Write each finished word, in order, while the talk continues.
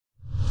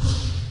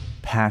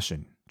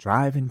passion,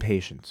 drive, and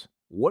patience.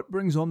 What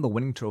brings home the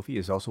winning trophy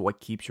is also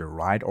what keeps your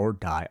ride or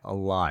die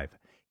alive.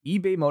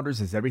 eBay Motors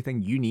has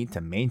everything you need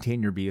to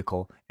maintain your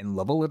vehicle and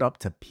level it up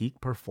to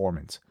peak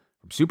performance.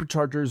 From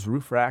superchargers,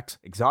 roof racks,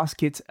 exhaust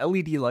kits,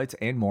 LED lights,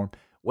 and more,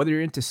 whether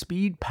you're into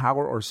speed,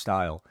 power, or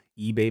style,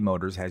 eBay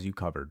Motors has you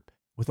covered.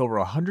 With over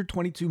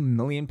 122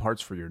 million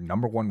parts for your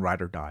number one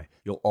ride or die,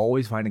 you'll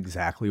always find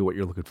exactly what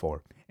you're looking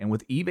for. And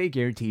with eBay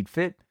Guaranteed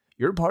Fit,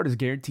 your part is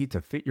guaranteed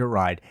to fit your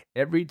ride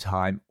every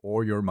time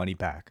or your money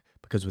back.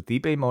 Because with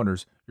eBay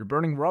Motors, you're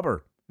burning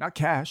rubber, not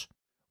cash.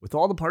 With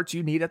all the parts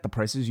you need at the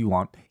prices you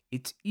want,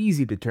 it's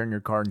easy to turn your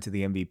car into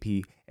the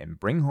MVP and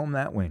bring home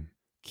that win.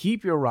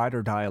 Keep your ride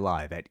or die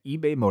alive at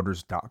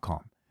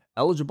ebaymotors.com.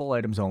 Eligible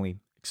items only.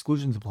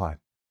 Exclusions apply.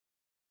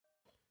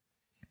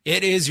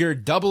 It is your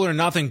Double or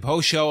Nothing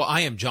post show. I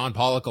am John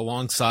Pollock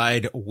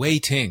alongside Wei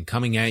Ting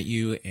coming at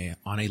you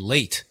on a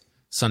late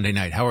Sunday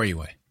night. How are you,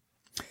 Wei?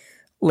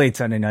 Late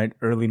Sunday night,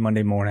 early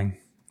Monday morning.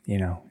 You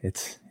know,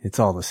 it's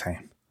all the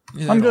same.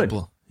 I'm good.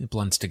 It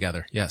blends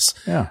together. Yes.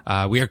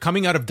 Yeah. We are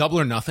coming out of Double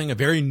or Nothing, a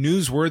very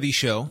newsworthy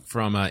show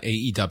from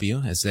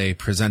AEW as they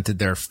presented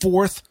their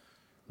fourth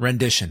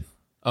rendition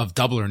of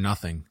Double or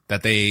Nothing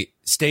that they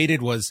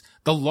stated was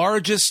the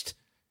largest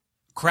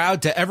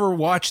crowd to ever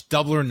watch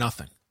Double or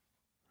Nothing.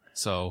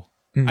 So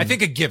I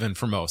think a given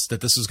for most that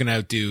this was going to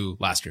outdo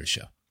last year's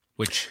show,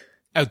 which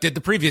outdid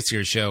the previous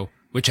year's show,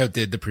 which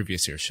outdid the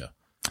previous year's show.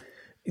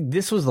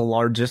 This was the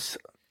largest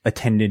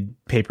attended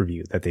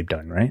pay-per-view that they've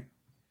done, right?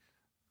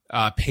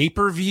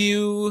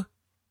 Pay-per-view,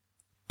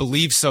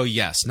 believe so,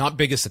 yes. Not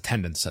biggest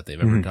attendance that they've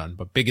ever done,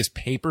 but biggest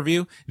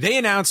pay-per-view. They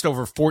announced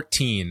over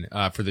 14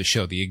 for the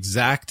show. The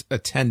exact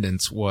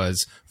attendance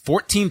was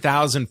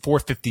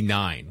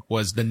 14,459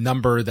 was the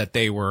number that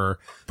they were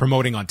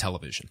promoting on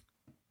television.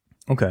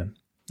 Okay.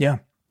 Yeah.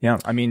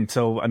 Not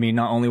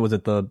only was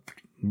it the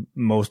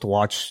most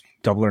watched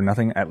Double or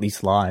Nothing, at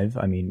least live,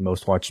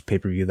 most watched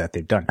pay-per-view that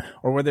they've done.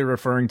 Or were they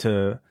referring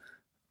to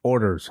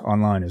orders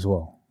online as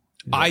well?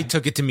 Yeah. I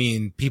took it to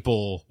mean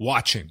people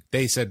watching.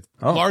 They said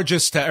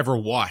largest to ever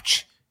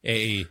watch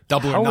a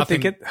Double or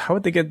Nothing. How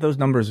would they get those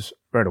numbers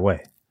right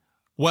away?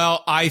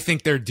 Well, I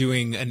think they're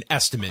doing an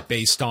estimate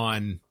based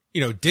on,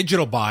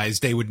 digital buys.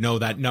 They would know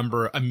that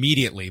number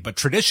immediately, but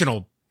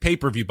traditional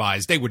pay-per-view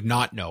buys, they would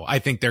not know. I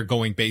think they're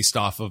going based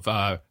off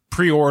of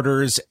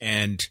pre-orders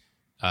and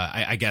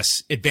I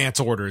guess advance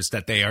orders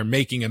that they are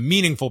making a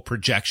meaningful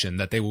projection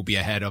that they will be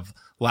ahead of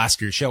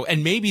last year's show.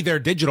 And maybe their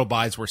digital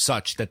buys were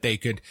such that they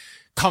could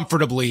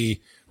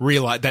comfortably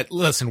realize that,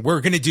 listen,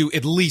 we're going to do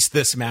at least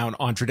this amount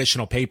on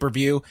traditional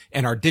pay-per-view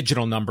and our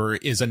digital number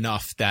is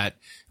enough that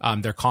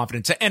they're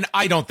confident. And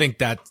I don't think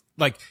that,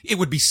 it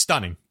would be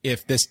stunning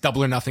if this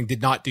Double or Nothing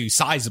did not do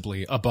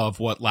sizably above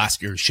what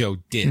last year's show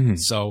did. Mm-hmm.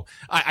 So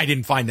I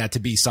didn't find that to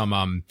be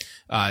some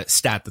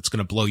stat that's going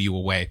to blow you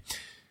away.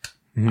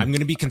 Mm-hmm. I'm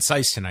going to be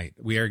concise tonight.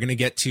 We are going to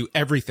get to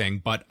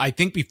everything, but I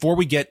think before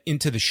we get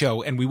into the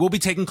show, and we will be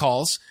taking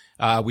calls,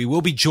 we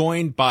will be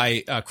joined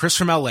by Chris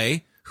from LA,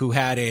 who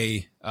had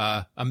a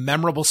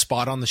memorable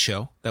spot on the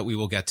show that we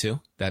will get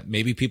to that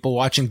maybe people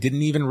watching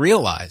didn't even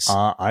realize.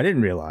 I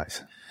didn't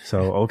realize. So,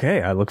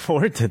 okay. I look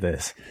forward to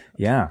this.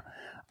 Yeah.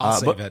 I'll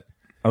save it.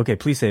 Okay,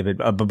 please save it.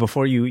 But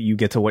before you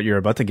get to what you're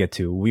about to get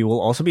to, we will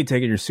also be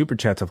taking your super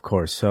chats, of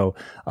course. So,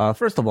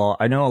 first of all,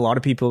 I know a lot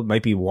of people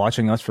might be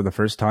watching us for the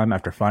first time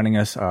after finding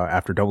us,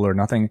 after Double or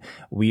Nothing.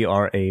 We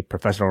are a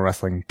professional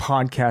wrestling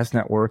podcast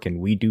network and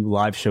we do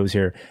live shows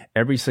here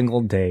every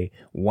single day,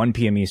 1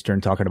 p.m. Eastern,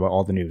 talking about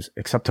all the news,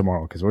 except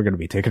tomorrow, because we're going to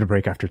be taking a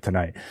break after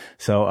tonight.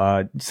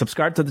 So,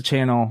 subscribe to the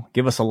channel,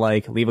 give us a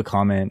like, leave a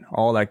comment,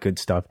 all that good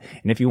stuff.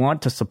 And if you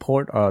want to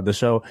support, the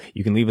show,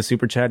 you can leave a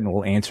super chat and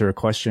we'll answer a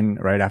question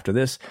right after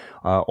this.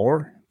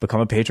 Or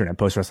become a patron at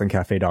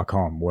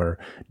postwrestlingcafe.com, where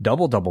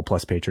double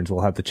plus patrons will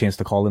have the chance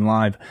to call in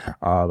live.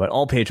 But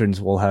all patrons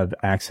will have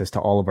access to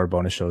all of our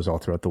bonus shows all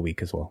throughout the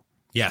week as well.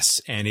 Yes,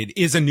 and it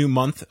is a new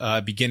month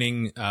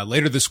beginning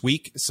later this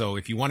week. So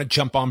if you want to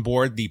jump on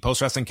board the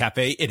Post Wrestling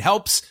Cafe, it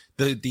helps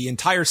the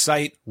entire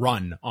site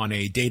run on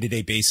a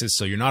day-to-day basis.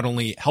 So you're not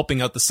only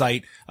helping out the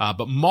site,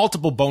 but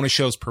multiple bonus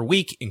shows per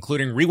week,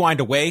 including Rewind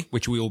Away,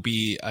 which we will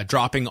be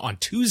dropping on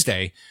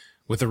Tuesday,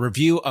 with a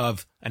review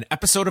of an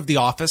episode of The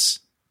Office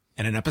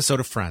and an episode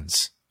of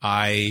Friends.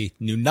 I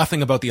knew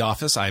nothing about The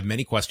Office. I have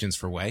many questions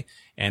for Wei,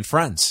 and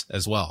Friends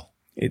as well.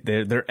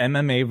 They're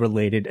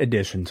MMA-related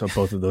editions of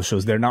both of those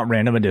shows. They're not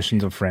random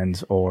editions of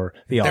Friends or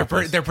The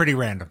Office. They're pretty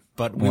random,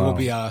 but we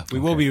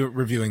will be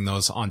reviewing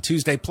those on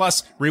Tuesday.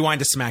 Plus, Rewind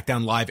to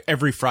SmackDown Live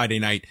every Friday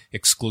night,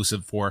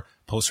 exclusive for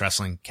Post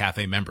Wrestling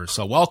Cafe members.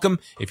 So welcome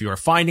if you are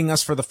finding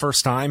us for the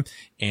first time,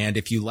 and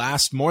if you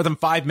last more than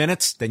 5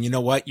 minutes, then you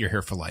know what? You're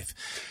here for life.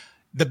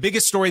 The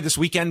biggest story this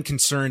weekend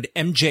concerned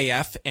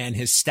MJF and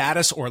his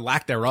status or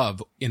lack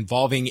thereof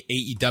involving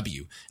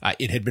AEW.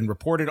 It had been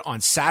reported on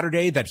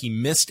Saturday that he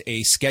missed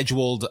a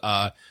scheduled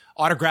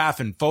autograph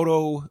and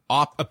photo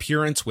op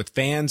appearance with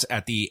fans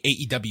at the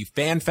AEW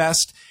Fan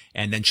Fest.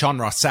 And then Sean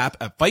Ross Sapp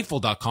at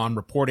Fightful.com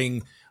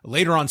reporting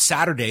later on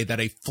Saturday that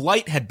a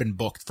flight had been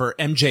booked for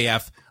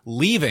MJF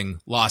leaving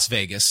Las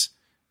Vegas.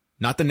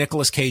 Not the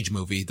Nicolas Cage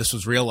movie. This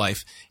was real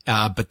life,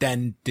 but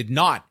then did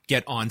not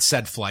get on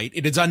said flight.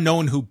 It is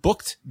unknown who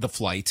booked the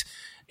flight.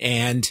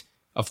 And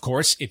of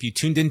course, if you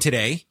tuned in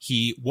today,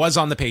 he was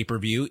on the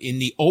pay-per-view in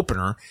the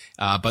opener.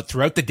 But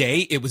throughout the day,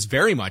 it was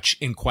very much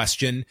in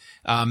question,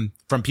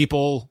 from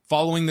people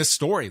following this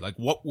story. Like,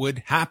 what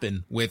would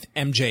happen with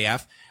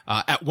MJF?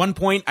 At one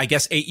point, I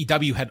guess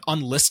AEW had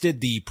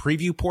unlisted the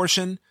preview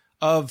portion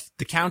of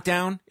the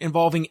countdown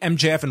involving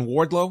MJF and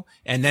Wardlow.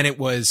 And then it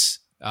was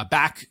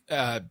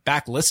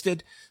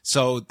backlisted.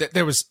 So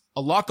there was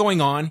a lot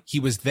going on. He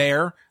was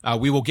there.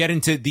 We will get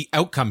into the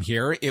outcome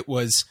here. It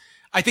was,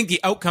 I think,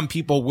 the outcome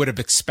people would have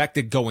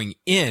expected going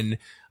in,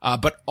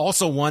 but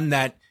also one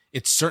that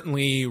it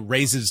certainly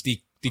raises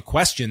the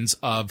questions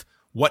of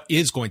what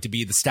is going to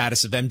be the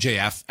status of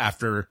MJF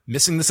after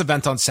missing this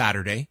event on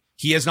Saturday.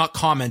 He has not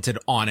commented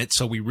on it,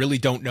 so we really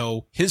don't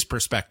know his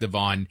perspective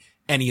on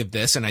any of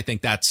this. And I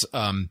think that's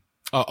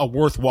a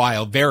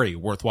worthwhile, very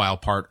worthwhile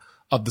part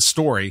of the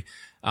story.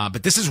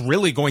 But this is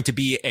really going to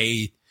be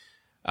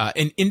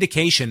an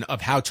indication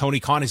of how Tony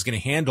Khan is going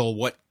to handle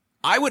what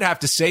I would have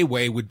to say,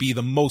 Wei, would be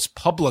the most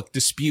public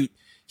dispute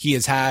he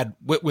has had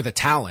with a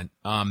talent.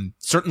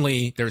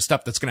 Certainly there's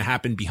stuff that's going to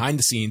happen behind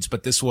the scenes,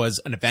 but this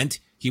was an event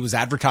he was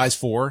advertised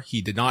for.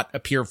 He did not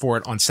appear for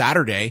it on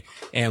Saturday.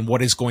 And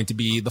what is going to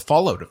be the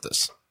fallout of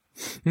this?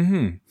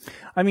 Mm-hmm.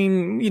 I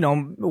mean,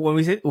 when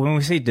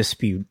we say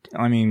dispute,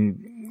 I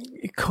mean,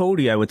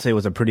 Cody, I would say,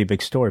 was a pretty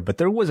big story, but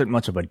there wasn't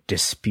much of a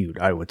dispute,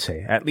 I would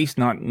say. At least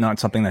not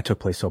something that took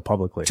place so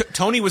publicly.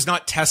 Tony was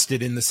not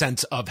tested in the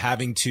sense of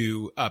having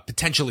to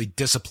potentially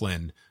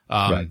discipline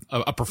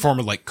a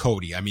performer like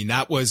Cody. I mean,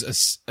 that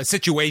was a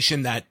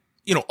situation that,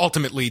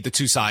 ultimately the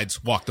two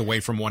sides walked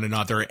away from one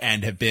another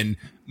and have been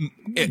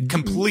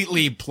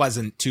completely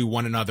pleasant to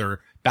one another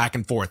back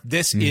and forth.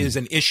 This is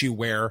an issue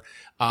where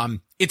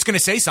it's going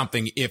to say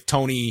something if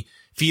Tony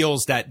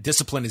feels that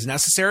discipline is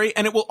necessary,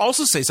 and it will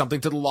also say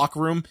something to the locker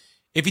room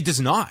if he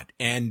does not.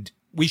 And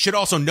we should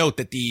also note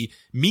that the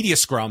media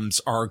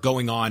scrums are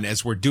going on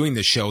as we're doing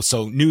this show,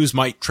 so news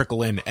might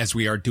trickle in as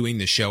we are doing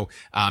this show,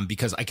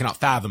 because I cannot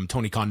fathom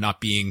Tony Khan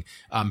not being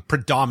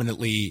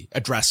predominantly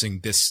addressing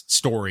this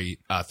story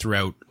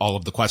throughout all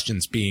of the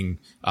questions being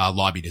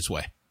lobbied his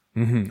way.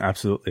 Mm-hmm,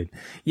 absolutely.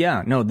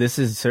 Yeah, no, this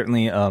is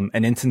certainly, an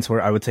instance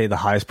where I would say the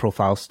highest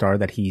profile star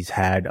that he's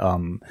had,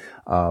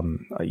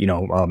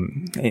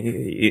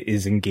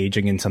 is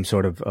engaging in some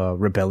sort of,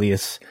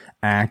 rebellious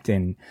act.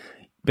 And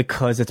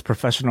because it's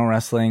professional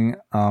wrestling,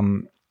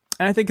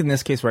 and I think in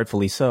this case,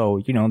 rightfully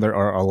so, there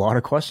are a lot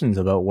of questions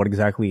about what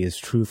exactly is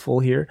truthful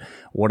here.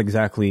 What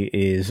exactly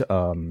is,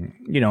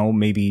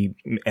 maybe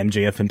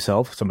MJF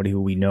himself, somebody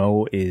who we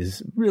know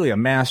is really a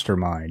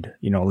mastermind.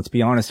 Let's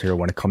be honest here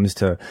when it comes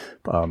to,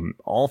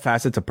 all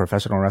facets of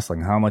professional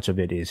wrestling, how much of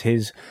it is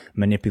his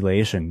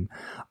manipulation.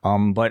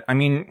 But I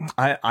mean,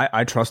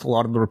 I trust a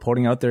lot of the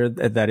reporting out there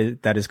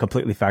that is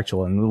completely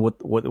factual. And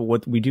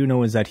what we do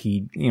know is that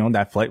he,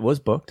 that flight was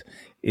booked.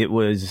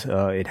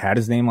 It had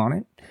his name on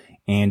it.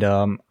 And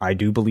I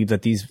do believe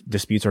that these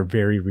disputes are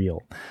very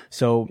real.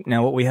 So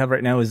now what we have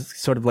right now is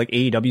sort of like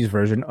AEW's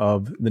version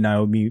of the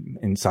Naomi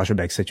and Sasha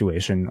Banks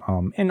situation.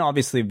 And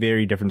obviously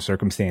very different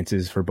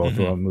circumstances for both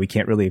of them. We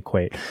can't really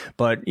equate.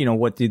 But,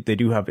 what they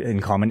do have in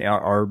common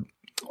are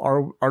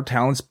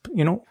talents,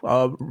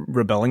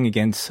 rebelling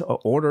against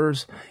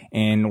orders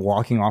and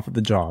walking off of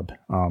the job,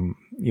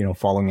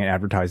 following an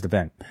advertised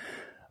event.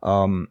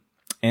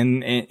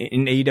 And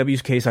in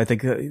AEW's case, I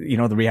think,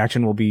 the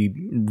reaction will be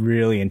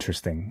really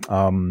interesting.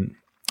 When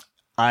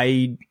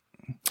I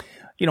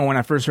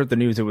first heard the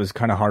news, it was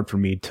kind of hard for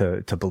me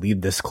to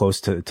believe this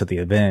close to the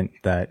event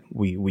that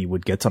we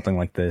would get something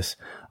like this.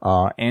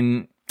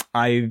 And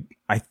I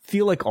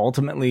feel like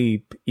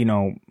ultimately,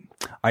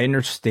 I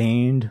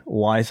understand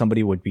why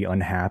somebody would be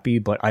unhappy,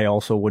 but I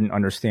also wouldn't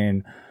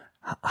understand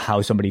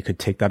how somebody could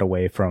take that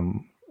away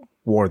from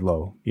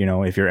Wardlow,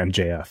 if you're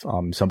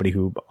MJF, somebody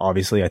who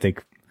obviously I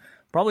think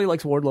probably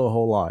likes Wardlow a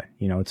whole lot,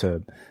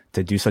 to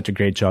do such a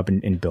great job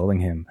in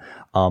building him.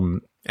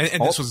 And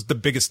this was the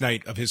biggest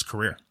night of his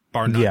career,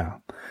 bar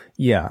none.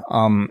 Yeah.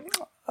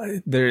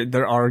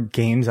 There are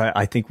games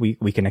I think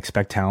we can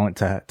expect talent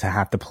to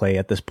have to play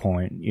at this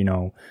point,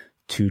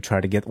 to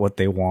try to get what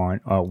they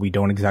want. We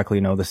don't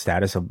exactly know the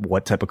status of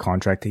what type of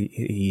contract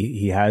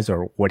he has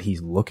or what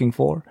he's looking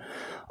for.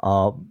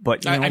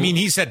 But I mean,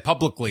 he said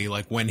publicly,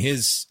 like when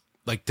his,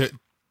 like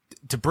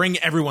to bring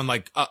everyone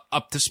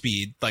up to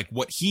speed, like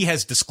what he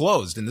has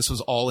disclosed, and this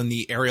was all in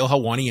the Ariel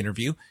Helwani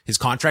interview. His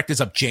contract is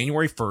up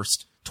January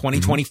 1st,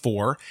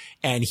 2024.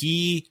 And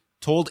he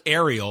told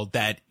Ariel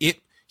that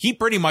he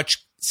pretty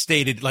much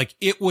stated like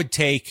it would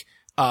take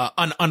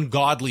an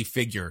ungodly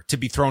figure to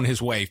be thrown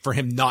his way for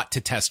him not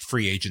to test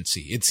free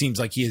agency. It seems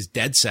like he is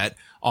dead set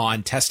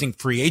on testing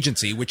free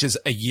agency, which is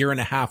a year and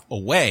a half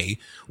away,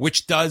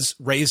 which does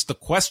raise the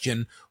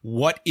question,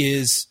 what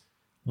is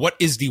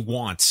the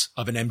wants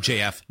of an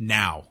MJF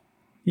now?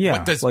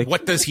 Yeah.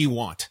 What does he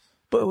want?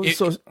 But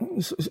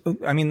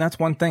I mean, that's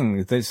one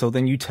thing. So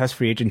then you test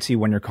free agency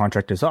when your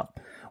contract is up.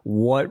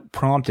 What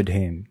prompted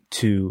him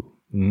to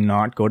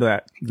not go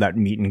to that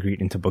meet and greet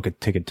and to book a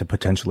ticket to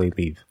potentially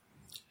leave?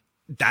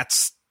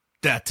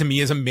 That to me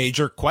is a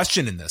major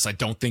question in this. I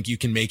don't think you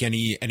can make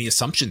any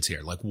assumptions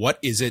here. Like, what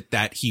is it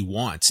that he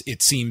wants?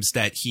 It seems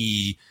that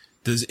he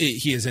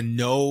has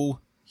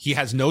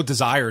no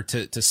desire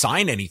to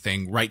sign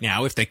anything right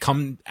now. If they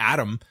come at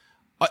him,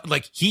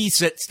 like he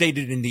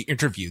stated in the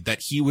interview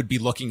that he would be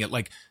looking at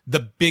like the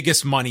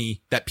biggest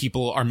money that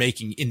people are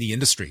making in the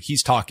industry.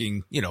 He's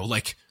talking,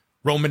 like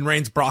Roman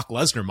Reigns, Brock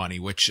Lesnar money,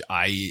 which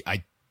I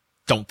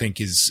don't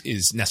think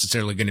is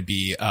necessarily going to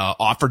be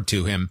offered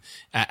to him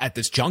at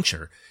this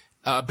juncture.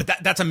 But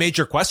that's a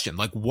major question.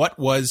 Like, what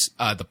was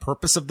the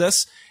purpose of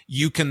this?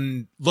 You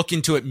can look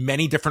into it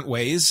many different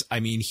ways. I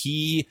mean,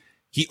 he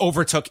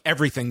overtook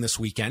everything this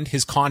weekend.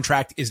 His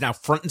contract is now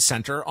front and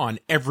center on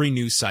every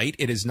news site.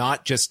 It is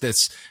not just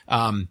this,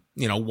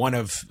 one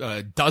of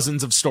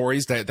dozens of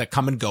stories that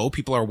come and go.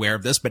 People are aware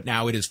of this, but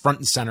now it is front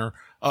and center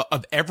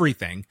of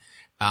everything.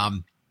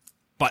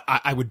 But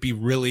I would be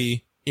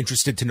really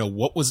interested to know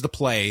what was the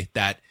play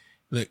that,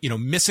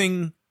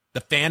 missing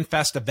the Fan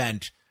Fest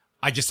event.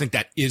 I just think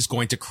that is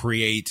going to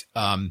create,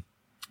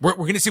 we're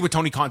going to see what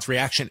Tony Khan's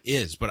reaction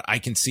is, but I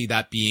can see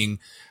that being,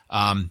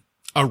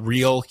 a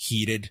real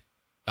heated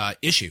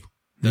issue.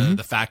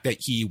 The fact that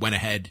he went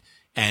ahead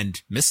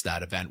and missed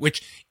that event,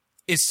 which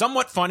is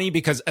somewhat funny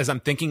because as I'm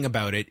thinking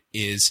about it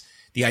is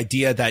the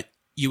idea that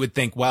you would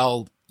think,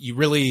 well, you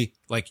really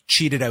like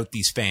cheated out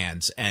these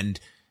fans. And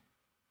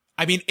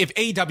I mean, if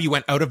AEW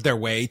went out of their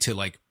way to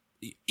like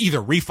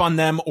either refund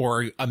them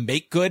or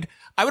make good,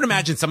 I would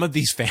imagine some of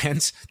these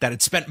fans that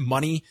had spent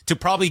money to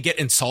probably get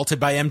insulted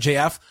by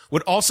MJF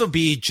would also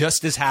be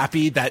just as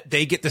happy that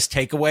they get this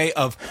takeaway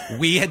of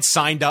we had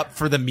signed up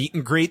for the meet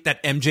and greet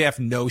that MJF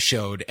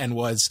no-showed and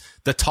was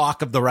the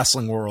talk of the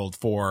wrestling world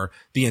for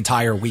the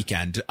entire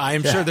weekend. I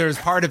am sure there's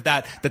part of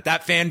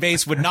that fan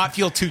base would not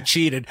feel too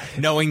cheated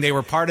knowing they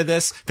were part of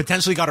this,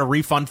 potentially got a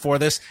refund for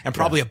this, and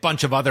probably a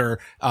bunch of other,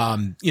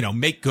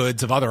 make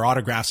goods of other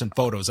autographs and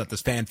photos at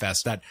this fan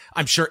fest that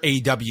I'm sure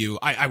AEW,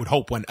 I would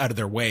hope went out of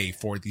their way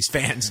for these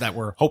fans that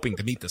were hoping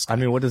to meet this guy. I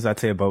mean, what does that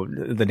say about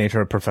the nature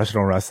of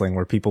professional wrestling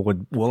where people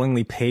would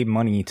willingly pay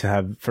money to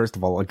have, first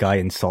of all, a guy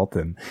insult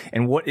them?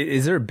 And what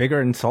is there a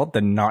bigger insult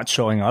than not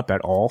showing up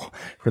at all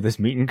for this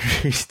meet and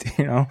greet?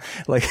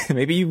 Like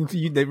maybe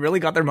they really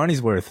got their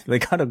money's worth. They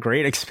got a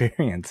great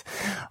experience.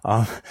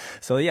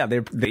 So yeah, all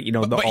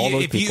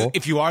those people.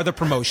 If you are the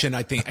promotion,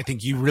 I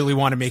think you really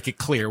want to make it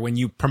clear when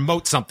you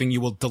promote something,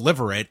 you will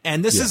deliver it.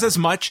 And this is as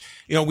much,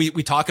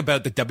 we talk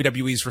about the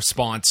WWE's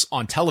response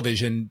on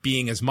television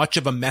being as much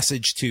of a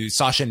message to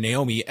Sasha and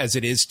Naomi as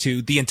it is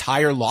to the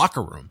entire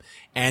locker room.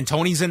 And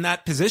Tony's in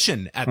that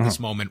position at this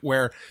moment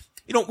where,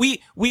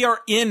 we are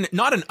in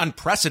not an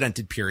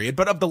unprecedented period,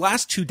 but of the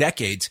last 2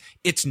 decades,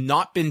 it's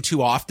not been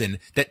too often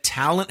that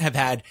talent have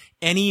had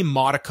any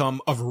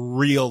modicum of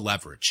real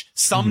leverage.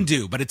 Some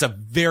do, but it's a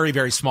very,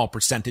 very small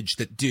percentage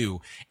that do,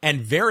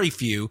 and very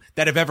few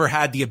that have ever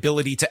had the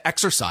ability to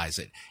exercise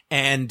it.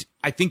 And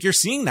I think you're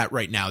seeing that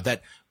right now,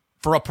 that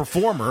for a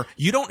performer,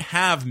 you don't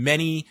have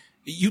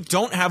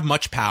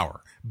much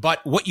power,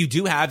 but what you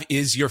do have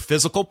is your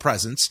physical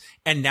presence.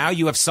 And now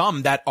you have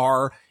some that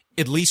are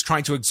at least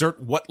trying to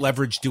exert what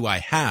leverage do I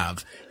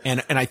have.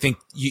 And I think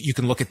you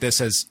can look at this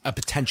as a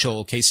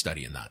potential case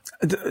study in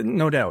that.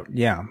 No doubt.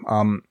 Yeah.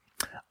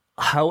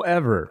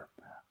 However,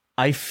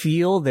 I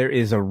feel there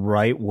is a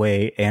right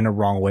way and a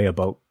wrong way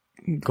about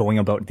going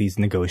about these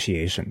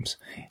negotiations.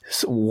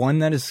 So one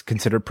that is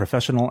considered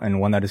professional and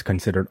one that is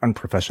considered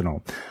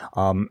unprofessional.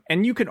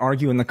 And you can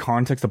argue in the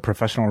context of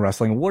professional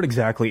wrestling, what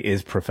exactly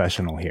is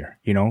professional here?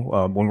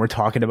 When we're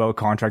talking about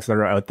contracts that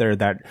are out there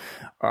that,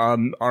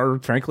 are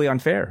frankly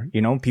unfair,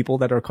 people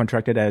that are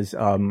contracted as,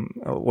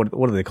 what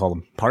do they call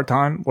them?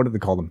 Part-time? What do they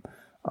call them?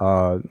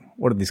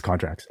 What are these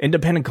contracts?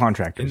 Independent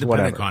contractors,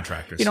 whatever.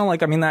 Contractors.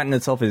 That in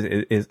itself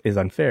is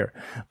unfair.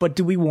 But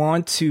do we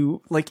want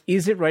to,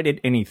 is it right at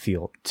any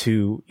field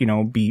to,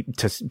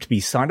 be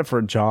signed up for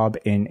a job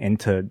and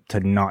to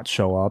not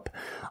show up?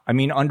 I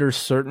mean, under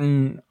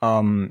certain,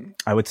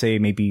 I would say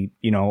maybe,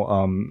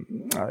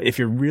 if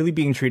you're really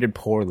being treated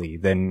poorly,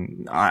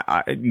 then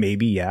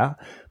maybe, yeah.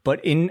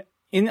 But in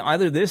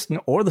either this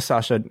or the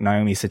Sasha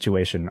Naomi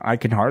situation, I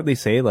can hardly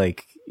say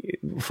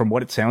from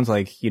what it sounds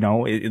like,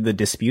 the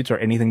disputes are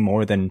anything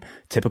more than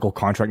typical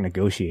contract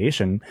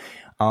negotiation.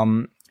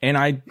 And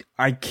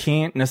I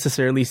can't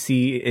necessarily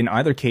see in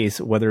either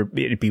case, whether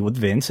it be with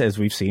Vince, as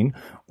we've seen,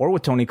 or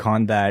with Tony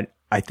Khan, that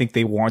I think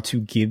they want to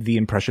give the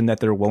impression that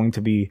they're willing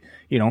to be,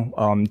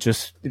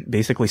 just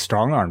basically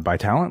strong-armed by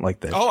talent like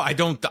this.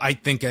 I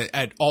think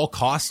at all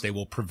costs they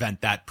will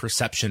prevent that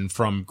perception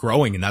from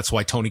growing. And that's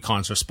why Tony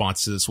Khan's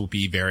response to this will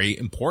be very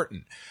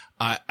important.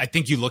 I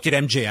think you look at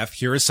MJF,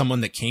 here is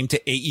someone that came to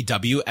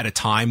AEW at a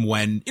time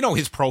when,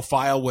 his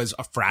profile was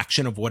a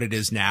fraction of what it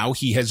is now.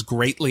 He has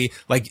greatly,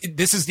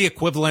 this is the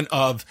equivalent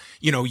of,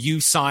 you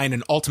sign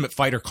an Ultimate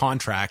Fighter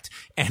contract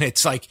and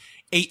it's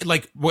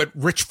like what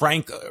Rich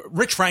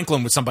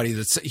Franklin was somebody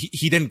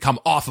he didn't come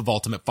off of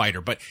Ultimate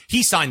Fighter, but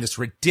he signed this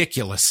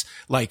ridiculous,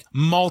 like,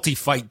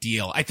 multi-fight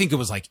deal. I think it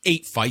was like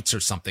 8 fights or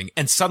something.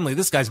 And suddenly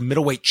this guy's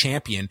middleweight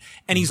champion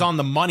and he's on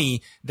the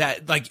money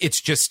that, like,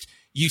 it's just,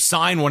 you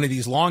sign one of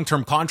these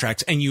long-term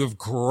contracts and you have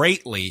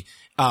greatly,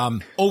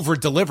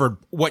 over-delivered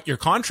what your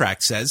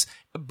contract says.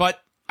 But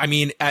I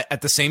mean,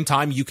 at the same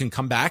time, you can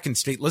come back and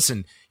state,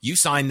 listen, you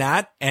signed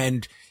that,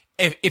 and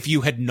if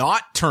you had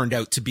not turned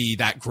out to be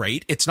that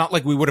great, it's not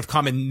like we would have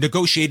come and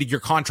negotiated your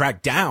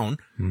contract down.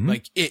 Mm-hmm.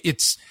 Like it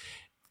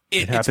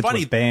happens funny.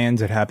 With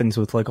bands. It happens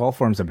with like all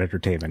forms of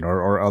entertainment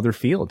or other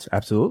fields.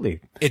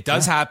 Absolutely. It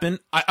does happen.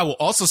 I will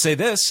also say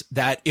this,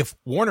 that if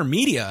Warner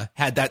Media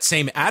had that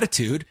same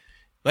attitude,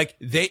 like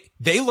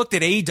they looked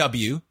at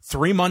AEW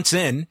 3 months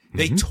in,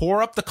 they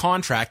tore up the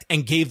contract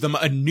and gave them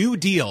a new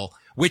deal,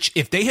 which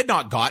if they had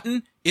not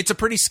gotten, it's a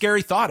pretty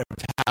scary thought of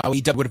how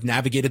AEW would have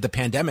navigated the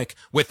pandemic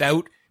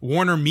without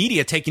Warner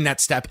Media taking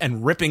that step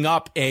and ripping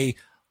up a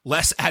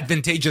less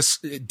advantageous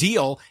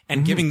deal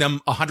and giving them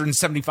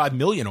 $175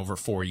 million over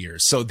 4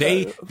 years. So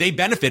they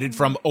benefited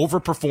from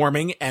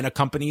overperforming and a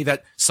company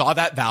that saw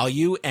that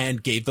value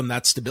and gave them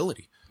that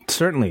stability.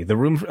 Certainly. The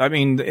room, I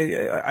mean,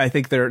 I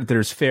think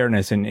there's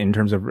fairness in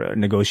terms of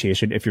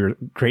negotiation if you're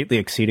greatly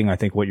exceeding, I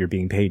think, what you're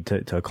being paid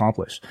to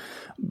accomplish.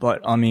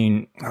 But, I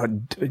mean,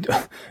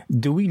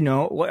 do we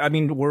know? I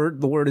mean, the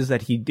word is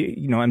that he did,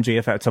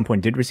 MJF at some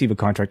point did receive a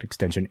contract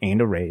extension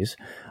and a raise.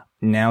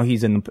 Now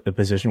he's in a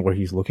position where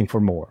he's looking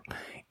for more.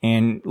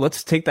 And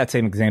let's take that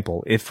same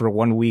example. If for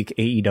 1 week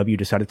AEW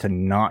decided to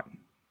not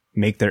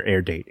make their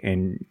air date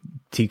and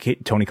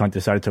Tony Khan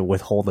decided to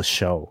withhold the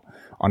show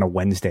on a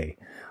Wednesday,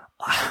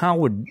 how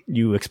would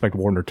you expect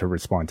Warner to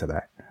respond to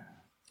that?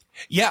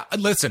 Yeah,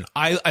 listen,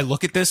 I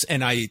look at this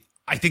and I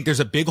think there's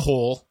a big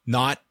hole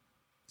not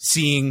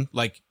seeing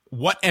like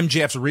what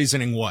MJF's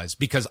reasoning was,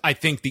 because I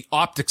think the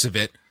optics of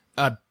it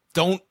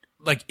don't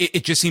like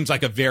it just seems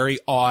like a very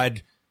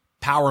odd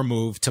power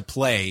move to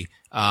play.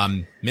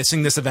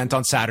 Missing this event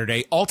on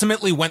Saturday,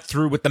 ultimately went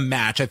through with the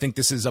match. I think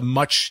this is a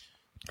much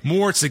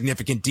more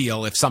significant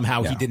deal if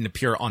somehow he didn't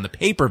appear on the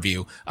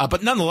pay-per-view.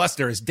 But nonetheless,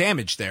 there is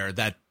damage there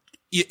that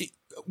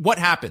what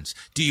happens?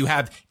 Do you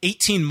have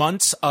 18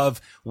 months of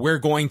we're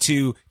going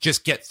to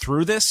just get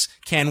through this?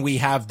 Can we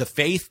have the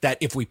faith that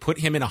if we put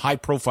him in a high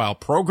profile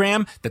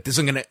program, that this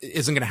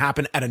isn't going to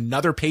happen at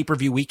another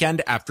pay-per-view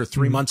weekend after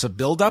 3 months of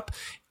buildup?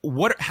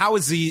 How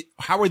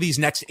are these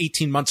next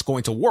 18 months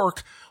going to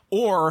work?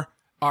 Or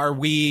are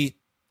we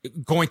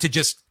going to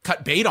just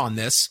cut bait on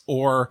this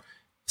or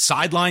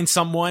sideline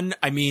someone?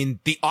 I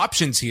mean, the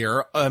options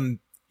here,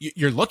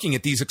 you're looking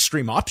at these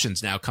extreme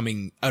options now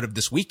coming out of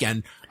this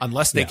weekend,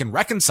 unless they can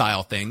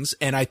reconcile things.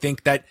 And I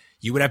think that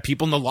you would have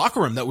people in the locker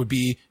room that would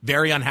be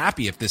very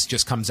unhappy if this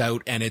just comes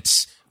out and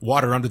it's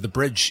water under the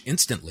bridge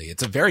instantly.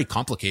 It's a very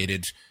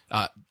complicated,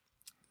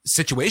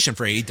 situation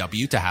for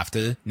AEW to have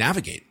to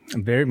navigate.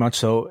 Very much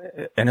so.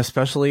 And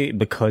especially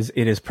because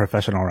it is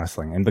professional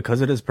wrestling, and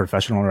because it is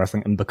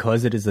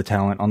the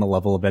talent on the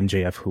level of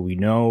MJF, who we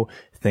know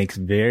thinks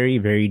very,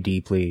 very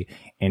deeply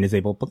and is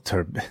able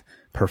to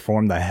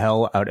perform the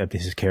hell out of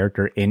his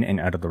character in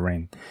and out of the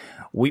ring.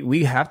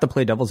 We have to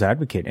play devil's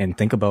advocate and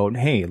think about,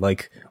 hey,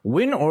 like,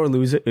 win or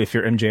lose it if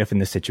you're MJF in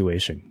this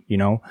situation,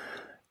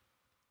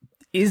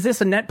 is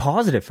this a net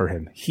positive for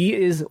him? He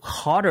is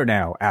hotter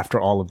now after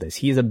all of this.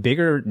 He is a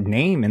bigger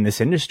name in this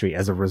industry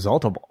as a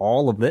result of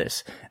all of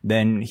this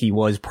than he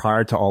was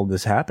prior to all of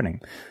this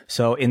happening.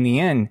 So in the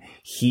end,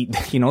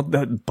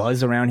 the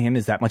buzz around him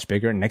is that much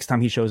bigger. And next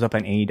time he shows up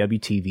on AEW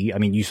TV, I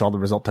mean, you saw the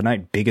result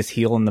tonight, biggest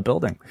heel in the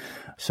building.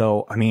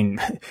 So, I mean,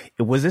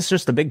 was this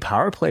just a big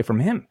power play from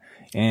him?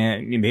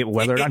 And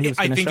whether or not he was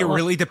going to show up? I think it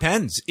really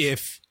depends.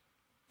 If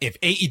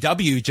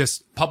AEW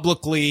just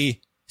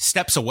publicly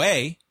steps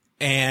away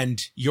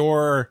and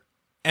you're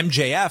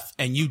MJF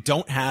and you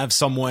don't have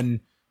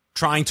someone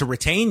trying to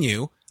retain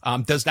you,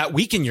 does that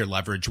weaken your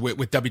leverage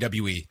with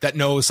WWE that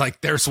knows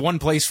like there's one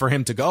place for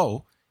him to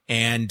go?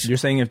 And you're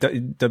saying if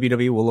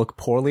WWE will look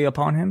poorly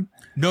upon him?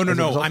 No.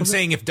 I'm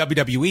saying if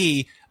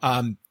WWE,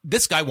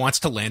 this guy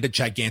wants to land a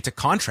gigantic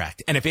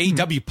contract. And if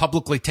AEW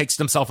publicly takes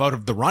themselves out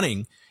of the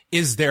running,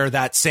 is there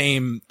that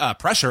same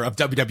pressure of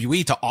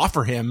WWE to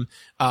offer him,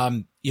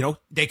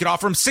 they could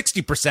offer him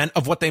 60%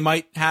 of what they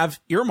might have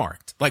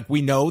earmarked. Like,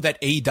 we know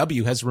that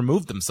AEW has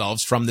removed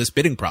themselves from this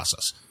bidding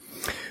process.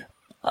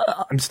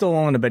 I'm still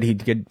willing to bet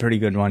he'd get pretty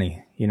good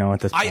money, at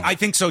this point. I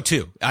think so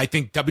too. I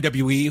think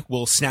WWE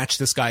will snatch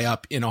this guy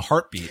up in a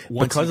heartbeat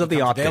once because of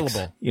the optics,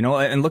 available.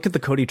 And look at the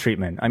Cody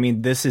treatment. I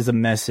mean, this is a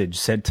message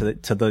said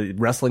to the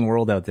wrestling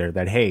world out there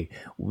that, hey,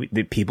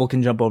 the people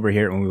can jump over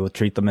here and we will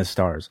treat them as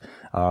stars.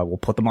 We'll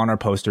put them on our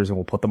posters and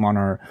we'll put them on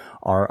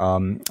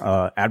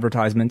our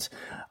advertisements.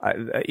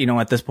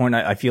 At this point,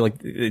 I feel like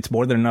it's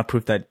more than enough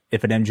proof that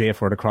if an MJF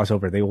were to cross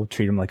over, they will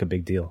treat him like a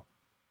big deal.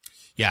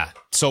 Yeah.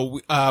 So,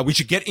 we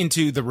should get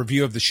into the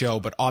review of the show,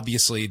 but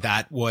obviously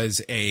that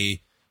was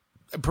a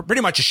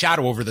pretty much a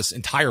shadow over this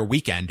entire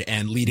weekend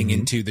and leading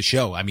into the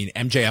show. I mean,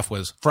 MJF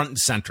was front and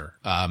center,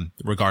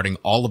 regarding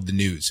all of the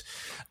news.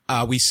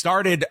 We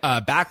started,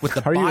 back with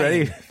the Are you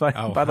ready?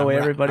 By the way,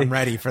 everybody? I'm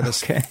ready for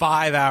this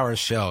 5 hour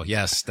show.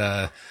 Yes.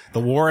 The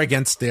war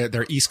against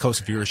their East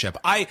Coast viewership.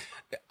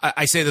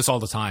 I say this all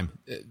the time.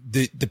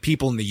 The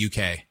people in the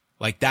UK,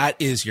 like that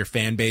is your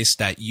fan base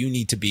that you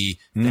need to be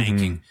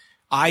thanking.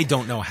 I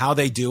don't know how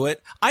they do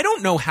it. I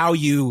don't know how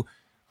you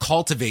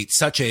cultivate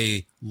such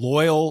a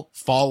loyal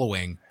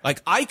following.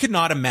 Like I could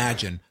not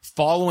imagine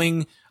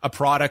following a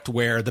product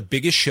where the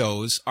biggest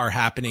shows are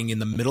happening in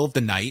the middle of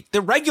the night.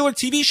 The regular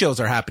TV shows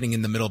are happening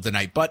in the middle of the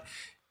night, but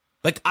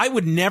like I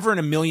would never in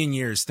a million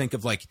years think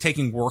of like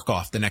taking work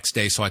off the next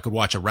day so I could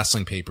watch a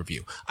wrestling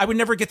pay-per-view. I would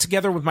never get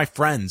together with my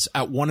friends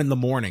at 1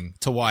 a.m.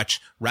 to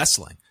watch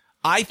wrestling.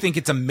 I think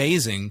it's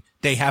amazing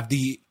they have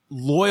the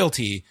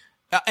loyalty.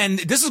 And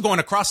this is going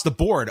across the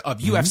board of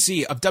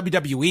UFC, of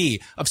WWE,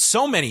 of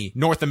so many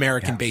North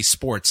American-based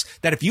sports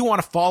that if you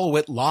want to follow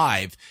it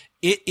live,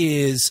 it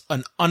is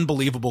an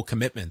unbelievable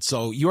commitment.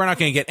 So you are not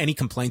going to get any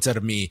complaints out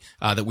of me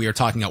that we are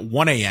talking at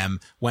 1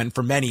 a.m. when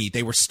for many,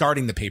 they were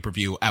starting the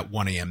pay-per-view at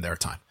 1 a.m. their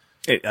time.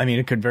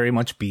 It could very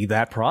much be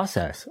that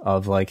process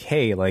of like,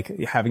 hey, like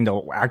having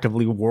to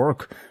actively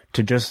work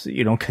to just,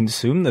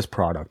 consume this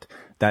product.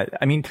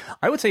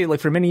 I would say like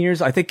for many years,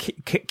 I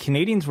think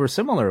Canadians were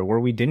similar where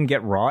we didn't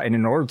get Raw. And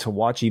in order to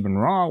watch even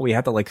Raw, we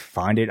had to like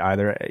find it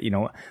either,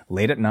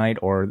 late at night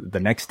or the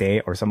next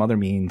day or some other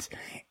means.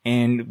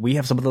 And we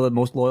have some of the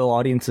most loyal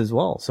audience as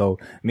well. So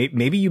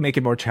maybe you make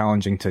it more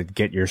challenging to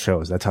get your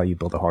shows. That's how you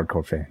build a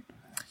hardcore fan.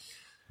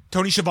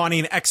 Tony Schiavone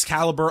and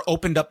Excalibur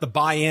opened up the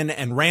buy-in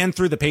and ran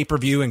through the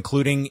pay-per-view,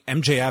 including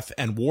MJF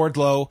and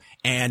Wardlow.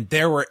 And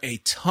there were a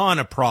ton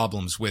of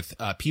problems with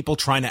people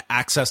trying to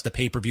access the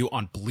pay-per-view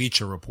on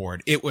Bleacher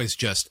Report. It was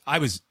just, I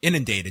was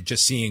inundated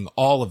just seeing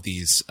all of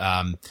these.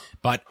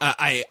 But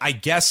I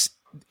guess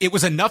it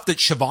was enough that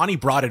Schiavone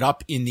brought it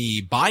up in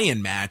the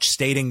buy-in match,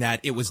 stating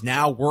that it was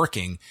now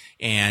working,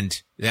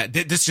 and that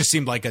this just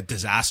seemed like a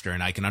disaster,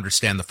 and I can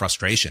understand the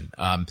frustration.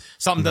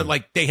 Something that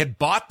like they had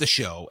bought the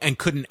show and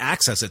couldn't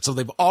access it, so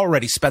they've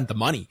already spent the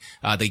money.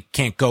 They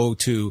can't go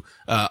to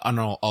an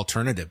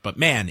alternative. But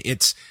man,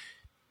 it's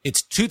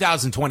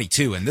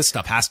 2022, and this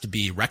stuff has to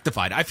be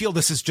rectified. I feel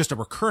this is just a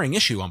recurring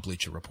issue on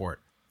Bleacher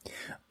Report.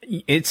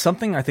 It's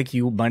something I think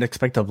you might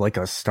expect of like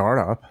a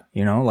startup,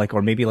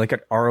 or maybe like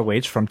an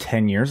ROH from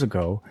 10 years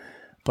ago.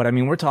 But I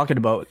mean, we're talking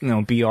about,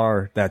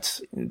 BR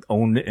that's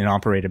owned and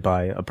operated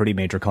by a pretty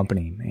major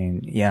company.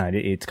 And yeah,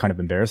 it's kind of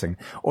embarrassing.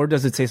 Or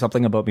does it say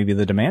something about maybe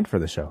the demand for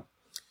the show?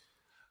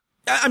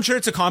 I'm sure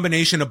it's a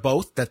combination of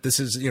both, that this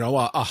is,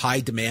 a high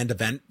demand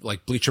event.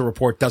 Like Bleacher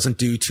Report doesn't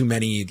do too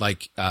many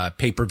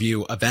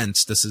pay-per-view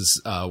events. This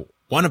is,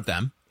 one of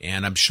them.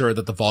 And I'm sure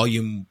that the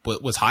volume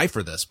was high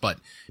for this, but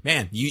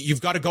man, you've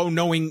got to go in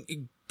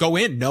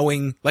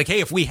knowing like,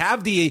 hey, if we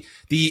have the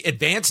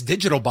advanced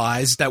digital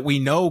buys that we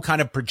know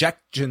kind of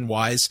projection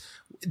wise,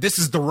 this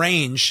is the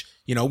range,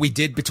 we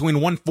did between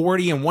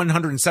 140 and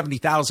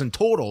 170,000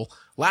 total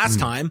last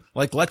time.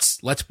 Like,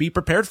 let's be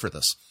prepared for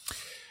this.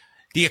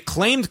 The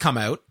Acclaimed come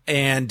out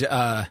and,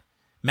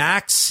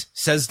 Max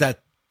says that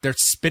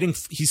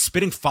he's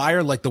spitting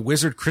fire like the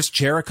wizard Chris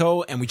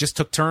Jericho. And we just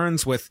took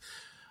turns with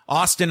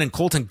Austin and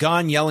Colton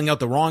Gunn yelling out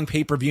the wrong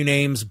pay-per-view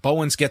names.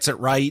 Bowens gets it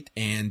right,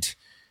 and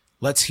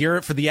let's hear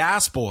it for the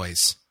Ass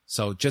Boys.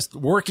 So just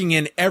working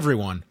in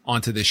everyone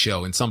onto this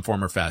show in some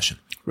form or fashion.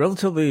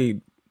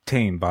 Relatively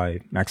tame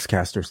by Max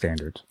Caster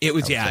standards. It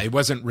was, it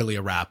wasn't really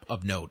a rap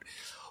of note.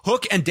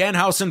 Hook and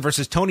Danhausen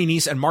versus Tony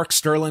Nese and Mark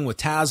Sterling with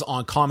Taz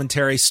on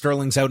commentary.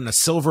 Sterling's out in a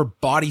silver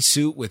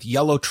bodysuit with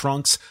yellow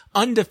trunks,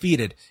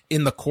 undefeated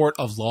in the court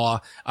of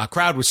law.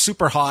 Crowd was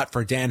super hot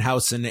for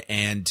Danhausen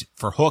and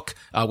for Hook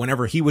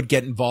whenever he would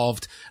get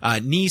involved.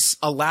 Nese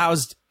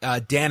allows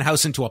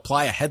Danhausen to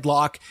apply a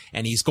headlock,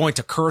 and he's going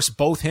to curse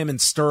both him and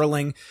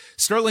Sterling.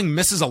 Sterling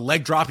misses a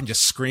leg drop and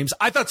just screams.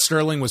 I thought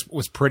Sterling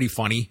was pretty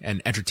funny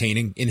and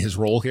entertaining in his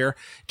role here,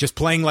 just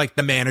playing like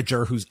the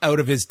manager who's out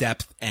of his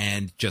depth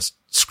and just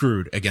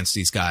screwed against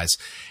these guys.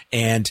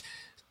 And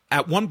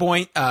at one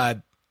point,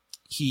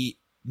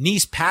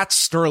 Nese pats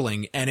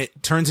Sterling and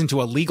it turns into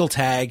a legal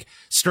tag.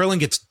 Sterling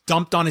gets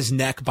dumped on his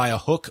neck by a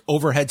Hook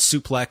overhead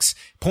suplex,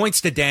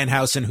 points to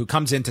Danhausen, who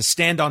comes in to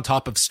stand on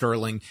top of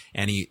Sterling,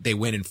 and they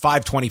win in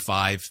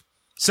 5:25.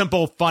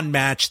 Simple, fun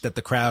match that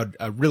the crowd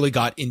really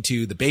got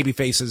into. The baby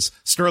faces.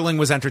 Sterling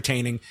was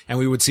entertaining, and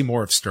we would see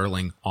more of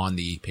Sterling on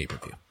the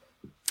pay-per-view.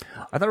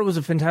 I thought it was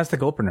a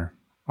fantastic opener.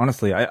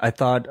 Honestly, I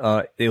thought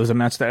it was a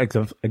match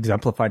that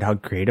exemplified how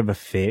creative a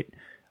fit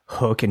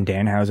Hook and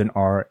Danhausen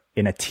are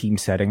in a team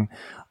setting.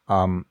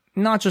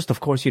 Not just,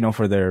 of course,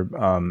 for their,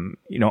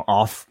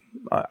 off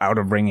out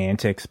of ring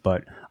antics,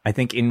 but I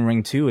think in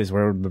ring too is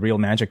where the real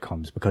magic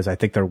comes, because I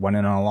think they're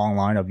running on a long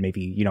line of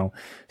maybe,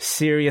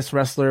 serious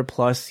wrestler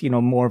plus,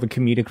 more of a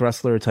comedic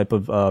wrestler type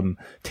of,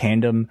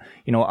 tandem,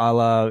 a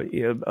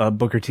la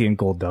Booker T and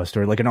Goldust,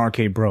 or like an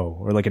RK Bro,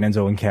 or like an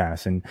Enzo and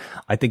Cass. And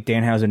I think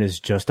Danhausen is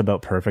just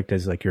about perfect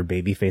as like your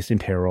babyface in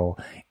peril.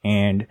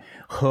 And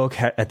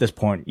Hook at this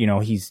point,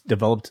 he's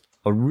developed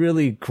a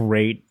really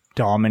great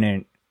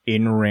dominant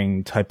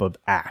in-ring type of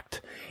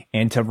act.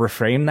 And to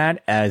reframe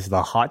that as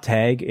the hot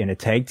tag in a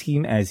tag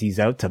team as he's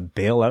out to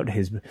bail out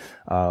his,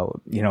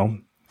 kind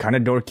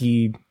of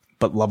dorky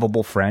but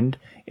lovable friend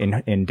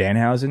in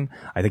Danhausen,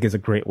 I think is a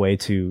great way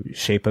to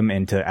shape him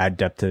and to add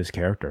depth to his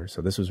character.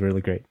 So this was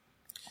really great.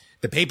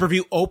 The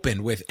pay-per-view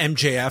opened with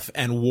MJF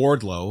and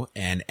Wardlow,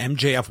 and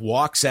MJF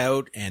walks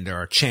out, and there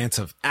are chants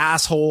of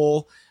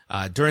asshole.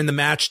 During the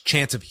match,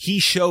 chants of he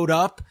showed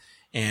up,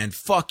 and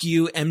fuck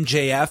you,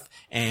 MJF.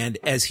 And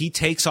as he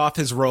takes off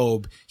his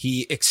robe,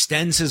 he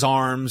extends his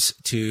arms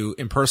to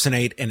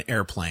impersonate an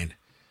airplane.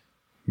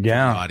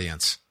 Yeah. The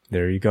audience.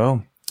 There you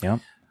go. Yeah.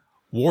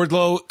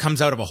 Wardlow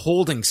comes out of a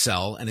holding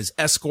cell and is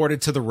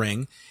escorted to the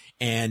ring.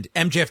 And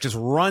MJF just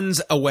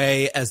runs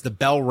away as the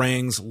bell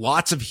rings.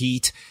 Lots of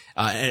heat.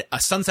 A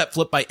sunset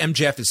flip by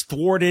MJF is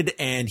thwarted,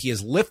 and he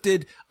is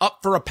lifted up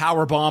for a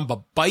powerbomb,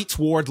 but bites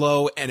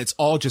Wardlow, and it's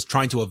all just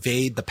trying to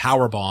evade the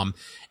powerbomb.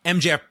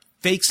 MJF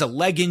fakes a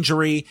leg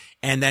injury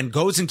and then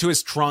goes into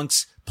his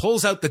trunks,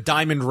 pulls out the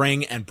diamond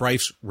ring, and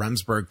Bryce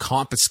Remsburg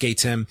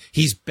confiscates him.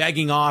 He's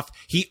begging off.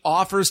 He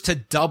offers to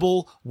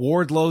double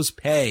Wardlow's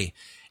pay.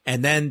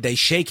 And then they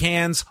shake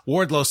hands.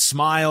 Wardlow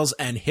smiles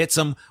and hits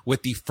him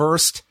with the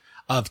first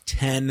of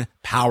 10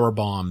 power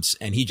bombs.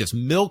 And he just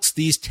milks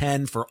these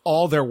 10 for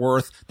all they're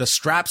worth. The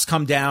straps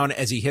come down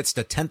as he hits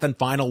the 10th and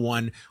final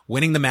one,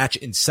 winning the match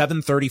in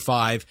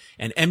 7:35.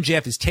 And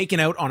MJF is taken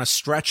out on a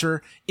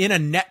stretcher in a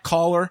neck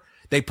collar.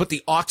 They put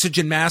the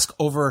oxygen mask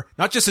over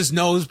not just his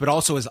nose, but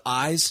also his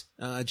eyes,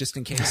 just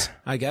in case,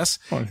 I guess.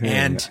 Well, yeah,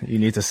 and you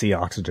need to see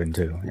oxygen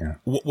too. Yeah.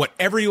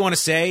 Whatever you want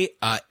to say,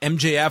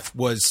 MJF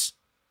was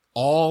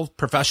all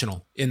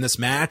professional in this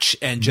match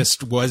and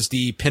just was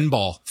the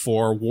pinball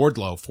for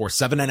Wardlow for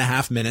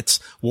 7.5 minutes.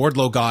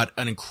 Wardlow got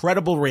an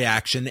incredible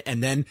reaction.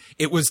 And then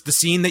it was the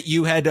scene that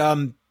you had,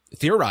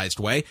 theorized,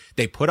 Way.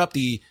 They put up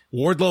the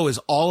Wardlow is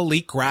all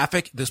elite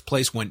graphic. This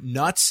place went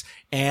nuts.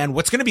 And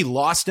what's going to be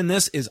lost in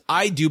this is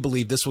I do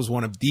believe this was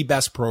one of the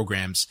best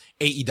programs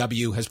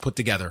AEW has put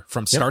together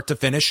from start to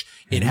finish.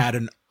 Mm-hmm. It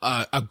had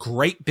a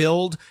great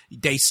build.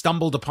 They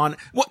stumbled upon,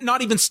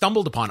 not even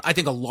stumbled upon. I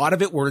think a lot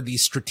of it were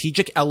these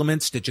strategic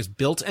elements that just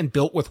built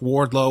with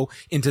Wardlow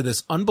into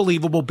this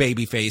unbelievable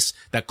babyface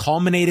that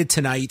culminated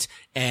tonight.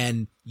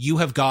 And you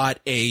have got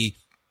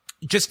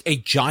just a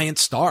giant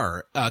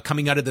star,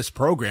 coming out of this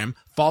program.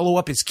 Follow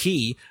up is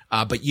key.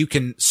 But you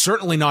can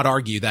certainly not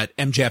argue that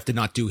MJF did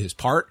not do his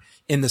part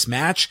in this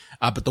match.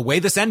 But the way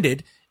this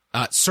ended,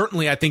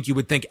 certainly I think you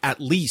would think at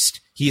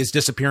least he is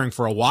disappearing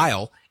for a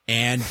while.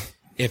 And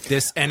it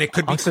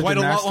could be quite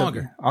a lot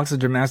longer.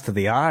 Oxygen mask to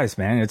the eyes,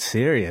 man. It's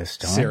serious,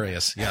 John.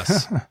 Serious.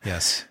 Yes.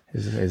 Yes.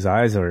 His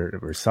eyes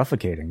were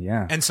suffocating.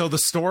 Yeah. And so the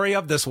story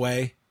of this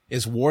Way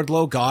is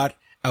Wardlow got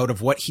out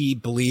of what he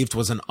believed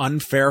was an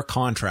unfair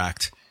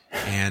contract.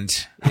 And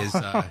is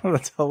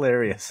that's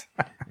hilarious.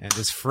 And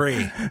is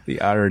free. The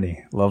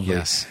irony, lovely.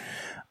 Yes.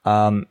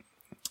 Like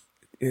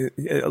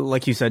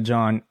you said,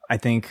 John, I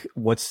think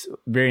what's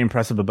very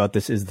impressive about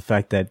this is the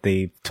fact that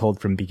they told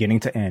from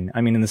beginning to end.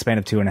 I mean, in the span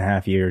of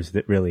 2.5 years,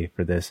 that really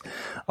for this,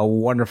 a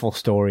wonderful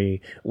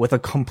story with a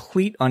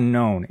complete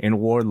unknown in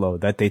Wardlow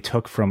that they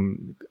took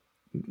from,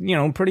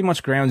 pretty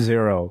much ground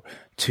zero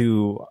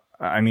to,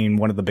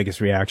 one of the biggest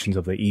reactions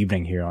of the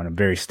evening here on a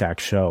very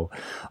stacked show.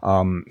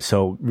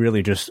 So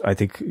really just, I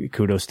think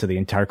kudos to the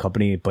entire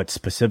company, but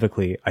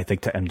specifically, I think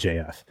to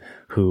MJF,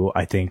 who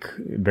I think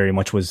very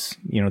much was,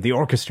 the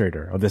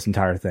orchestrator of this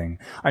entire thing.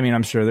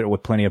 I'm sure that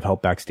with plenty of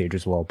help backstage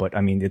as well, but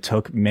it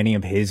took many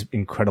of his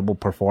incredible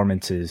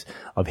performances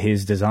of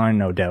his design,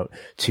 no doubt,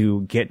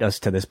 to get us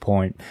to this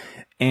point.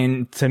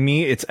 And to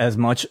me, it's as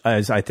much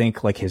as I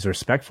think like his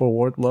respect for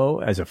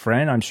Wardlow as a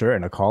friend, I'm sure,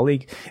 and a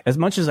colleague, as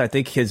much as I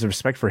think his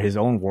respect for his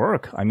own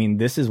work.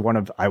 This is one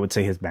of, I would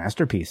say, his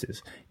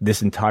masterpieces,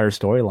 this entire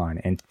storyline.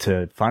 And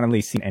to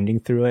finally see an ending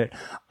through it,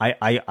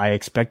 I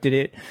expected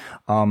it.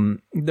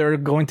 There are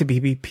going to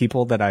be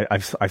people that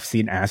I've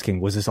seen asking,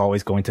 was this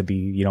always going to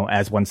be,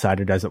 as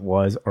one-sided as it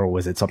was, or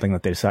was it something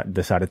that they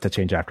decided to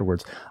change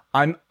afterwards?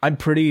 I'm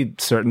pretty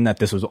certain that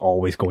this was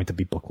always going to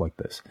be booked like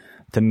this.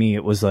 To me,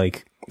 it was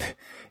like,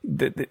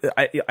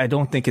 I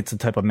don't think it's the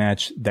type of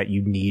match that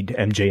you need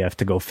MJF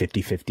to go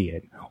 50-50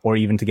 in, or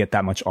even to get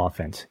that much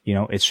offense.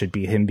 It should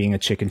be him being a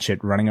chicken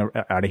shit running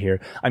out of here.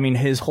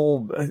 His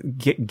whole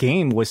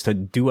game was to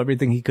do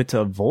everything he could to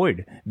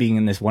avoid being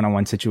in this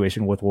one-on-one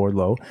situation with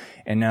Wardlow.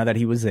 And now that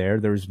he was there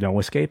was no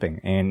escaping.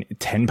 And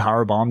 10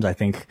 power bombs, I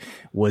think,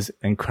 was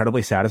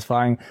incredibly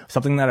satisfying.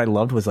 Something that I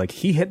loved was like,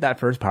 he hit that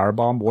first power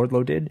bomb,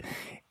 Wardlow did,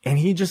 and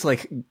he just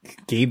like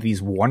gave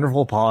these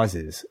wonderful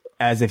pauses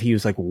as if he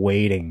was like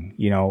waiting,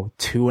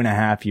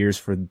 2.5 years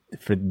for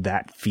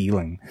that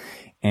feeling.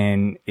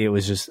 And it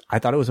was just, I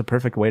thought it was a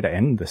perfect way to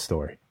end the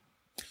story.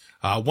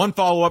 One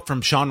follow-up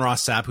from Sean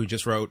Ross Sapp, who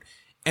just wrote,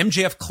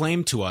 MJF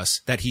claimed to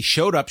us that he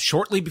showed up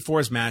shortly before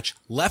his match,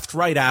 left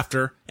right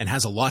after, and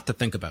has a lot to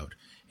think about.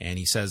 And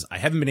he says, I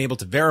haven't been able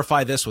to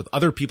verify this with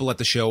other people at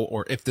the show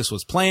or if this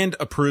was planned,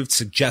 approved,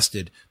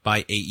 suggested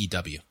by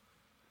AEW.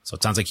 So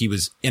it sounds like he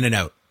was in and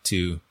out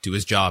to do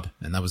his job,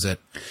 and that was it.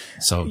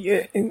 So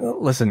yeah,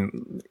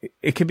 listen,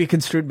 it could be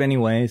construed many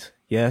ways.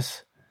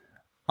 Yes.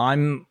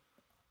 I'm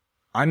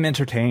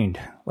entertained.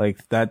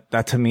 Like that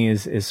to me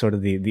is sort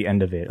of the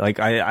end of it. Like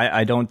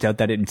I don't doubt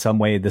that in some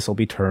way this will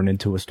be turned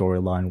into a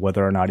storyline,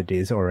 whether or not it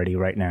is already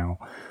right now.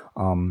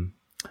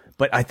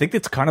 But I think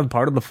it's kind of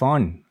part of the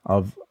fun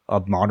of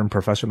modern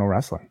professional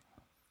wrestling.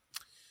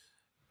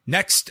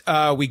 Next,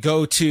 we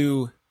go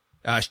to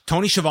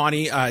Tony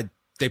Schiavone.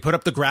 They put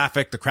up the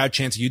graphic, the crowd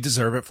chants, you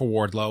deserve it for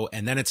Wardlow.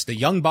 And then it's the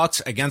Young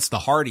Bucks against the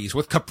Hardys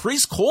with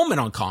Caprice Coleman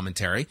on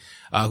commentary,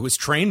 who was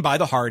trained by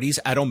the Hardys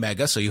at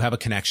Omega. So you have a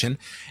connection.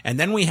 And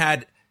then we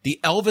had the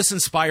Elvis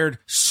inspired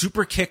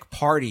super kick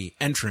party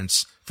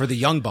entrance for the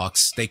Young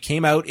Bucks. They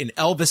came out in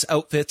Elvis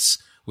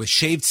outfits with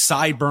shaved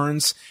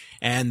sideburns,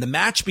 and the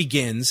match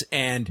begins,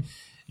 and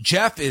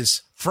Jeff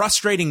is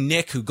frustrating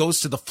Nick, who goes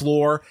to the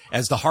floor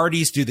as the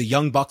Hardys do the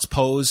Young Bucks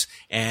pose,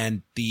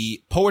 and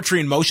the poetry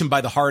in motion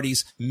by the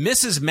Hardys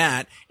misses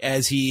Matt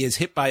as he is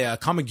hit by a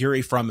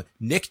kamigiri from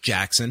Nick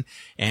Jackson,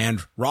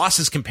 and Ross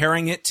is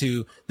comparing it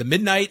to the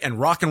Midnight and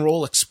Rock and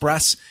Roll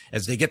Express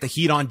as they get the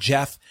heat on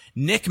Jeff.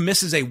 Nick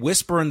misses a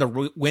whisper in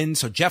the wind,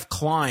 so Jeff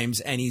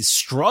climbs, and he's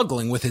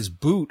struggling with his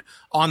boot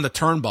on the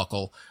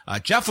turnbuckle.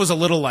 Jeff was a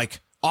little like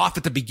off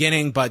at the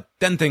beginning, but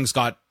then things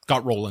got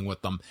rolling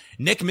with them.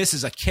 Nick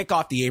misses a kick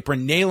off the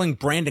apron, nailing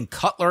Brandon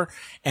Cutler.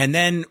 And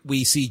then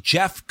we see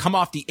Jeff come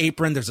off the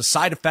apron. There's a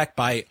side effect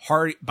by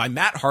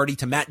Matt Hardy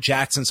to Matt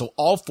Jackson. So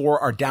all four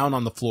are down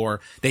on the floor.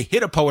 They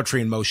hit a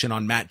poetry in motion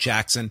on Matt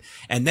Jackson.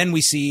 And then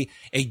we see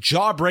a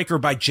jawbreaker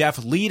by Jeff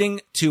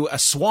leading to a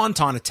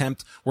swanton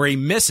attempt where he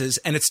misses.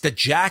 And it's the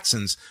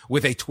Jacksons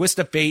with a twist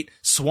of fate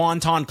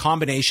swanton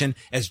combination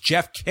as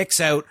Jeff kicks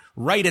out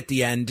right at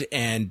the end.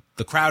 And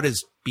the crowd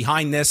is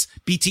behind this.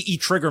 BTE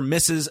trigger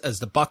misses as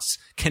the Bucks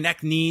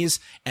connect knees,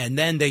 and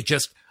then they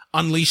just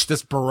unleash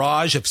this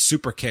barrage of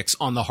super kicks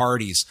on the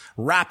Hardys.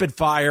 Rapid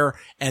fire,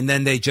 and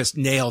then they just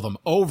nail them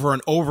over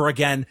and over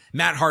again.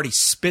 Matt Hardy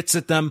spits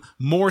at them.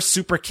 More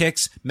super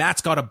kicks.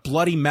 Matt's got a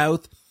bloody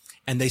mouth,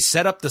 and they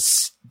set up the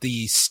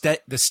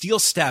steel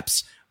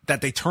steps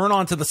that they turn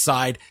onto the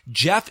side.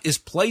 Jeff is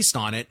placed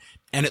on it,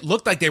 and it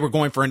looked like they were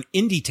going for an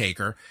indie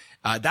taker.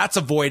 That's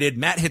avoided.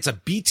 Matt hits a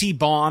BT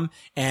bomb,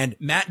 and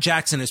Matt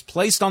Jackson is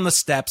placed on the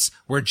steps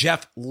where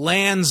Jeff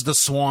lands the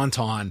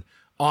swanton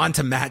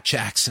onto Matt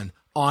Jackson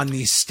on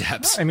these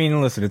steps. I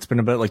mean, listen, it's been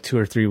about like 2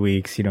 or 3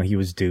 weeks. He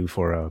was due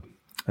for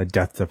a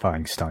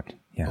death-defying stunt.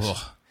 Yes.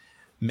 Ugh.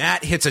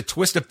 Matt hits a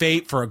twist of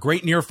fate for a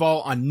great near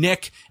fall on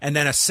Nick, and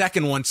then a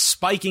second one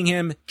spiking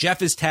him.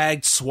 Jeff is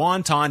tagged,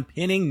 swanton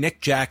pinning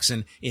Nick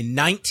Jackson in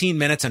 19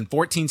 minutes and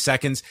 14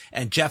 seconds,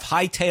 and Jeff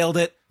hightailed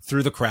it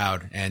through the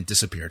crowd and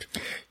disappeared.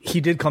 He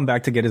did come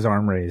back to get his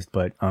arm raised,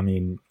 but I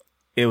mean,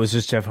 it was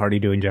just Jeff Hardy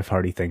doing Jeff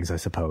Hardy things, I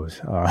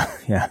suppose.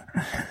 Yeah.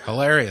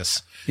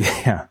 Hilarious.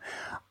 Yeah.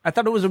 I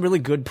thought it was a really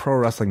good pro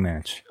wrestling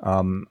match.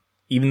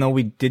 Even though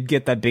we did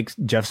get that big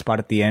Jeff spot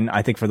at the end,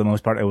 I think for the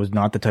most part, it was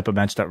not the type of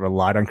match that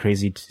relied on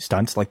crazy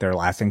stunts like their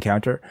last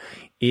encounter.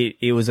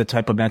 It was a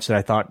type of match that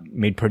I thought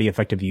made pretty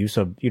effective use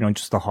of,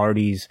 just the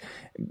Hardys'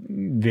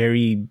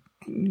 very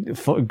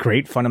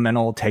great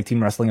fundamental tag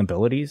team wrestling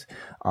abilities.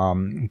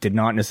 Did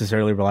not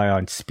necessarily rely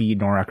on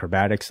speed nor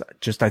acrobatics.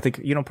 Just, I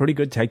think, pretty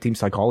good tag team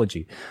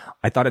psychology.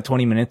 I thought at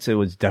 20 minutes, it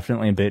was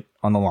definitely a bit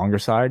on the longer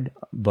side,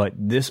 but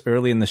this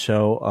early in the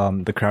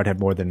show, the crowd had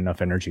more than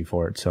enough energy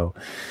for it. So,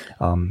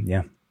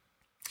 yeah.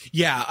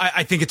 Yeah,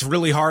 I think it's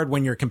really hard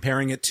when you're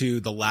comparing it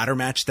to the ladder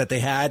match that they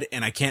had,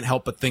 and I can't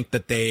help but think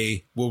that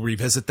they will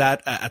revisit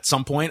that at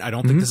some point. I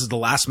don't think this is the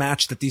last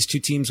match that these two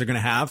teams are going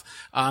to have.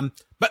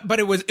 But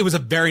it was a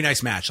very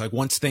nice match. Like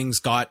once things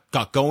got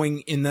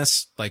going in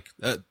this, like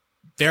a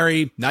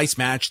very nice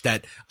match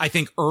that I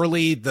think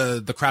early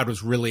the crowd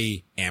was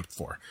really amped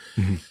for.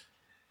 Mm-hmm.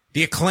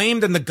 The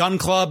Acclaimed and the Gun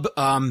Club,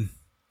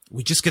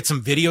 we just get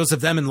some videos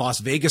of them in Las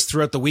Vegas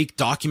throughout the week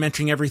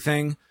documenting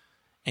everything.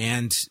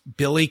 And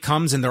Billy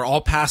comes and they're all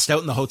passed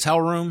out in the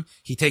hotel room.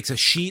 He takes a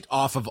sheet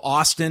off of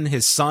Austin,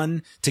 his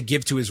son, to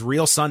give to his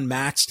real son,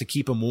 Max, to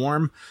keep him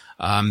warm.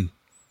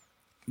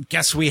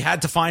 Guess we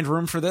had to find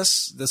room for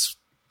this. This,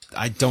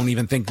 I don't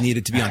even think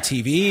needed to be on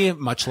TV,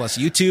 much less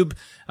YouTube.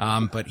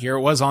 But here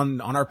it was on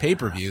our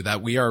pay-per-view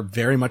that we are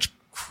very much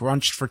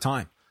crunched for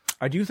time.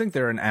 I do think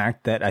they're an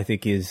act that I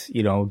think is,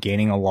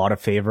 gaining a lot of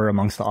favor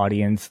amongst the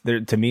audience. They're,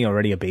 to me,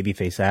 already a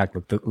babyface act.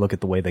 Look at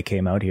the way they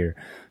came out here.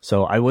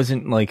 So I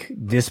wasn't like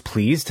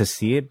displeased to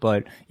see it,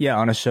 but yeah,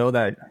 on a show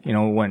that,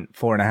 went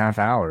 4.5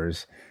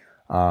 hours,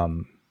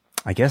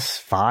 I guess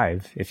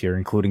 5, if you're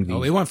including the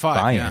we went 5.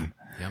 buy-in.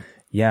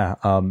 Yeah.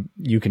 Yeah.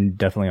 You can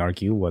definitely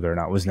argue whether or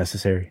not it was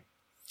necessary.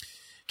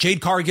 Jade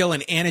Cargill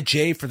and Anna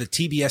Jay for the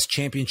TBS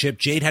championship.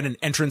 Jade had an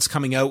entrance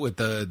coming out with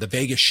the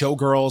Vegas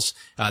showgirls.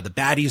 The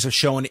baddies are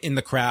showing in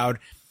the crowd.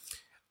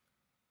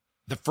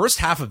 The first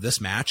half of this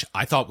match,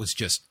 I thought was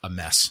just a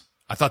mess.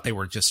 I thought they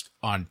were just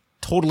on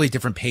totally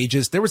different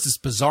pages. There was this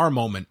bizarre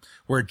moment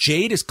where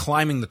Jade is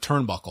climbing the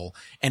turnbuckle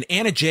and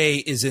Anna Jay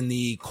is in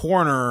the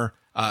corner,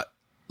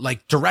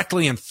 like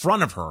directly in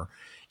front of her.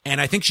 And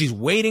I think she's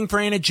waiting for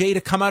Anna Jay to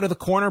come out of the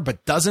corner,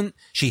 but doesn't.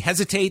 She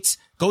hesitates,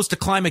 goes to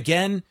climb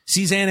again,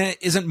 sees Anna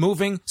isn't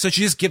moving. So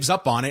she just gives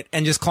up on it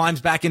and just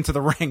climbs back into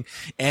the ring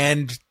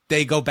and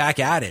they go back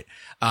at it.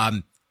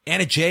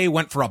 Anna Jay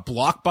went for a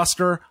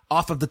blockbuster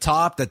off of the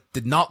top that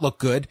did not look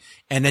good.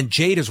 And then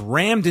Jade is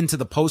rammed into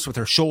the post with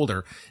her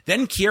shoulder.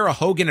 Then Kiera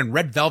Hogan and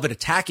Red Velvet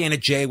attack Anna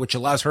Jay, which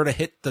allows her to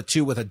hit the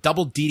two with a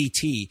double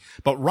DDT,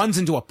 but runs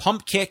into a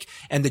pump kick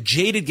and the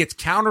Jaded gets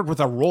countered with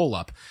a roll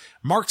up.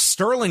 Mark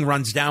Sterling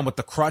runs down with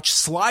the crutch,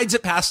 slides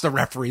it past the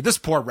referee. This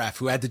poor ref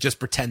who had to just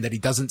pretend that he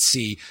doesn't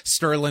see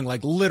Sterling,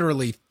 like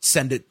literally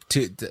send it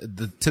to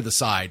the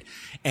side.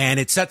 And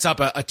it sets up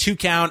a 2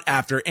 count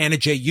after Anna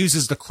Jay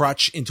uses the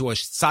crutch into a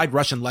side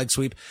Russian leg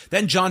sweep.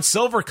 Then John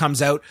Silver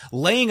comes out,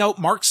 laying out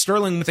Mark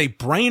Sterling with a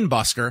brain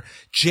buster.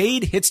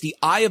 Jade hits the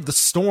Eye of the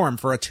Storm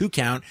for a 2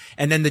 count.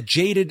 And then the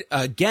Jaded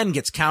again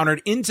gets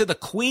countered into the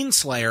Queen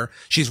Slayer.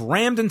 She's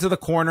rammed into the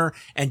corner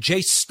and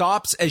Jay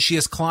stops as she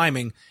is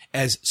climbing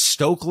as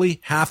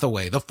Stokely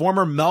Hathaway, the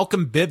former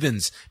Malcolm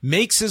Bivens,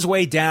 makes his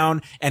way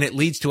down, and it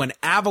leads to an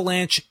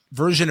avalanche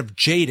version of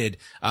Jaded,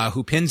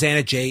 who pins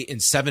Anna Jay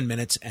in 7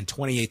 minutes and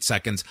 28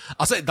 seconds.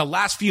 I'll say the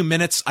last few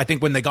minutes, I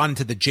think when they got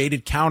into the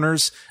Jaded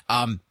counters,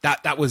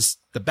 that was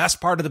the best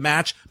part of the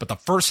match. But the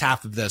first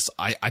half of this,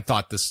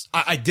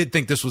 I did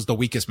think this was the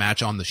weakest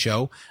match on the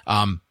show.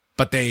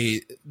 But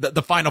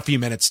the final few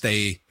minutes,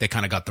 they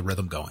kind of got the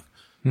rhythm going.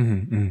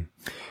 Mm-hmm,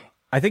 mm-hmm.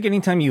 I think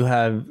anytime you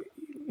have,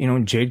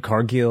 Jade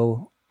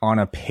Cargill on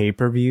a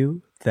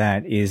pay-per-view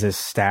that is as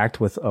stacked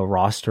with a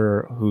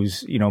roster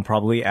who's,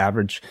 probably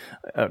average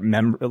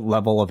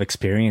level of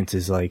experience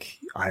is like,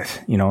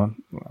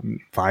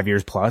 5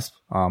 years plus.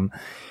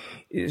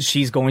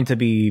 She's going to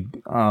be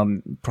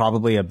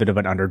probably a bit of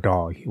an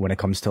underdog when it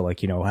comes to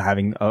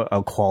having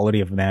a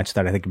quality of match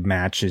that I think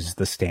matches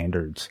the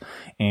standards.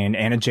 And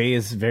Anna Jay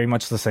is very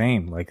much the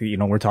same.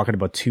 We're talking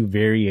about two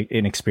very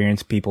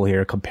inexperienced people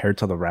here compared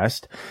to the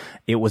rest.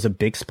 It was a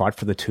big spot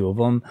for the two of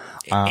them.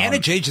 Anna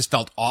Jay just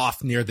felt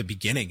off near the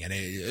beginning, and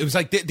it was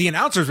like the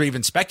announcers were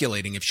even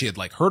speculating if she had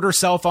hurt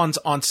herself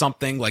on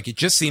something. It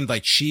just seemed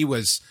like she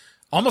was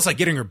almost like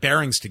getting her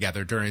bearings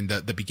together during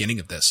the beginning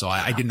of this. So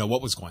I didn't know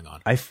what was going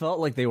on. I felt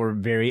like they were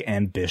very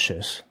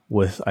ambitious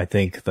with, I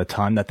think, the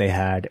time that they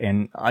had.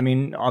 And I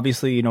mean,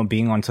 obviously,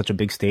 being on such a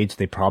big stage,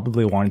 they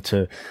probably wanted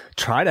to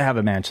try to have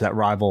a match that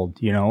rivaled,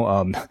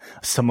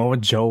 Samoa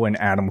Joe and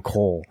Adam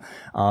Cole.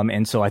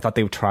 And so I thought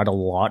they tried a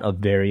lot of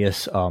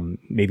various,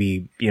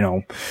 maybe,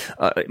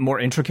 more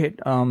intricate,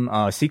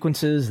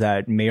 sequences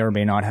that may or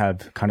may not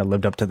have kind of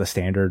lived up to the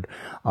standard.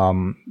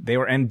 They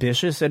were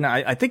ambitious, and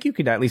I think you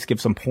could at least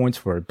give some points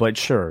for it. But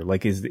sure,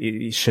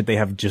 should they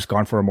have just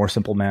gone for a more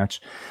simple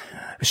match?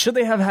 Should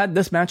they have had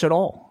this match at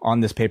all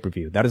on this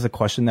pay-per-view? That is a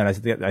question that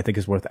I think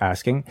is worth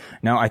asking.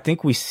 Now, I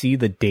think we see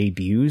the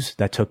debuts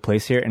that took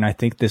place here, and I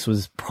think this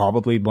was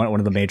probably one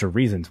of the major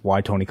reasons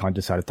why Tony Khan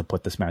decided to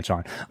put this match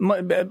on.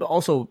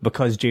 Also,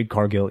 because Jade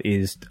Cargill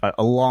is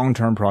a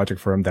long-term project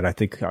for him that I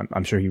think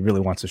I'm sure he really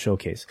wants to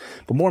showcase.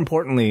 But more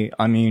importantly,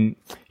 I mean,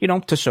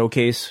 to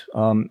showcase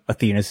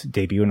Athena's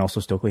debut and also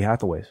Stokely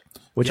Hathaway's,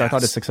 which I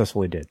thought it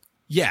successfully did.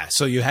 Yeah,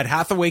 so you had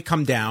Hathaway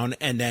come down,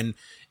 and then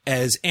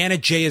as Anna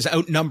Jay is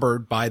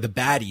outnumbered by the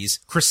baddies,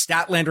 Chris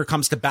Statlander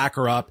comes to back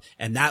her up,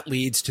 and that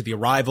leads to the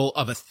arrival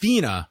of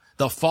Athena,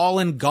 the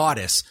fallen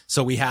goddess.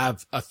 So we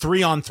have a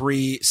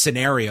 3-on-3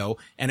 scenario,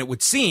 and it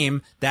would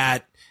seem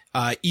that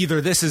either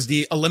this is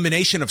the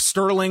elimination of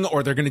Sterling,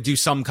 or they're going to do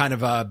some kind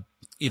of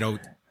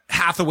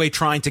Hathaway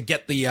trying to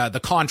get the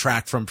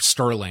contract from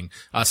Sterling,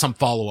 some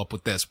follow up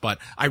with this. But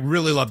I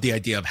really love the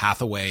idea of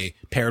Hathaway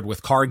paired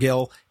with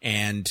Cargill,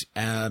 and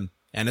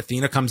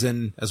Athena comes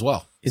in as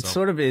well. It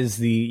sort of is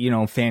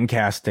the, fan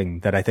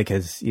casting that I think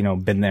has,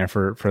 been there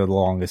for the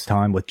longest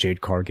time with Jade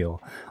Cargill.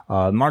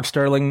 Mark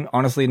Sterling,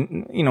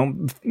 honestly,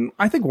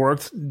 I think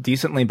worked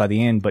decently by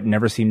the end, but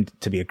never seemed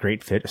to be a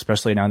great fit,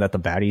 especially now that the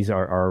baddies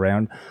are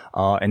around.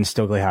 And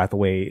Stokely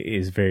Hathaway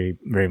is very,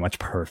 very much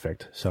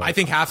perfect. So I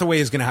think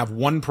Hathaway is going to have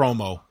one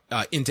promo,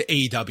 into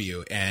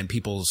AEW, and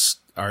people's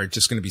are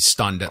just going to be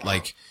stunned at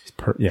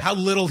how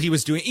little he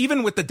was doing,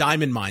 even with the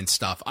Diamond Mine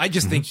stuff. I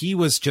just think he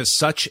was just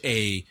such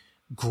a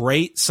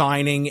great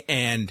signing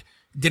and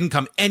didn't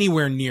come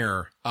anywhere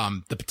near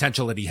the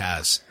potential that he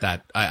has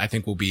that I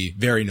think will be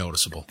very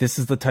noticeable. This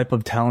is the type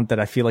of talent that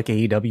I feel like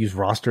AEW's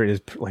roster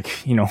is like,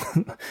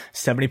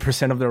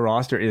 70% of their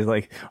roster is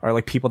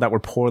are people that were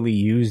poorly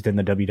used in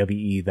the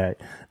WWE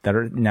that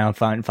are now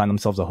find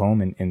themselves a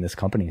home in this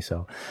company.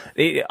 So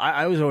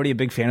I was already a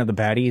big fan of the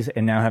baddies,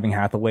 and now having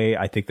Hathaway,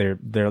 I think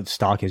their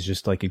stock has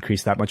just like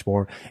increased that much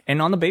more.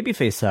 And on the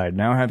babyface side,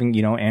 now having,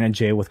 Anna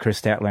Jay with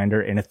Chris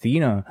Statlander and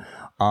Athena,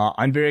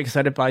 I'm very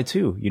excited by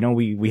too.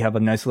 We have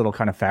a nice little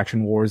kind of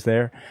faction wars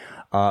there.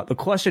 The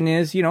question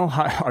is,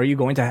 how, are you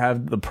going to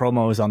have the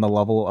promos on the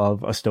level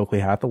of a Stokely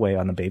Hathaway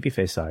on the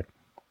babyface side?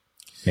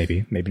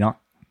 Maybe not.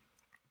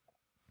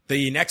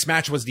 The next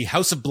match was the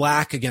House of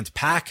Black against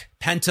Pac,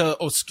 Penta,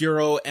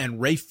 Oscuro, and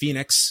Rey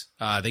Fenix.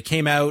 They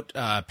came out.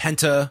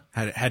 Penta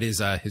had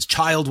his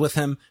child with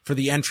him for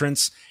the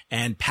entrance,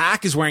 and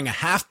Pac is wearing a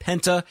half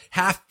Penta,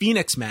 half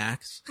Phoenix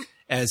mask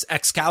as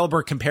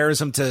Excalibur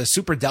compares him to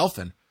Super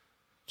Delphin.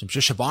 I'm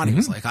sure Shivani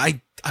was like,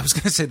 I was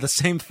going to say the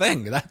same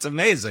thing. That's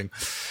amazing.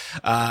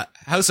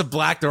 House of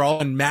Black, they're all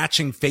in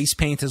matching face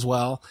paint as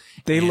well.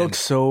 They look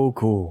so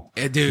cool.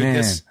 Dude,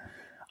 man.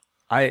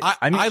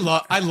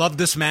 I love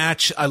this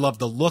match. I love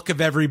the look of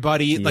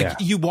everybody. Yeah. Like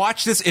you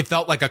watch this, it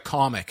felt like a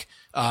comic,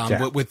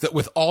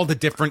 with all the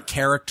different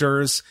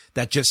characters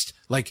that just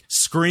like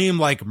scream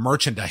like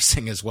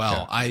merchandising as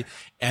well. Yeah.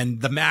 And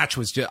the match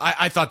was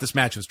I thought this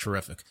match was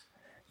terrific.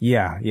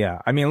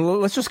 Yeah. I mean,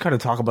 let's just kind of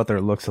talk about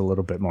their looks a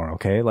little bit more,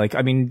 okay? Like,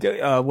 I mean,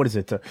 what is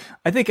it?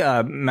 I think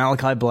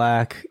Malachi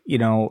Black,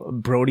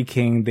 Brody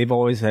King, they've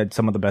always had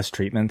some of the best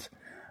treatment.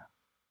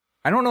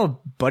 I don't know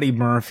if Buddy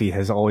Murphy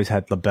has always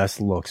had the best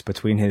looks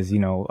between his,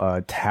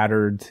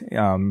 tattered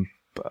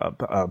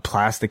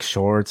plastic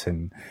shorts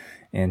and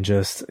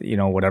just,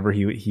 whatever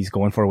he's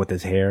going for with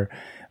his hair.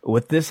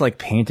 With this like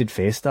painted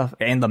face stuff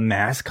and the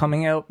mask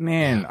coming out,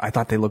 man, I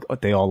thought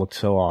they all looked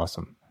so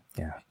awesome.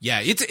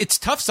 Yeah. It's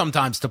tough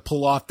sometimes to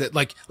pull off that,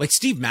 like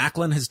Steve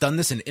Macklin has done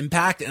this in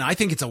Impact, and I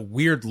think it's a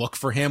weird look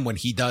for him when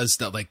he does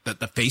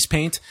the face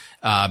paint.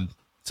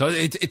 So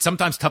it's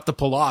sometimes tough to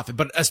pull off,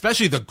 but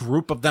especially the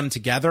group of them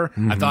together,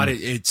 I thought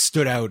it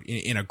stood out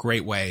in a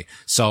great way.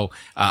 So,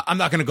 I'm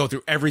not going to go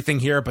through everything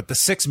here, but the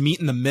six meet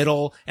in the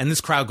middle, and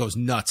this crowd goes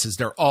nuts as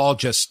they're all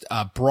just,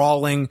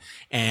 brawling,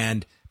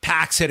 and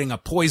Pac's hitting a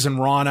poison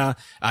Rana.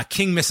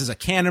 King misses a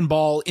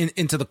cannonball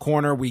into the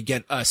corner. We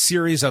get a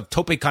series of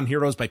tope con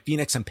heroes by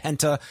Phoenix and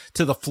Penta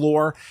to the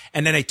floor,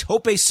 and then a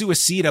tope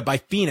suicida by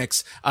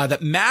Phoenix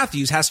that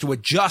Matthews has to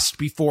adjust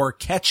before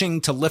catching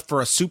to lift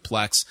for a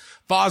suplex.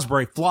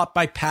 Fosbury flopped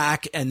by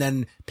Pac, and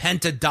then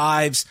Penta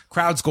dives.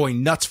 Crowd's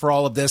going nuts for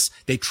all of this.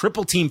 They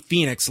triple team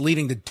Phoenix,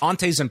 leading to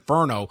Dante's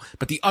Inferno,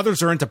 but the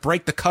others are in to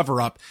break the cover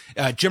up.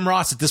 Jim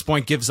Ross at this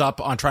point gives up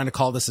on trying to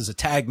call this as a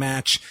tag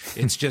match.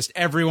 It's just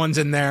everyone's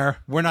in there.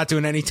 We're not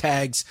doing any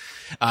tags.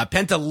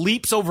 Penta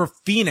leaps over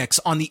Phoenix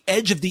on the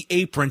edge of the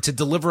apron to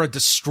deliver a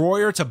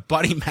destroyer to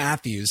Buddy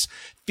Matthews.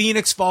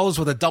 Phoenix follows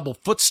with a double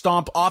foot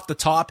stomp off the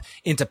top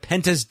into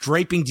Penta's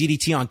draping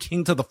DDT on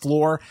King to the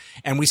floor.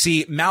 And we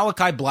see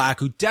Malachi Black,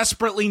 who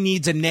desperately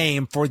needs a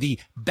name for the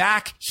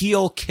back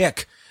heel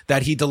kick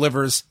that he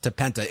delivers to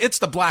Penta. It's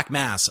the Black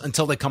Mass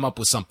until they come up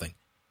with something.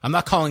 I'm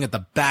not calling it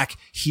the back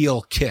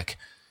heel kick.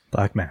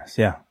 Black Mass,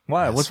 yeah.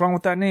 Why? Yes. What's wrong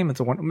with that name? It's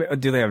a one.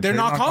 Do they have? They're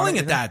not calling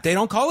it that. They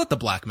don't call it the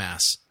Black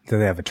Mass. Do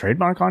they have a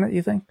trademark on it,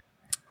 you think?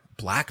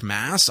 Black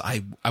Mass?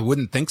 I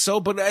wouldn't think so,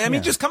 but I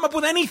mean, just come up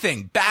with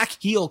anything. Back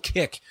heel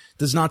kick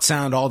does not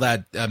sound all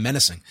that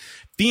menacing.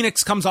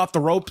 Phoenix comes off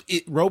the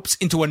ropes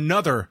into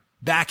another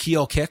back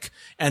heel kick,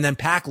 and then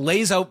Pac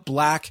lays out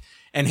Black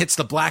and hits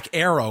the Black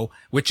Arrow,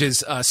 which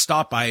is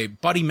stopped by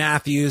Buddy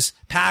Matthews.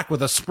 Pac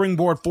with a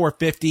springboard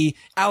 450.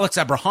 Alex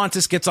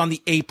Abrahantes gets on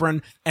the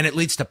apron, and it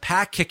leads to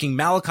Pac kicking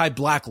Malachi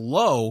Black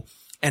low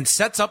and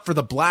sets up for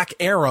the Black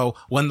Arrow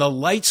when the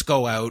lights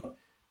go out,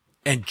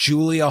 and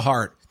Julia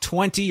Hart,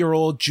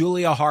 20-year-old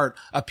Julia Hart,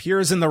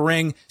 appears in the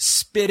ring,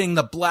 spitting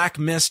the black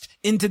mist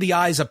into the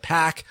eyes of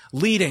Pac,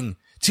 leading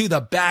to the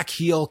back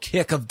heel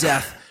kick of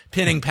death,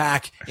 pinning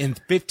Pac in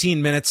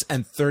 15 minutes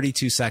and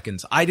 32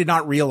 seconds. I did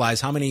not realize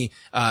how many,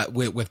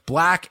 with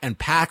Black and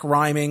Pac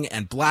rhyming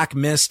and Black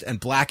Mist and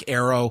Black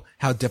Arrow,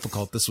 how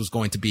difficult this was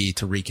going to be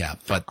to recap.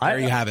 But there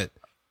you have it.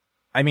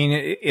 I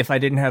mean, if I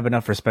didn't have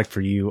enough respect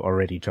for you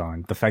already,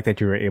 John, the fact that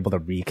you were able to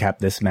recap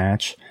this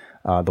match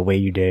the way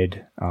you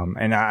did,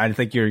 and I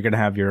think you're going to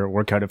have your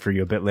work cut out for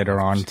you a bit later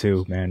on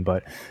too, man,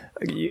 but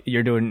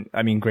you're doing,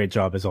 I mean, great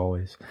job as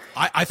always.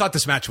 I thought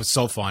this match was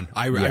so fun.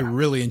 I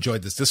really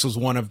enjoyed this. This was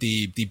one of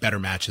the better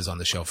matches on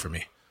the show for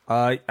me.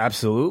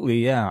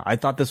 Absolutely. Yeah. I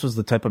thought this was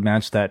the type of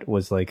match that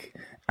was like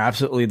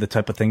absolutely the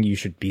type of thing you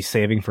should be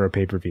saving for a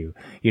pay-per-view.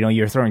 You know,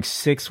 you're throwing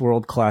 6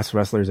 world-class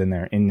wrestlers in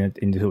there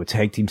into a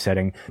tag team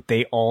setting.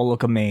 They all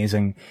look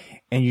amazing,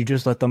 and you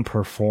just let them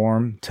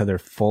perform to their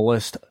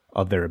fullest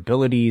of their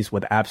abilities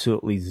with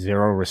absolutely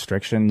zero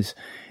restrictions.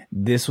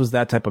 This was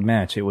that type of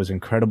match. It was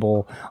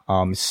incredible.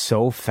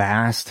 So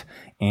fast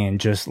and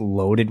just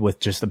loaded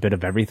with just a bit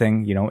of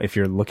everything. You know, if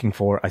you're looking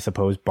for, I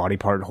suppose, body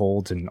part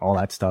holds and all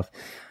that stuff.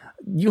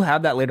 You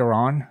have that later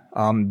on.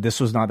 This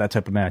was not that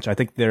type of match. I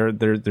think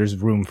there's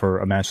room for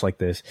a match like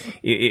this.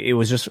 It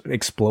was just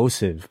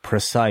explosive,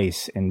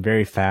 precise, and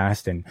very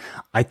fast. And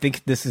I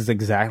think this is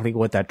exactly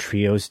what that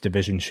trios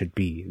division should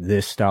be.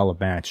 This style of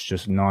match,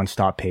 just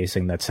nonstop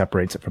pacing that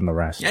separates it from the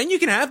rest. And you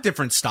can have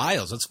different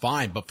styles. That's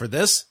fine. But for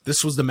this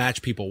was the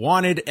match people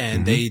wanted,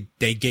 and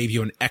they gave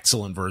you an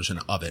excellent version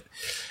of it.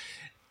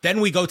 Then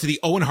we go to the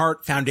Owen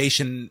Hart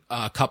Foundation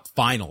Cup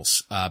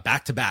finals,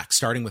 back to back,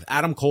 starting with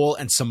Adam Cole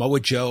and Samoa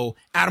Joe.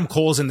 Adam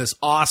Cole's in this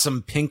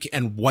awesome pink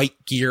and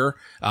white gear,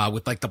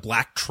 with like the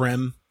black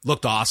trim.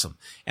 Looked awesome.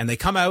 And they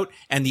come out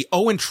and the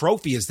Owen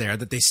trophy is there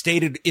that they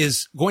stated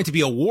is going to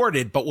be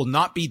awarded, but will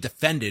not be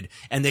defended.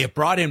 And they have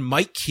brought in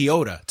Mike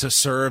Chioda to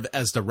serve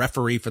as the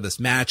referee for this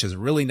match. It's a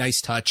really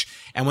nice touch.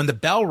 And when the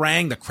bell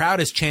rang, the crowd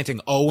is chanting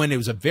Owen. It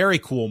was a very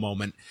cool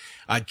moment.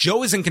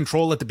 Joe is in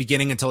control at the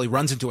beginning until he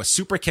runs into a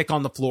super kick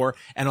on the floor,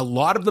 and a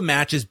lot of the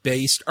match is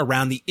based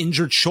around the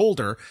injured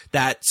shoulder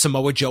that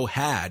Samoa Joe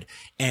had.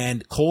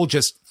 And Cole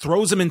just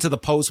throws him into the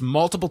post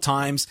multiple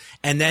times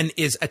and then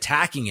is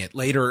attacking it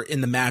later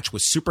in the match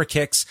with super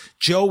kicks.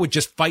 Joe would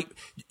just fight.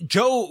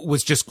 Joe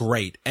was just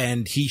great.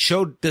 And he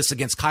showed this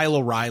against Kyle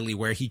O'Reilly,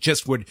 where he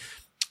just would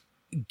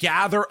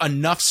gather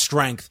enough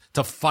strength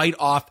to fight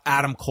off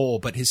Adam Cole,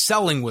 but his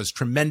selling was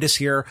tremendous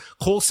here.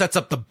 Cole sets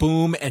up the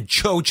boom and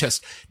Joe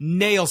just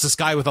nails this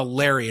guy with a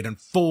lariat and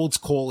folds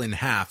Cole in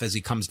half as he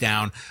comes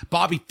down.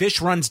 Bobby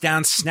Fish runs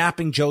down,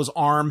 snapping Joe's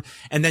arm,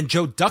 and then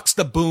Joe ducks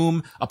the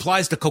boom,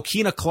 applies the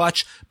coquina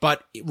clutch,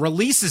 but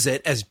releases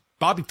it as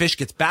Bobby Fish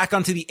gets back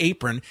onto the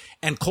apron,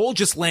 and Cole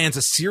just lands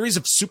a series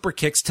of super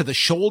kicks to the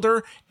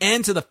shoulder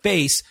and to the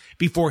face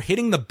before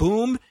hitting the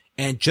boom.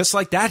 And just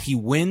like that, he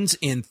wins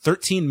in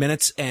 13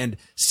 minutes and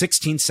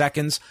 16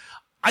 seconds.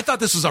 I thought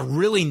this was a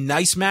really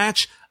nice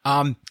match.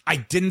 I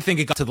didn't think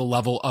it got to the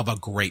level of a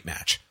great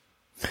match.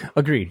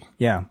 Agreed.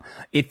 Yeah.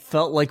 It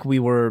felt like we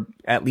were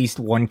at least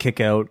one kick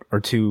out or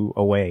two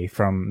away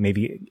from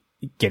maybe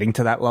getting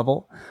to that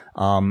level.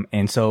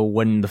 And so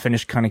when the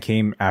finish kind of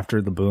came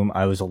after the boom,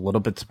 I was a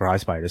little bit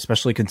surprised by it,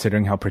 especially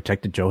considering how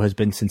protected Joe has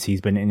been since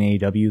he's been in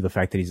AEW, the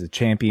fact that he's a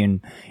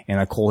champion and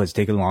that Cole has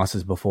taken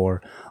losses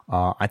before.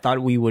 I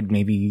thought we would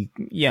maybe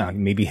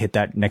hit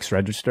that next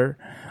register.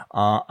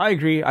 I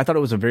agree. I thought it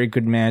was a very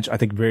good match. I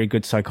think very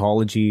good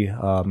psychology,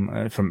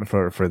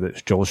 for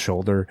the Joel's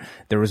shoulder.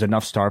 There was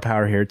enough star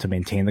power here to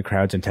maintain the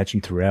crowd's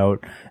attention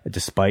throughout,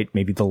 despite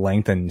maybe the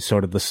length and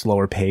sort of the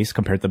slower pace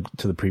compared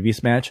to the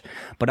previous match.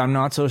 But I'm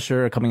not so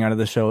sure coming out of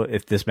the show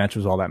if this match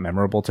was all that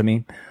memorable to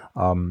me.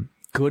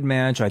 Good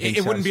match. I think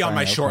it wouldn't be on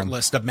my short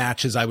list of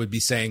matches. I would be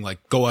saying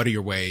like, go out of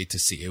your way to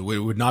see it. It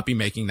would not be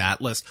making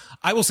that list.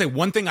 I will say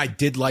one thing I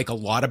did like a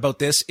lot about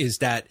this is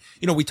that,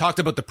 we talked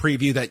about the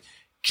preview that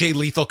Jay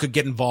Lethal could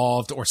get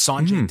involved or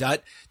Sanjay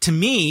Dutt. To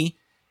me,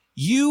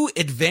 you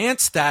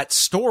advanced that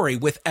story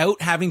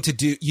without having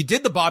to you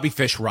did the Bobby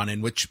Fish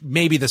run-in, which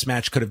maybe this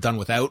match could have done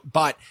without,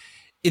 but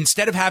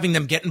instead of having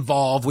them get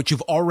involved, which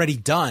you've already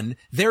done,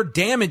 their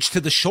damage to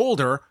the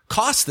shoulder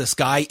cost this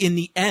guy in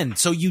the end.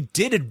 So you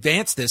did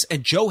advance this,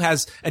 and Joe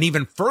has an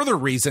even further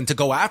reason to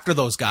go after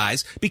those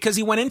guys because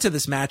he went into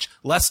this match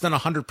less than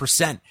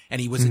 100%, and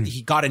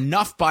he got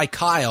enough by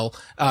Kyle,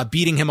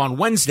 beating him on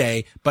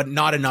Wednesday, but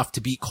not enough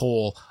to beat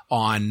Cole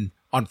on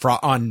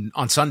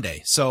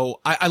Sunday. So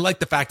I like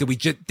the fact that we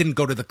didn't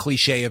go to the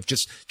cliche of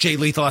just Jay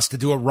Lethal has to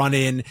do a run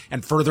in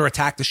and further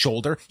attack the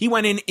shoulder. He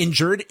went in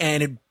injured,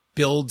 and it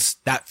builds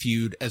that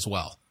feud as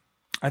well.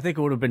 I think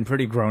it would have been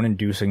pretty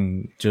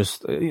groan-inducing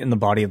just in the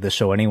body of the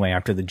show anyway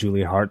after the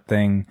Julia Hart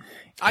thing.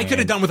 I could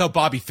have done without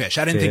Bobby Fish.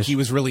 I didn't think he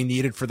was really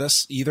needed for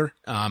this either.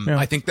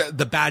 I think that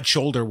the bad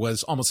shoulder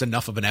was almost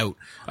enough of an out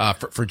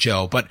for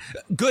Joe, but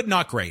good,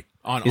 not great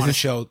on a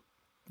show.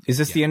 Is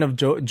this the end of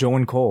Joe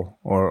and Cole,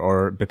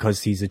 or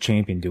because he's a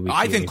champion? Do we?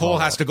 I think Cole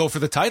has to go for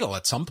the title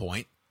at some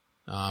point.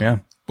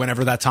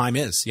 Whenever that time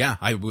is. Yeah,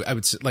 I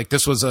would say, like,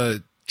 this was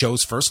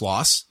Joe's first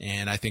loss,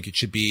 and I think it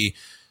should be,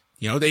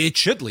 it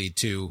should lead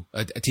to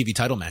a TV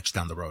title match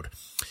down the road.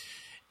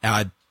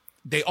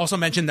 They also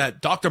mentioned that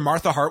Dr.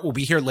 Martha Hart will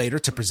be here later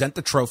to present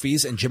the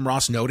trophies, and Jim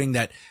Ross noting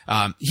that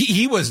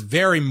he was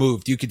very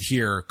moved. You could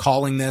hear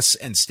calling this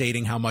and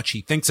stating how much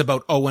he thinks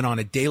about Owen on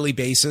a daily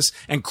basis,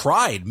 and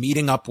cried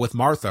meeting up with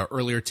Martha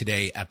earlier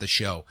today at the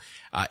show.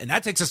 And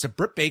that takes us to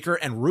Britt Baker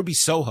and Ruby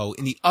Soho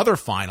in the other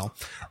final.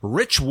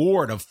 Rich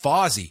Ward of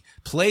Fozzy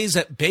plays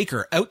at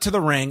Baker out to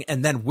the ring,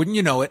 and then, wouldn't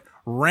you know it,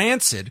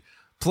 Rancid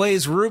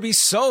plays Ruby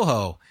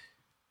Soho.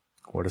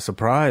 What a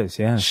surprise,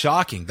 yeah.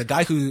 Shocking. The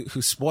guy who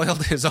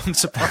spoiled his own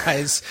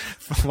surprise,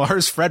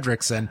 Lars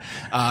Fredrickson.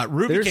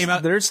 Ruby came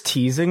out. There's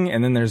teasing,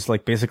 and then there's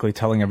like basically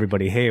telling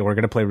everybody, hey, we're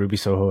going to play Ruby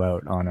Soho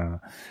out on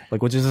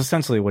which is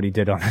essentially what he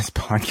did on his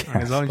podcast.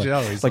 On his own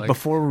show. He's like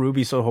before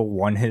Ruby Soho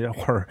won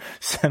her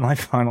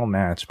semifinal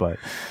match. But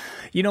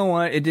You know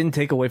what? It didn't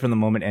take away from the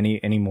moment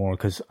anymore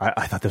because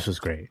I thought this was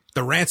great.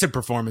 The Rancid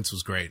performance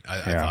was great.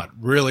 I thought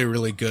really,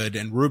 really good.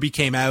 And Ruby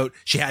came out.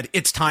 She had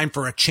 "It's Time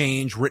for a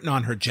Change" written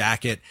on her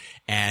jacket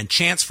and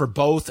chants for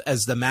both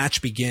as the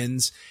match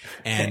begins.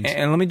 And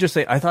let me just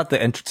say, I thought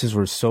the entrances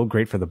were so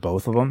great for the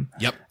both of them.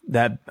 Yep.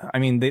 That, I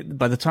mean,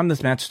 by the time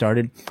this match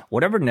started,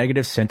 whatever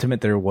negative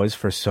sentiment there was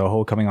for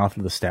Soho coming off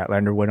of the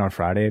Statlander win on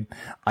Friday,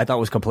 I thought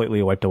was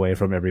completely wiped away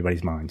from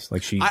everybody's minds.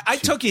 Like I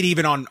took it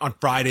even on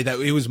Friday that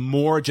it was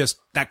more just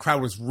that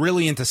crowd was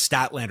really into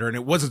Statlander and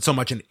it wasn't so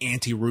much an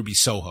anti-Ruby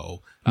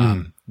Soho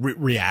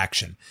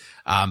reaction.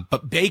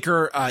 But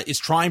Baker is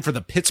trying for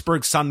the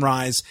Pittsburgh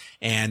Sunrise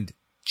and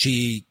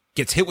she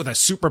gets hit with a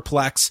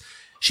superplex.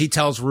 She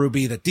tells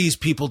Ruby that these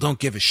people don't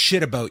give a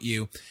shit about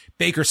you.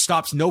 Baker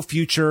stops No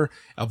Future,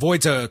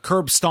 avoids a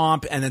curb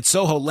stomp, and then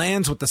Soho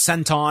lands with the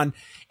senton,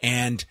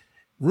 and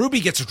Ruby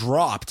gets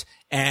dropped,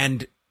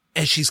 and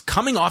as she's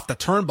coming off the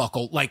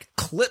turnbuckle, like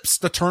clips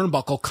the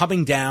turnbuckle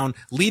coming down,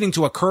 leading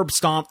to a curb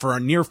stomp for a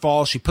near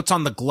fall. She puts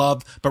on the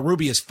glove, but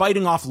Ruby is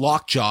fighting off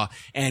Lockjaw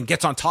and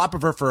gets on top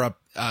of her for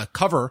a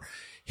cover,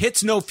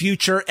 hits No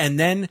Future, and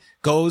then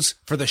goes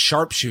for the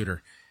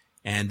sharpshooter.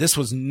 And this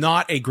was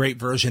not a great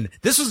version.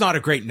 This was not a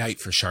great night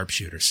for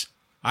sharpshooters.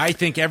 I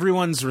think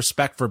everyone's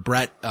respect for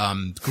Brett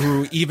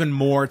grew even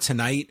more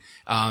tonight.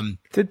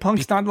 Did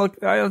Punk's not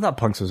look? I thought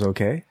Punk's was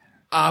okay.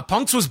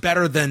 Punk's was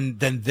better than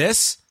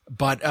this,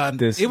 but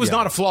it was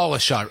not a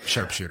flawless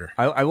sharpshooter.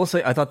 I will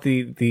say I thought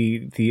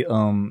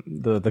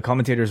the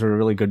commentators were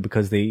really good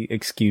because they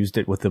excused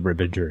it with the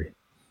rib injury.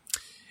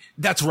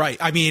 That's right.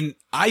 I mean,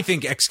 I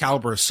think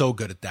Excalibur is so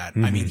good at that.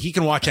 I mean, he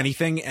can watch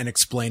anything and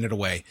explain it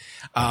away.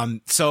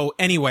 So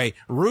anyway,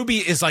 Ruby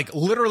is like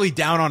literally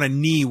down on a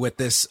knee with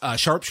this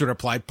sharpshooter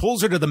applied,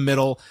 pulls her to the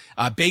middle.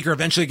 Baker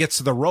eventually gets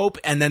to the rope,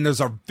 and then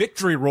there's a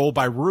victory roll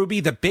by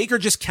Ruby that Baker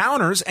just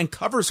counters and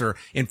covers her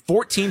in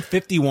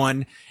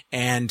 14:51.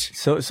 And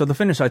so the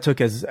finish I took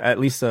as at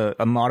least a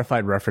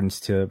modified reference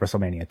to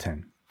WrestleMania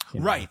 10.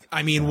 Right.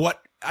 I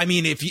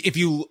mean, if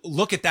you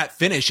look at that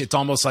finish, it's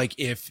almost like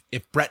if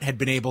Brett had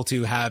been able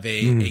to have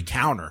a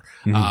counter,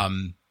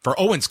 for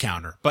Owen's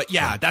counter. But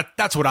yeah,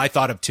 that's what I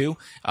thought of too.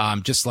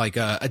 Just like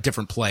a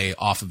different play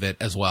off of it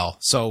as well.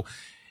 So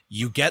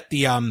you get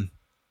the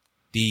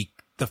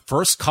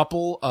first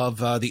couple of,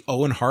 the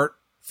Owen Hart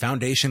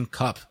Foundation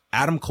Cup.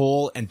 Adam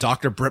Cole and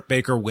Dr. Britt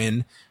Baker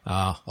win.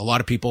 A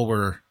lot of people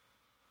were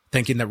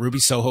thinking that Ruby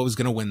Soho was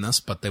going to win this,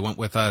 but they went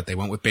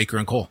with Baker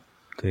and Cole.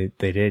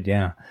 They did,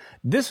 yeah.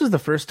 This was the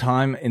first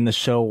time in the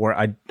show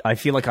where I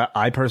feel like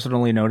I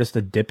personally noticed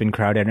a dip in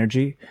crowd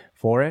energy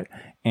for it.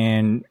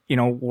 And, you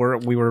know,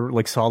 we were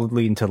like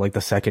solidly into like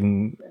the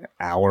second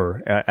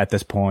hour at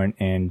this point.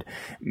 And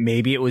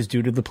maybe it was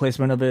due to the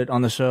placement of it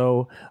on the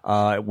show,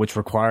 which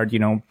required, you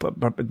know,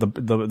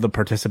 the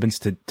participants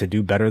to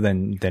do better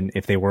than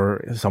if they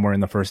were somewhere in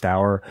the first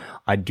hour.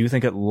 I do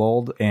think it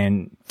lulled,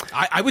 and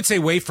I would say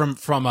away from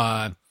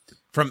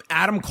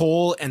Adam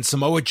Cole and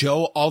Samoa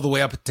Joe all the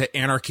way up to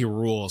Anarchy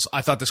Rules.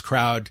 I thought this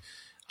crowd,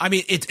 I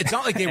mean, it's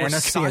not like they were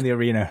Anarchy in the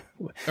arena.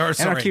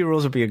 Anarchy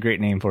Rules would be a great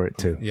name for it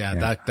too.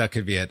 Yeah. That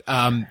could be it.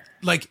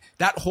 Like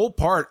that whole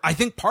part, I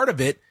think part of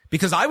it,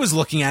 because I was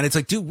looking at it, it's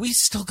like, dude, we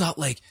still got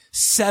like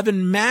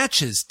 7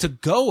 matches to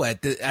go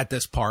at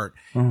this part.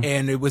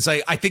 And it was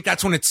like, I think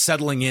that's when it's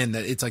settling in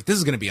that it's like, this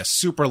is going to be a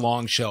super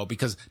long show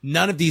because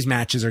none of these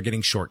matches are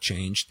getting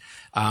shortchanged.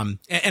 And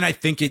I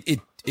think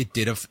it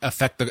did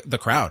affect the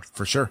crowd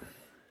for sure.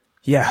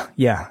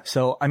 Yeah.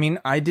 So, I mean,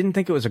 I didn't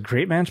think it was a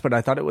great match, but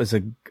I thought it was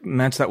a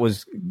match that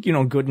was, you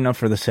know, good enough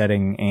for the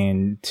setting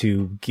and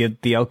to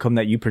get the outcome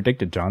that you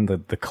predicted, John,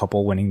 the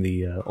couple winning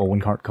the Owen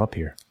Hart Cup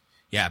here.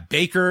 Yeah,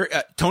 Baker,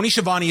 Tony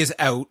Schiavone is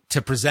out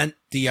to present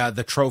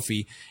the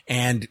trophy,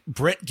 and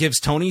Britt gives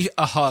Tony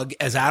a hug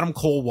as Adam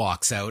Cole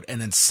walks out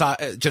and then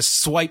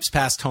just swipes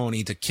past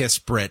Tony to kiss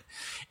Britt.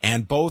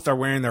 And both are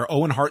wearing their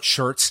Owen Hart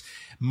shirts.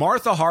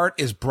 Martha Hart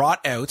is brought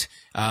out.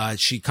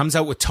 She comes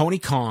out with Tony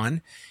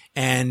Khan,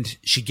 and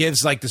she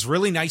gives like this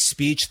really nice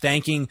speech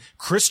thanking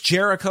Chris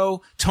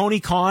Jericho, Tony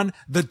Khan,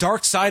 the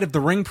Dark Side of the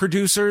Ring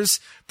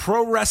producers.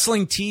 Pro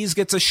Wrestling Tees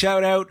gets a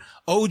shout out.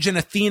 Oj and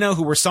Athena,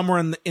 who were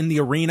somewhere in the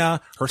arena.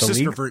 Her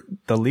sister,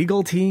 the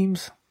legal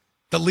teams.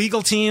 The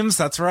legal teams.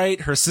 That's right.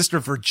 Her sister,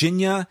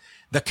 Virginia,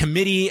 the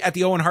committee at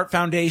the Owen Hart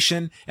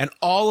Foundation, and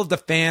all of the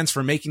fans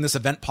for making this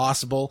event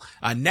possible.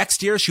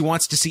 Next year, she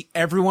wants to see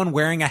everyone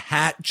wearing a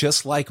hat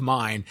just like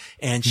mine.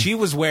 And she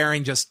was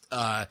wearing just,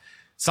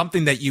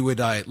 something that you would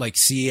like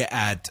see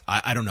at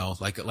I don't know,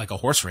 like a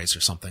horse race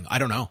or something. I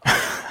don't know.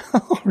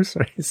 Horse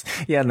race,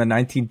 yeah, in the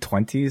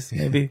 1920s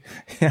maybe.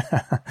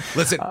 Yeah.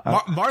 Listen,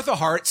 Martha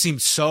Hart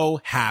seemed so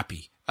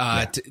happy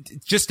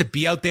just to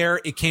be out there.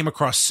 It came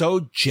across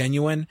so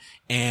genuine,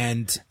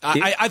 and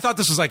I thought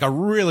this was like a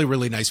really,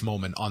 really nice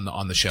moment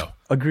on the show.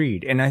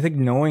 Agreed. And I think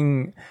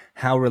knowing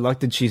how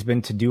reluctant she's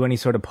been to do any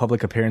sort of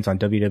public appearance on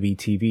WWE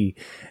TV,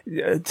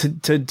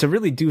 to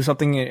really do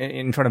something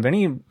in front of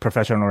any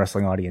professional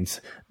wrestling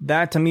audience,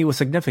 that to me was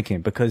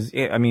significant because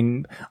I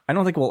mean, I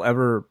don't think we'll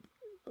ever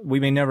we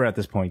may never at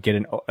this point get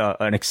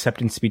an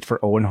acceptance speech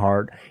for Owen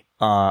Hart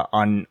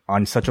on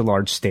such a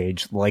large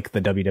stage like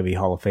the WWE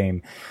Hall of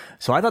Fame.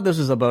 So I thought this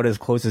was about as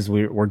close as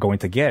we're going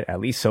to get, at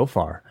least so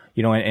far.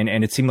 You know,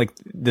 and it seemed like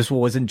this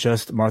wasn't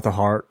just Martha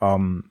Hart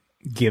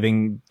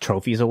giving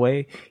trophies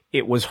away.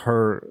 It was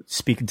her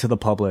speaking to the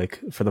public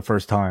for the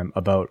first time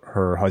about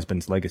her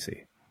husband's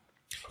legacy.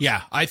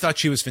 Yeah, I thought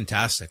she was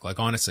fantastic. Like,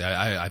 honestly,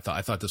 I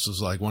thought this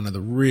was like one of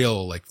the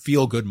real like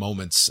feel good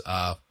moments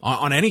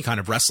on any kind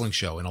of wrestling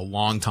show in a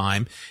long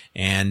time,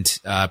 and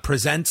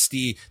presents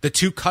the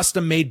two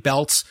custom made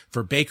belts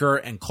for Baker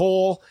and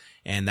Cole,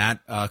 and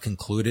that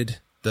concluded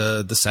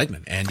the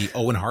segment and the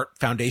Owen Hart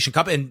Foundation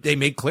Cup. And they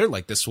made clear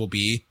like this will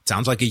be,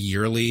 sounds like a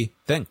yearly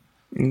thing.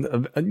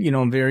 You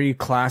know, very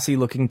classy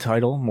looking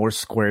title, more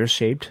square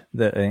shaped,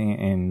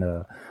 and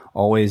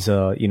always,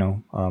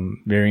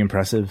 very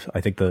impressive.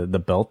 I think the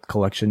belt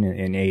collection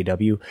in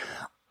AEW,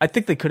 I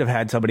think they could have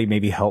had somebody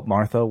maybe help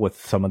Martha with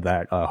some of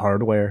that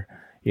hardware,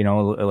 you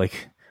know,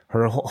 like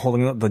her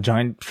holding up the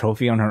giant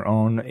trophy on her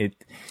own.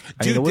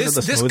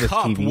 This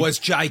cup TV. Was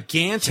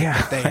gigantic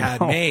that they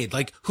had made.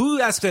 Like,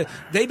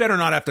 they better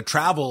not have to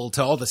travel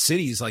to all the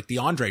cities like the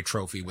Andre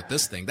Trophy with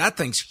this thing. That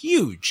thing's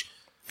huge.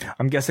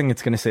 I'm guessing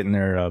it's going to sit in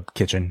their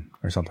kitchen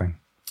or something.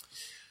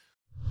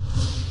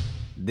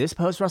 This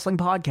post-wrestling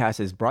podcast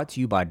is brought to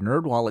you by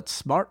NerdWallet's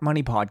Smart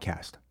Money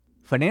Podcast.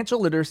 Financial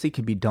literacy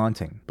can be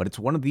daunting, but it's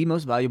one of the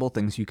most valuable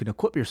things you can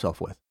equip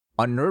yourself with.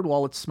 On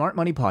NerdWallet's Smart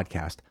Money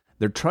Podcast,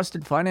 their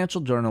trusted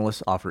financial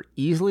journalists offer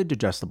easily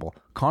digestible,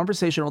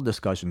 conversational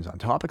discussions on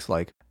topics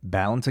like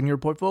balancing your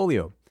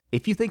portfolio.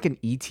 If you think an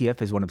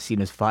ETF is one of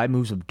Cena's 5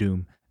 moves of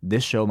doom,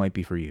 this show might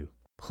be for you.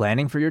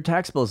 Planning for your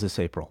tax bills this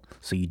April,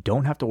 so you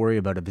don't have to worry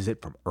about a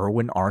visit from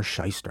Erwin R.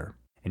 Shyster.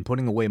 And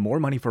putting away more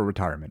money for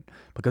retirement,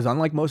 because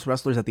unlike most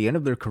wrestlers at the end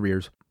of their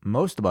careers,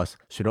 most of us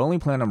should only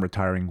plan on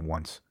retiring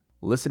once.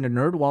 Listen to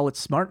NerdWallet's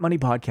Smart Money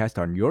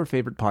Podcast on your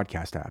favorite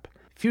podcast app.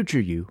 Future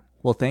you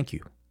will thank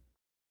you.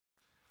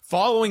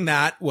 Following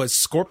that was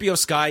Scorpio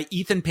Sky,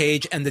 Ethan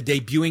Page, and the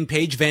debuting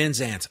Paige Van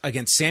Zandt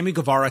against Sammy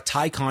Guevara,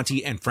 Ty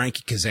Conti, and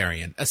Frankie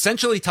Kazarian,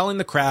 essentially telling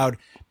the crowd,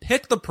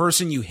 pick the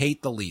person you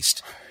hate the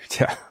least.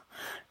 Yeah.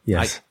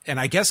 Yes.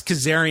 I guess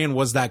Kazarian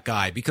was that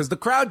guy because the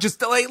crowd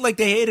just like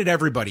they hated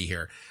everybody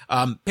here.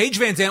 Paige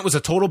Van Zandt was a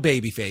total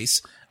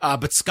babyface,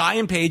 but Sky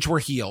and Paige were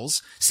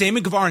heels. Sammy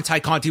Guevara and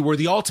Ty Conti were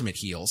the ultimate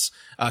heels,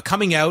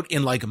 coming out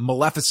in like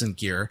Maleficent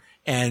gear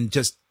and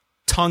just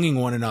tonguing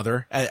one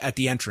another at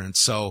the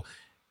entrance. So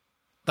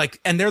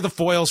and they're the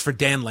foils for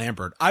Dan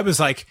Lambert. I was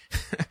like,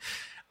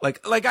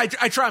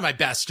 I try my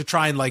best to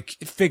try and like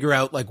figure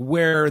out like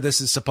where this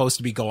is supposed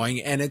to be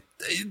going. And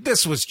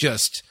this was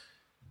just,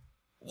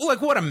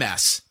 like, what a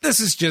mess. This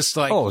is just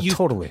like,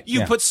 totally.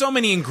 You put so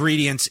many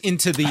ingredients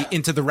into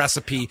the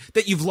recipe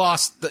that you've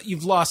lost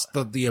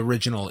the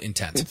original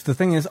intent. The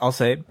thing is, I'll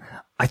say,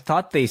 I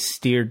thought they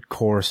steered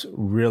course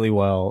really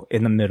well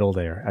in the middle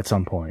there at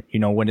some point.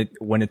 You know, when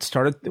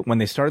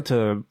they started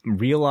to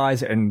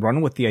realize and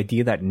run with the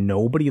idea that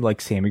nobody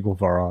liked Sammy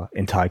Guevara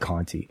and Ty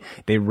Conti.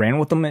 They ran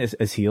with them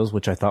as heels,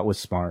 which I thought was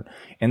smart.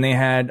 And they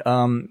had,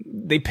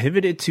 they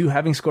pivoted to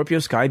having Scorpio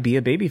Sky be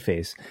a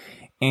babyface.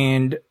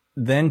 And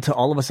then to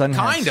all of a sudden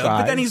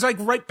but then he's like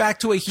right back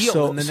to a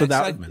heel in the next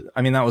segment.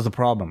 I mean, that was the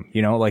problem.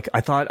 You know, like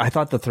I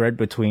thought the thread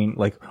between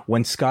like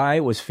when Sky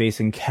was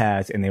facing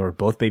Kaz and they were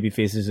both baby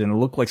faces and it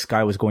looked like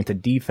Sky was going to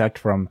defect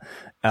from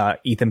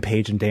Ethan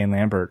Page and Dan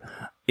Lambert.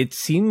 It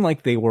seemed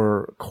like they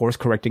were course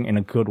correcting in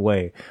a good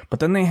way, but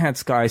then they had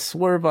Sky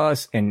swerve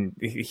us and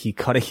he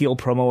cut a heel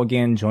promo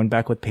again, joined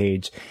back with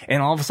Page,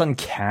 and all of a sudden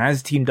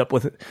Kaz teamed up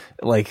with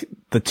like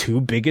the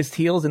two biggest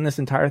heels in this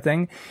entire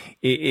thing.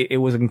 It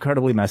was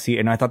incredibly messy,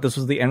 and I thought this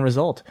was the end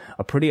result.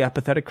 A pretty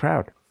apathetic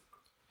crowd.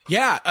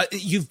 Yeah,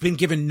 you've been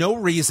given no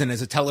reason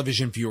as a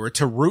television viewer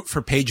to root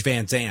for Paige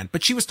Van Zandt,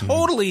 but she was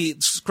totally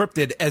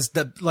scripted as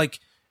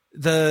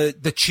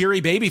the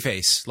cheery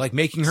babyface, like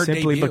making her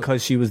simply debut.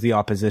 Because she was the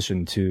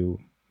opposition to,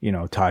 you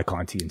know, Ty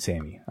Conti and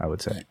Sammy, I would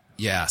say.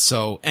 Yeah.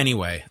 So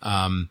anyway,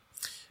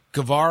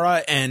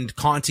 Guevara and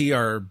Conti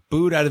are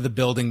booed out of the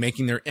building,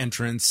 making their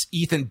entrance.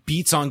 Ethan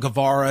beats on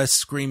Guevara,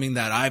 screaming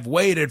that I've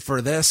waited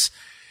for this.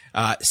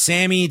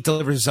 Sammy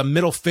delivers a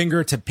middle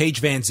finger to Paige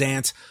Van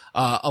Zandt,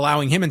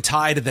 allowing him and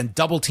Ty to then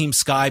double team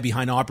Sky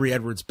behind Aubrey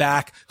Edwards'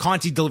 back.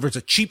 Conti delivers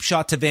a cheap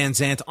shot to Van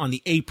Zandt on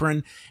the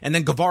apron, and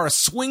then Guevara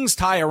swings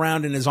Ty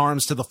around in his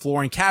arms to the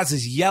floor, and Kaz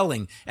is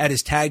yelling at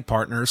his tag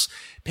partners.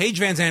 Paige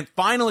Van Zandt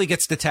finally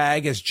gets the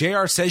tag as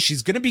JR says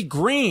she's gonna be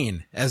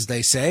green, as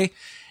they say.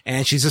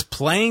 And she's just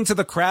playing to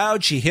the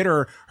crowd. She hit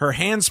her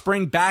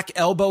handspring back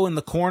elbow in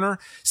the corner.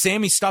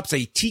 Sammy stops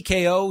a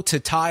TKO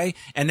to Ty,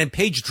 and then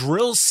Paige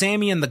drills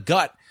Sammy in the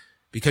gut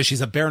because she's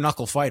a bare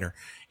knuckle fighter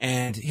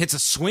and hits a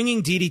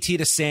swinging DDT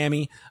to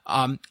Sammy.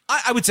 I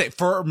would say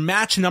for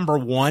match number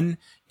 1,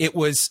 it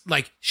was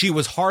like she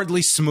was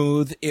hardly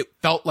smooth. It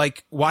felt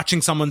like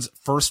watching someone's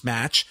first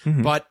match,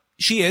 but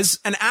she is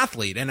an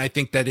athlete. And I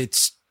think that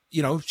it's,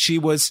 you know, she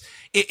was,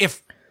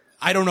 if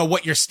I don't know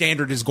what your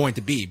standard is going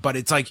to be, but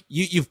it's like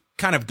you've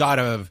kind of got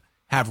to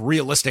have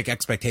realistic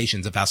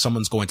expectations of how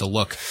someone's going to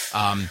look.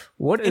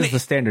 What is the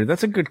standard?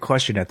 That's a good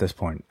question at this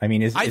point. I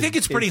mean, I think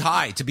it's pretty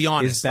high, to be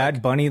honest. Is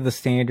Bad Bunny the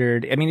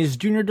standard? I mean, is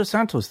Junior Dos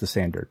Santos the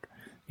standard?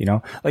 You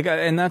know, like,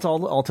 and that's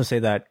all to say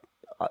that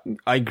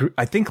I agree.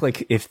 I think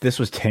like if this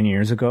was 10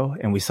 years ago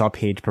and we saw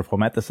Paige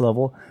perform at this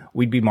level,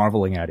 we'd be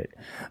marveling at it.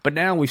 But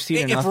now we've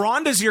seen enough. If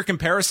Ronda's your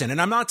comparison,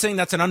 and I'm not saying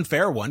that's an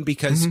unfair one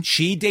because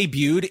she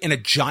debuted in a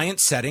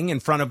giant setting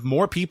in front of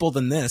more people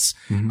than this.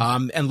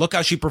 And look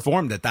how she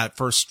performed at that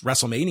first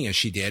WrestleMania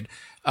she did.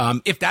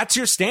 If that's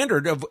your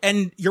standard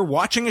and you're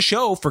watching a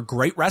show for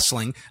great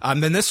wrestling,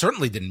 then this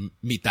certainly didn't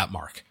meet that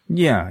mark.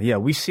 Yeah.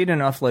 We've seen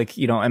enough, like,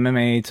 you know,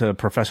 MMA to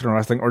professional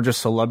wrestling or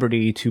just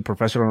celebrity to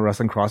professional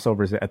wrestling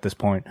crossovers at this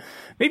point.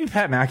 Maybe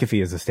Pat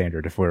McAfee is the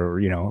standard if we're,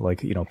 you know,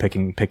 like, you know,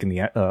 picking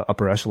the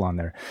upper echelon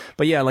there.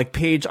 But yeah, like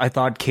Paige, I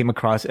thought came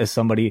across as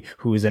somebody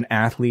who is an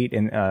athlete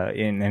in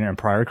her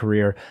prior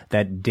career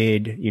that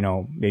did, you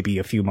know, maybe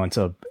a few months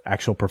of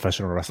actual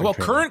professional wrestling. Well,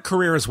 training. Current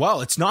career as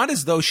well. It's not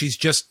as though she's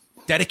just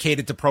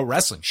dedicated to pro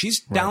wrestling.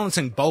 She's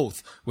balancing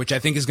both, which I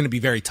think is going to be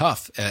very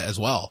tough as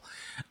well.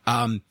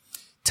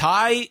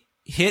 Ty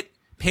hit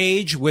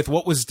Paige with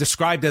what was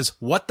described as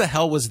 "what the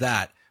hell was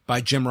that"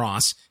 by Jim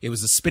Ross. It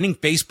was a spinning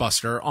face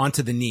buster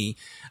onto the knee.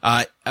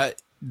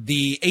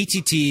 The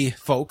ATT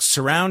folks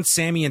surround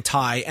Sammy and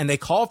Ty and they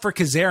call for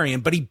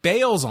Kazarian, but he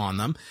bails on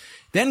them.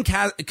 Then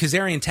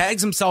Kazarian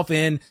tags himself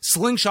in,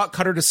 slingshot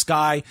cutter to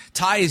Sky.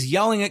 Ty is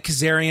yelling at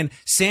Kazarian.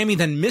 Sammy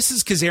then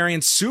misses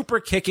Kazarian,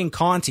 super kicking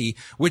Conti,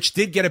 which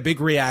did get a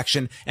big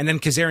reaction. And then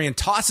Kazarian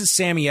tosses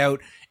Sammy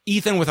out.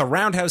 Ethan with a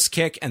roundhouse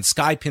kick and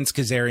Sky pins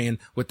Kazarian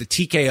with the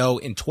TKO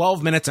in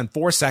 12 minutes and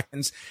 4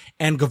 seconds.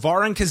 And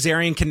Guevara and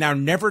Kazarian can now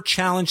never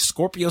challenge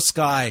Scorpio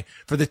Sky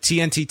for the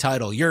TNT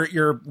title.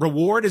 Your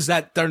reward is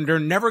that they're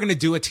never going to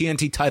do a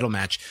TNT title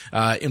match,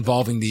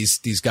 involving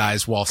these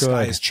guys while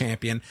Sky is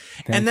champion.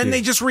 And then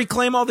they just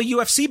reclaim all the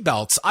UFC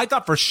belts. I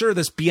thought for sure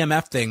this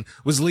BMF thing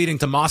was leading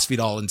to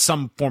Masvidal in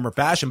some form or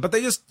fashion, but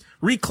they just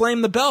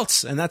reclaim the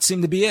belts and that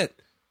seemed to be it.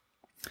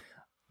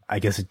 I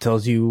guess it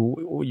tells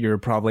you you're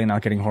probably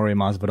not getting Jorge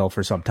Masvidal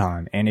for some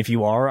time. And if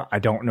you are, I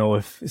don't know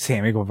if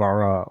Sammy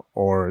Guevara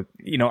or,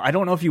 you know, I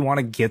don't know if you want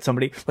to get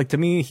somebody, like to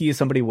me, he is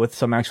somebody with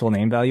some actual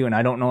name value. And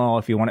I don't know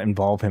if you want to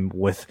involve him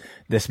with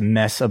this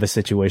mess of a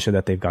situation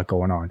that they've got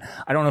going on.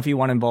 I don't know if you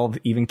want to involve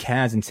even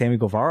Kaz and Sammy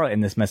Guevara in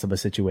this mess of a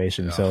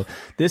situation. Yeah. So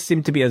this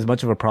seemed to be as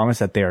much of a promise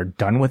that they are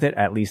done with it.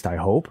 At least I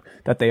hope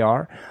that they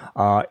are.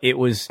 It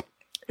was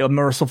a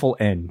merciful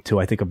end to,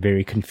 I think, a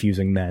very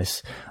confusing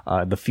mess.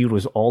 The feud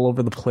was all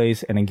over the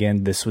place. And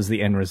again, this was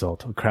the end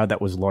result. A crowd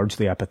that was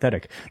largely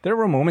apathetic. There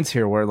were moments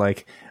here where,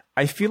 like,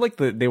 I feel like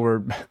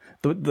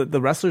the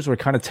wrestlers were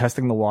kind of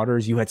testing the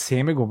waters. You had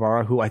Sammy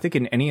Guevara, who I think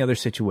in any other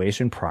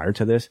situation prior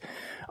to this,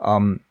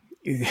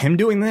 him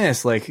doing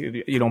this, like,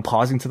 you know,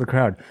 pausing to the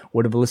crowd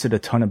would have elicited a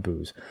ton of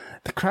boos.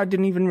 The crowd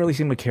didn't even really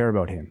seem to care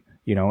about him,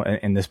 you know,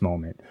 in this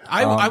moment.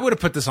 I would have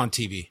put this on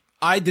TV.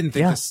 I didn't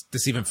think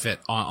this even fit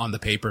on the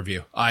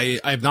pay-per-view.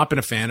 I've not been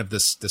a fan of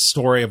this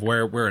story of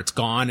where it's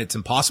gone. It's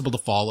impossible to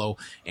follow.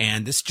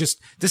 And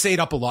this ate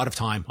up a lot of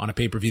time on a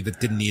pay-per-view that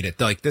didn't need it.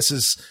 Like this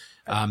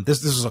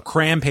was a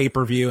cram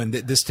pay-per-view. And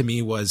this to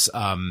me was,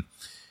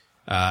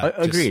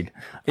 agreed.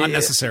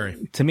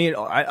 Unnecessary. To me,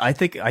 I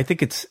think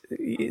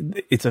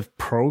it's a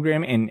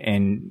program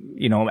and,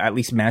 you know, at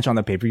least match on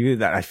the pay-per-view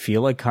that I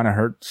feel like kind of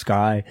hurt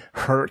Sky,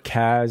 hurt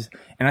Kaz.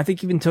 And I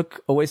think even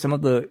took away some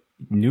of the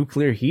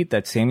nuclear heat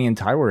that Sammy and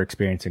Ty were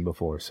experiencing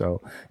before.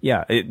 So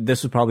yeah,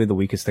 this was probably the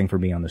weakest thing for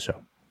me on the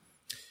show.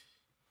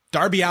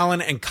 Darby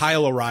Allin and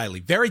Kyle O'Reilly.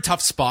 Very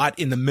tough spot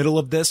in the middle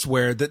of this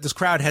where this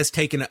crowd has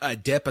taken a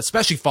dip,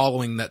 especially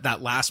following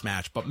that last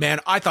match. But man,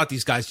 I thought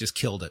these guys just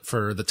killed it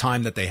for the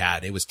time that they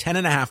had. It was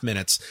 10.5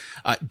 minutes.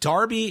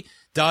 Darby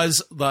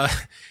does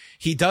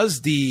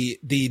the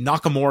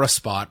Nakamura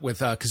spot with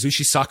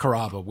Kazushi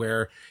Sakuraba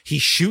where he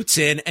shoots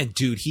in and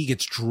dude, he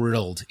gets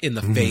drilled in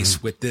the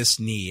face with this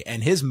knee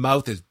and his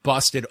mouth is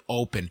busted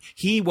open.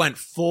 He went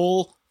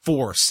full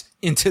force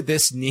into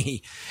this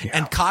knee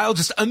and Kyle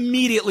just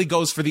immediately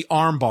goes for the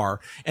arm bar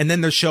and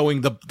then they're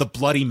showing the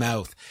bloody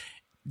mouth.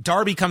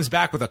 Darby comes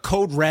back with a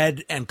code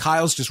red and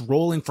Kyle's just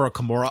rolling for a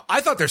Kimura.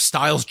 I thought their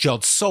styles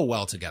gelled so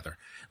well together.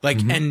 Like,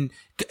 and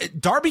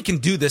Darby can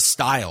do this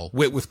style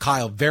with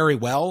Kyle very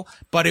well,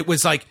 but it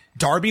was like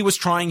Darby was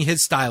trying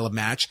his style of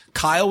match.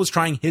 Kyle was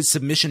trying his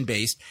submission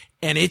based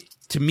and it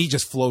to me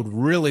just flowed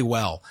really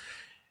well.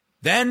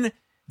 Then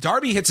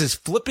Darby hits his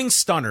flipping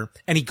stunner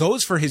and he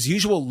goes for his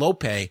usual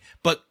lope,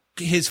 but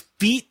his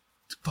feet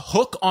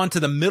hook onto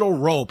the middle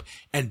rope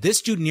and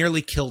this dude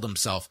nearly killed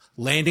himself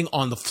landing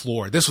on the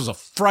floor. This was a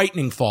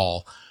frightening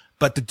fall.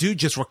 But the dude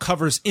just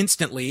recovers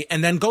instantly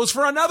and then goes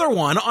for another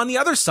one on the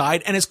other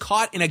side and is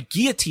caught in a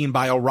guillotine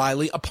by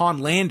O'Reilly upon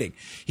landing.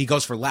 He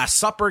goes for Last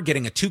Supper,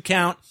 getting a 2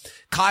 count.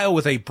 Kyle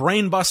with a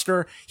brain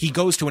buster. He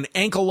goes to an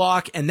ankle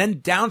lock and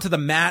then down to the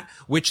mat,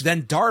 which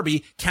then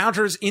Darby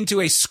counters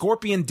into a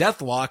scorpion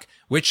deathlock,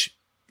 which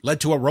led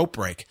to a rope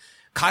break.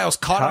 Kyle's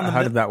caught on the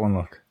How did that one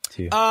look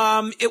to you?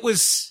 It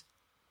was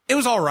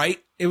all right.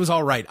 It was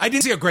all right. I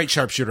didn't see a great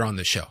sharpshooter on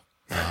this show.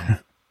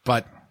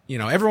 But,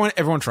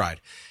 everyone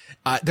tried.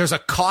 There's a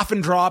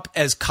coffin drop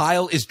as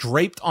Kyle is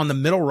draped on the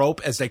middle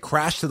rope as they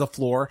crash to the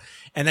floor.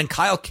 And then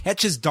Kyle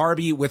catches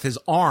Darby with his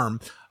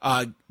arm,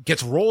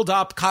 gets rolled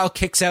up. Kyle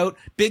kicks out,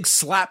 big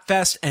slap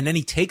fest. And then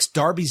he takes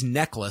Darby's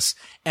necklace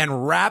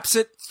and wraps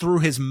it through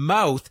his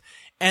mouth.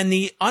 And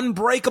the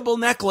unbreakable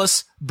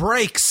necklace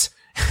breaks.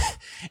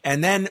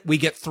 And then we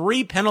get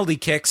 3 penalty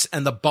kicks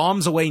and the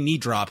bombs away knee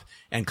drop.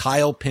 And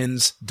Kyle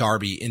pins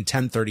Darby in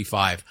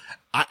 10:35.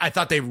 I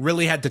thought they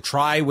really had to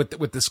try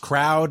with this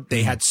crowd.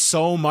 They had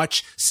so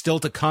much still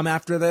to come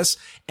after this.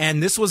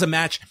 And this was a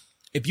match.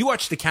 If you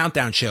watch the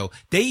Countdown show,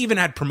 they even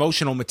had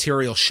promotional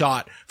material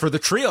shot for the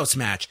trios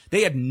match.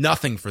 They had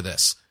nothing for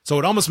this. So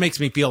it almost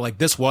makes me feel like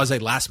this was a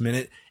last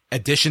minute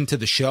addition to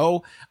the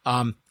show.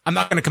 I'm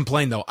not going to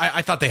complain though.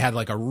 I thought they had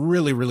like a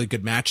really, really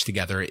good match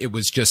together. It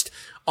was just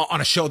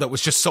on a show that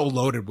was just so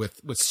loaded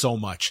with so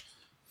much.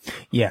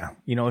 Yeah.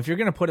 If you're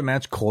going to put a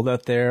match cold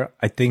out there,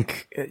 I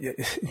think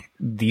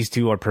these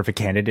two are perfect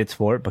candidates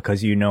for it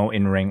because,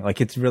 in ring,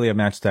 like it's really a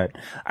match that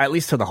at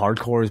least to the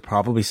hardcores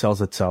probably sells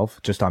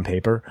itself just on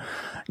paper.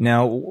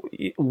 Now,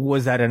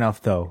 was that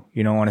enough though?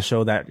 On a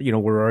show that,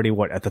 we're already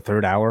at the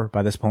 3rd hour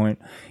by this point.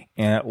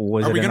 And are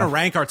we going to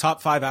rank our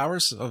top 5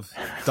 hours of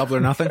Double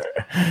or Nothing?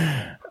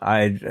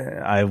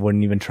 I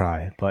wouldn't even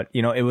try, but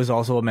it was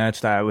also a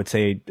match that I would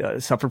say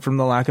suffered from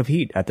the lack of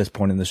heat at this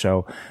point in the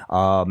show.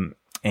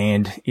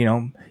 And,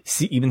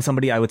 even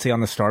somebody I would say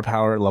on the star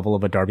power level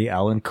of a Darby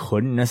Allin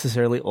couldn't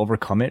necessarily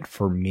overcome it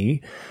for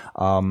me.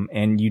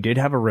 And you did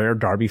have a rare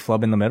Darby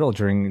flub in the middle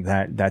during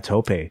that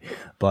tope.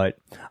 But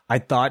I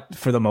thought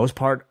for the most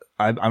part,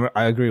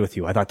 I agree with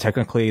you. I thought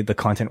technically the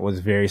content was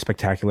very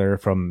spectacular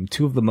from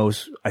two of the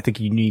most, I think,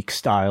 uniquely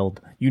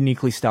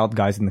styled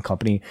guys in the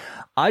company.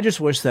 I just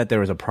wish that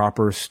there was a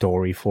proper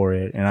story for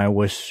it. And I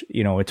wish,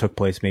 it took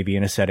place maybe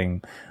in a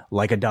setting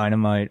like a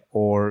Dynamite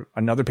or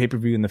another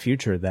pay-per-view in the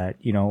future that,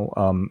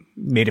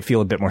 made it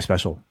feel a bit more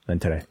special than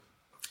today.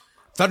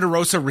 Thunder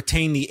Rosa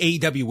retained the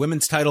AEW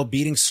women's title,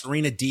 beating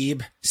Serena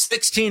Deeb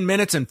 16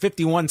 minutes and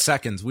 51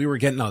 seconds. We were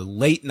getting a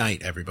late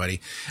night,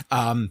 everybody.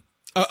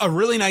 A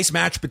really nice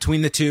match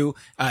between the two.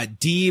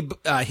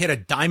 Deeb hit a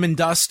diamond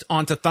dust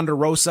onto Thunder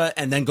Rosa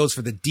and then goes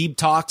for the Deeb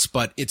Talks,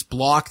 but it's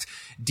blocked.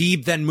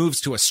 Deeb then moves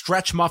to a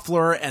stretch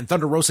muffler and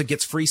Thunder Rosa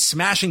gets free,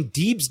 smashing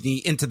Deeb's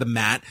knee into the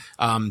mat,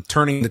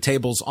 turning the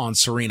tables on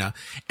Serena.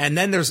 And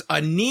then there's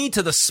a knee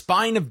to the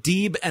spine of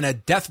Deeb and a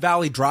Death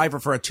Valley driver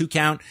for a 2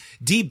 count.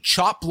 Deeb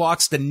chop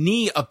blocks the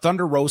knee of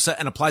Thunder Rosa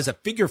and applies a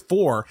figure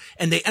 4,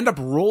 and they end up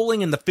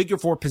rolling in the figure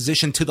 4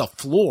 position to the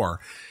floor.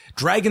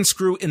 Dragon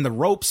screw in the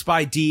ropes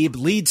by Deeb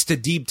leads to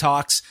Deeb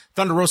Talks.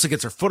 Thunder Rosa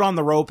gets her foot on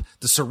the rope.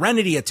 The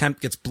Serenity attempt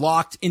gets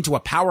blocked into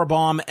a power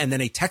bomb, and then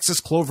a Texas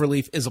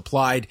Cloverleaf is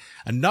applied.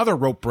 Another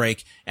rope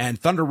break, and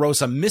Thunder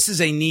Rosa misses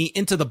a knee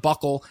into the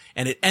buckle,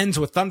 and it ends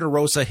with Thunder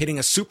Rosa hitting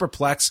a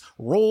superplex,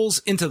 rolls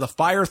into the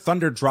Fire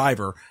Thunder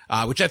driver,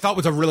 which I thought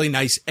was a really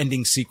nice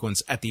ending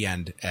sequence at the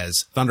end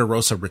as Thunder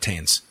Rosa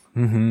retains.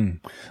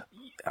 Mm-hmm.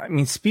 I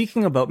mean,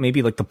 speaking about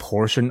maybe like the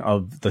portion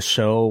of the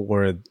show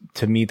where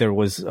to me there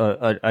was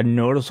a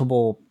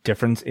noticeable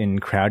difference in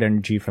crowd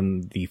energy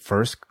from the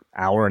first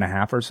hour and a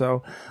half or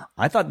so,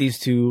 I thought these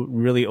two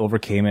really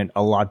overcame it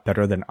a lot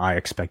better than I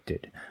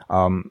expected.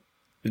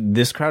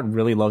 This crowd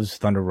really loves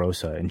Thunder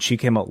Rosa, and she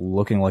came out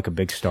looking like a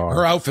big star.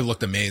 Her outfit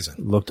looked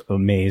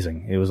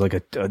amazing. It was like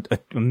a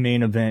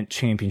main event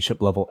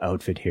championship level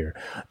outfit here.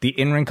 The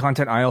in-ring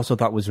content I also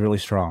thought was really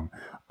strong.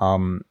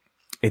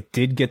 It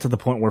did get to the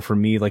point where for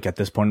me, like at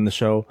this point in the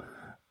show,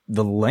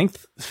 the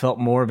length felt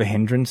more of a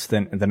hindrance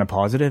than a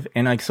positive.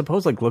 And I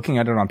suppose like looking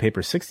at it on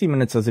paper, 60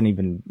 minutes doesn't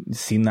even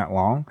seem that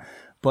long,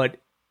 but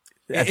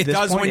it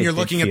does when you're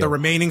looking at the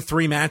remaining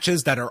 3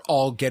 matches that are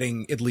all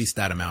getting at least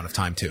that amount of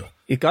time too.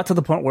 It got to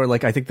the point where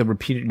like I think the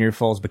repeated near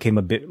falls became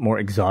a bit more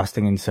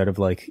exhausting instead of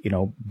like,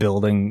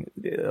 building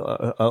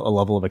a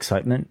level of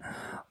excitement.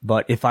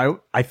 But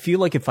I feel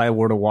like if I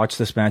were to watch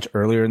this match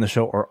earlier in the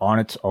show or on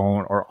its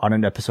own or on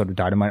an episode of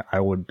Dynamite, I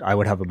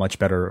would have a much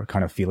better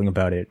kind of feeling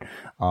about it.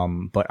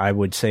 But I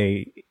would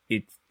say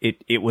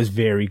it was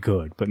very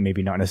good, but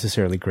maybe not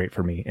necessarily great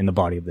for me in the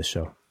body of this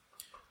show.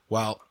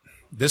 Well,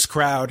 this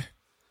crowd,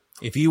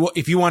 if you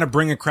want to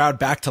bring a crowd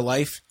back to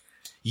life,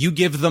 you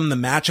give them the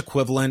match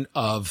equivalent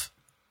of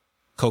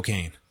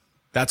cocaine.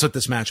 That's what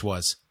this match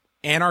was.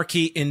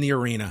 Anarchy in the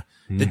arena.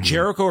 Mm-hmm. The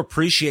Jericho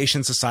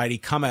Appreciation Society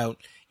come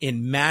out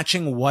in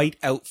matching white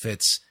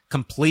outfits,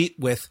 complete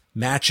with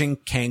matching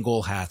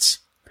Kangol hats.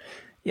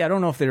 Yeah, I don't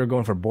know if they were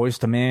going for Boys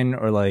to Men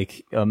or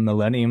like a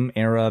Millennium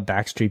era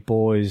Backstreet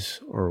Boys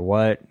or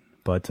what,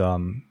 but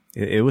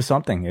it was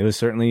something. It was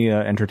certainly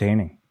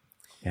entertaining.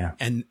 Yeah.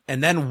 And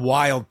then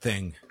Wild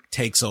Thing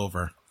takes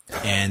over,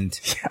 and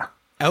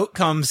out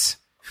comes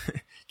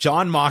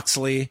Jon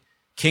Moxley,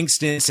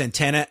 Kingston,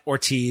 Santana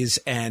Ortiz,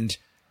 and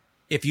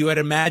if you had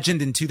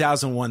imagined in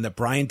 2001 that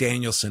Bryan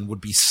Danielson would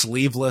be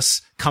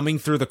sleeveless coming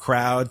through the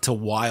crowd to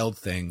Wild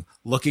Thing,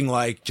 looking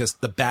like just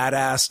the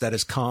badass that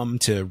has come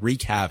to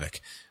wreak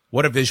havoc,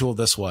 what a visual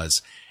this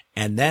was.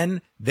 And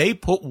then they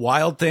put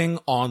Wild Thing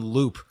on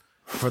loop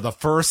for the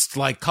first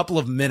couple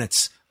of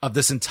minutes of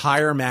this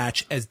entire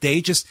match as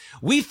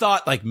we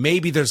thought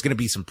maybe there's going to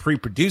be some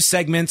pre-produced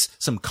segments,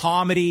 some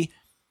comedy.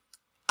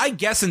 I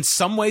guess in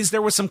some ways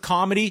there was some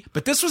comedy,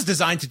 but this was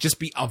designed to just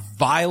be a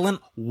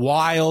violent,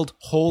 wild,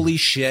 holy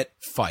shit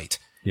fight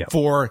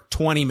for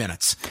 20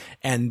 minutes.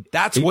 And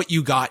that's what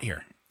you got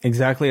here.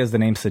 Exactly as the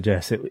name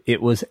suggests,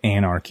 it was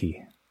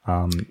anarchy.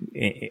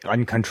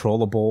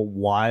 Uncontrollable,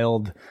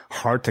 wild,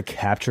 hard to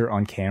capture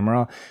on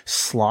camera,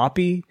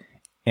 sloppy,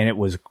 and it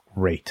was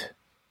great.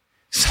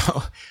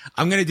 So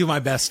I'm going to do my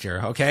best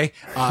here. Okay.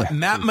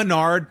 Matt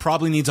Menard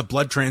probably needs a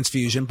blood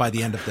transfusion by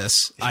the end of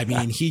this. I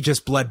mean, he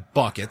just bled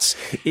buckets.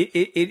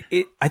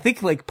 I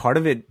think part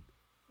of it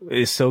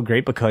is so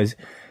great because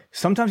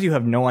sometimes you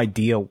have no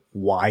idea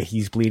why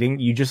he's bleeding.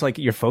 You just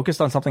you're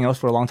focused on something else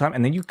for a long time,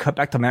 and then you cut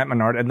back to Matt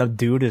Menard, and the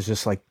dude is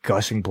just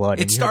gushing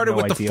blood. It started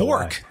with the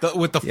fork,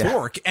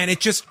 fork, and it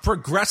just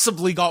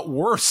progressively got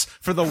worse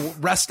for the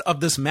rest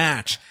of this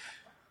match.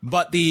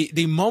 But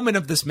the moment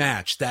of this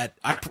match that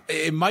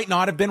it might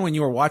not have been when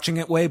you were watching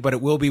it, Way, but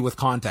it will be with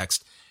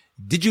context.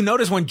 Did you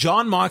notice when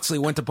Jon Moxley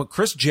went to put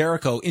Chris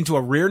Jericho into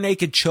a rear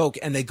naked choke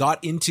and they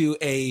got into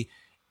a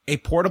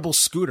portable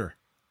scooter?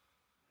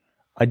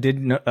 I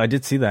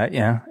did see that,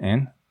 yeah.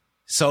 And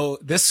so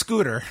this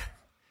scooter,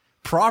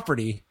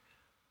 property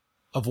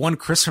of one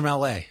Chris from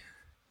LA.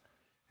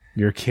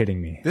 You're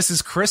kidding me. This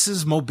is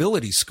Chris's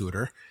mobility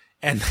scooter,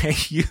 and they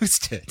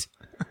used it.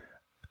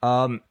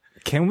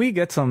 Can we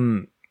get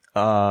some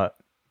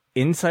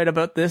insight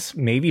about this,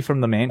 maybe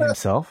from the man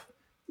himself?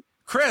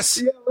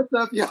 Chris. Yeah, what's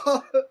up,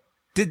 y'all?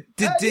 Did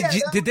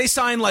they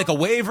sign a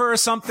waiver or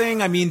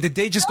something? I mean, did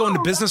they just go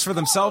into business for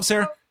themselves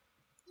here?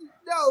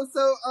 No,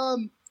 so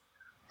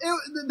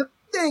the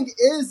thing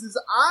is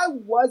I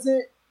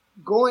wasn't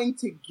going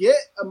to get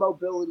a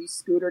mobility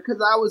scooter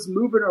because I was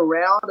moving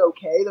around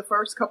okay the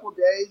first couple of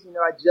days.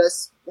 I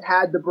just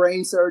had the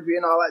brain surgery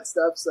and all that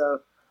stuff, so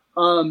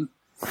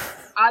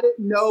I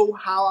didn't know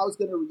how I was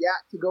going to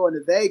react to going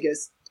to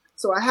Vegas.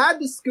 So I had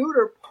the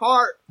scooter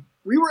parked.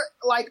 We were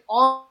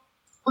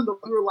we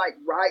were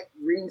right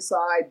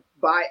ringside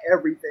by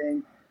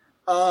everything.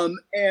 And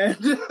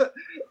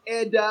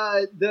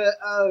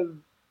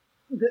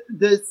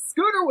the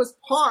scooter was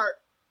parked.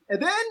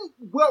 And then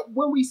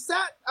when we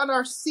sat on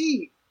our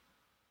seat,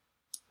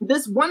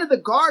 one of the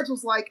guards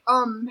was like,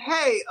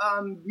 hey,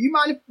 do you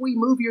mind if we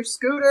move your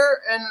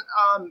scooter? And,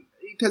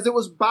 because it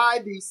was by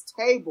these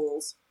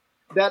tables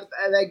that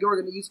they were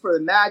going to use for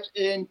the match.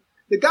 And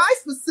the guy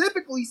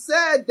specifically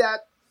said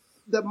that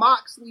that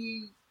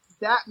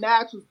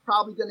match was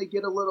probably going to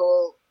get a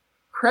little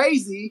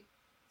crazy.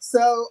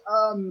 So,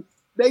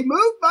 they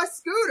moved my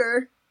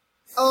scooter.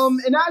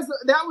 And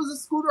that was a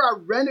scooter I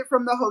rented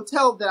from the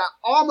hotel that I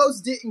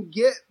almost didn't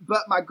get,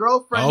 but my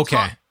girlfriend talked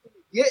me into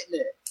getting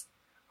it.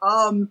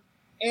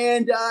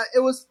 And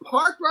it was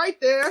parked right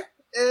there,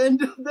 and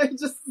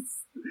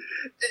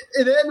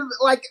and then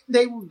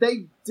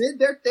they did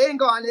their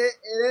thing on it,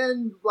 and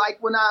then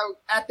when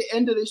at the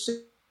end of the show,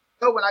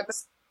 when I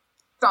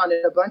got on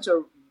it, a bunch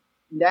of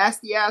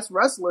nasty ass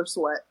wrestler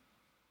sweat.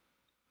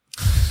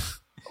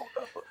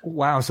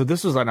 Wow, so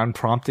this was an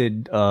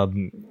unprompted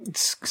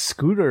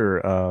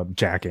scooter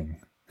jacking.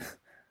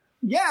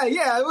 Yeah,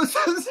 it was.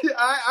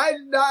 I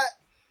did not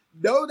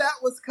know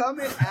that was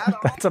coming at all.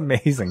 That's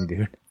amazing,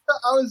 dude.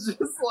 I was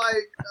just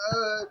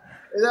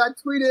and I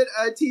tweeted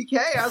TK.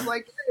 I was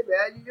like, "Hey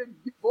man,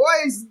 you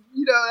boys,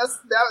 that's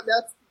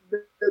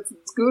the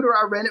scooter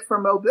I rented for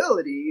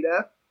mobility,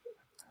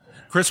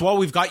 Chris, while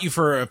we've got you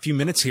for a few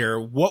minutes here,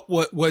 what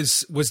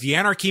was the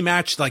Anarchy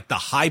match the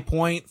high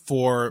point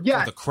for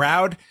the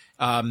crowd?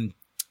 And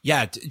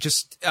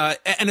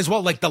as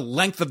well, the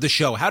length of the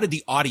show. How did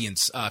the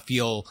audience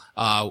feel?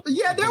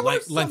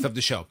 Length of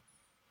the show.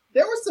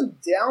 There were some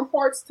down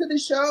parts to the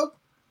show.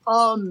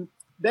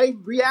 They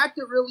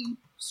reacted really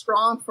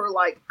strong for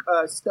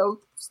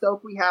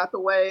Stokely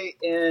Hathaway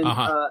and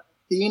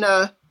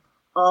Athena.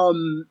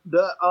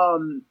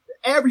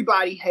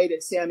 Everybody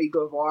hated Sammy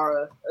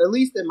Guevara, at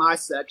least in my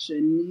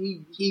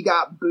section. He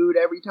got booed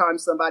every time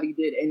somebody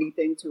did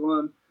anything to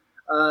him.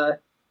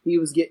 He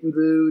was getting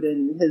booed,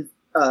 and his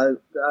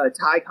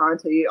Ty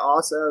Conti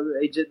also.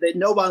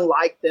 No one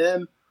liked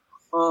them.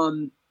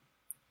 And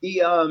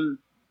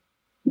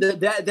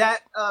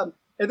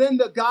then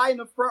the guy in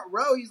the front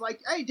row, he's like,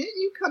 "Hey, didn't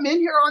you come in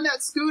here on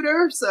that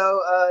scooter?"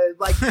 So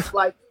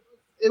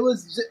it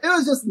was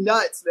just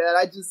nuts, man.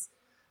 I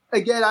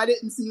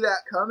didn't see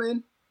that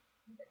coming.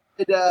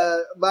 And,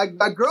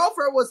 my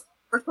girlfriend was the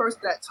first person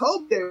that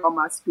told me they were on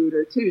my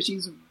scooter too.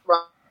 She's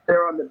right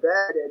there on the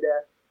bed, and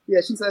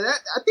she said,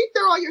 "I think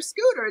they're on your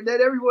scooter." And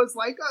then everyone's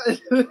like,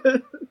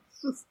 it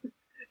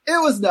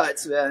was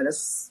nuts, man.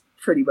 That's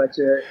pretty much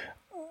it.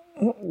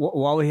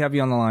 While we have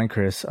you on the line,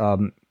 Chris,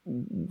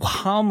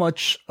 how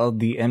much of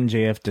the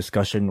MJF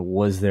discussion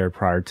was there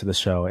prior to the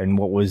show, and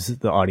what was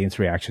the audience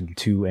reaction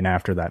to and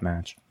after that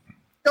match?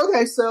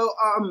 Okay, so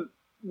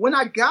when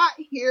I got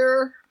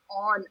here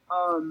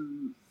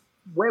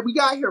when we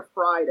got here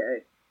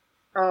Friday,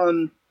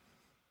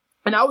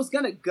 And I was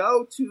going to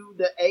go to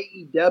the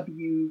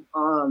AEW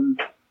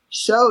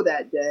show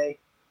that day,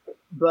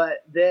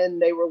 but then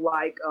they were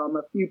like,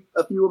 a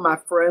few of my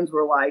friends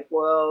were like,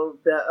 well,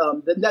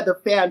 the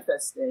fan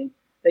fest thing.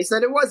 They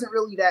said it wasn't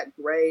really that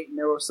great, and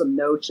there were some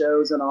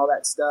no-shows and all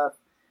that stuff.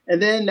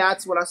 And then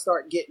that's when I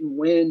start getting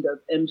wind of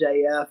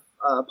MJF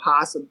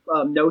possibly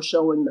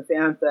no-showing the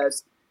fan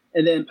fest,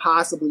 and then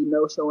possibly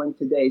no-showing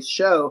today's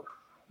show.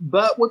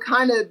 But what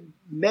kind of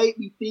made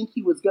me think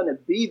he was going to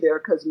be there,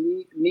 because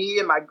me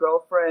and my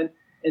girlfriend,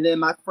 and then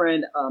my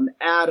friend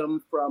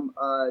Adam from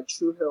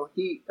True Hill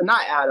Heat,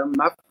 not Adam,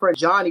 my friend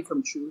Johnny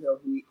from True Hill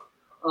Heat,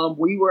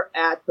 we were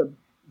at the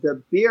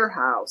beer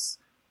house,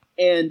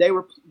 and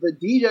the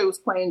DJ was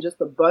playing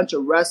just a bunch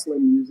of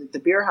wrestling music. The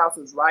beer house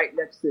is right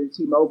next to the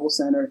T-Mobile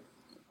Center,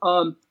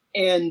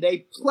 and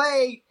they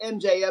played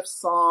MJF's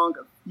song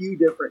a few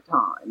different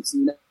times.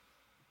 You know,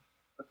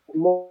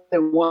 more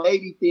than one.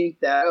 Made me think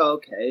that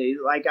okay,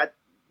 like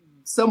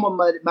someone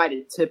might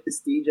have tipped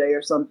this DJ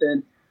or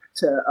something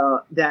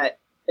to that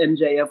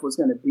MJF was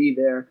going to be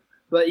there.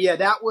 But yeah,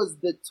 that was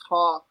the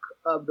talk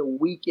of the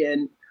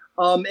weekend.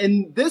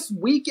 And this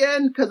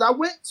weekend, because I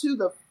went to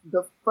the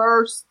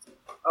first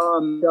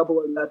Double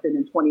or Nothing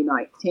in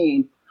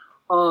 2019,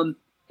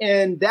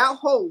 and that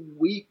whole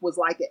week was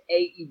like an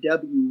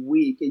AEW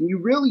week, and you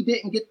really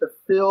didn't get the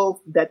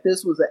feel that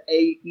this was an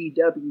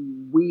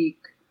AEW week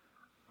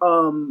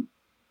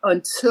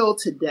until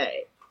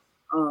today.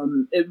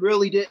 It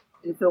really didn't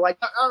feel like.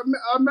 I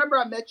remember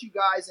I met you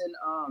guys in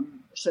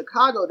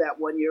Chicago that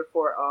one year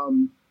for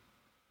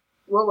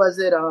what was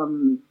it?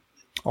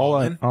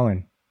 All in,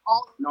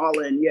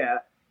 yeah.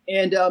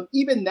 And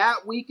even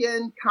that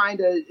weekend, kind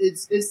of,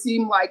 it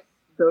seemed like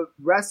the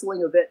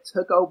wrestling event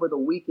took over the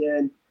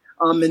weekend.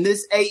 In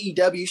this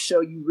AEW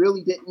show, you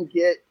really didn't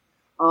get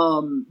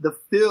the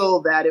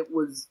feel that it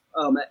was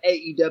an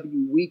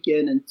AEW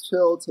weekend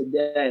until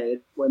today,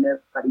 when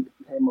everybody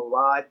became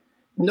alive.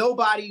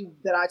 Nobody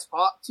that I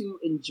talked to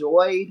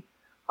enjoyed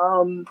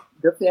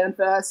the Fan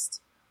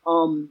Fest,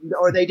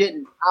 or they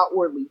didn't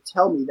outwardly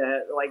tell me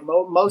that. Like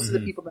most of the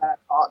people that I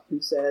talked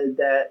to said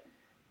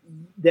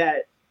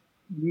that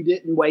you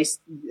didn't waste.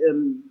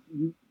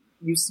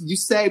 You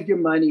saved your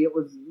money.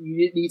 You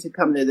didn't need to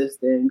come to this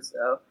thing.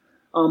 So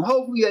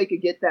hopefully they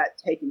could get that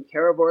taken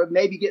care of, or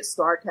maybe get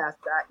StarCast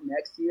back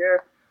next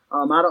year.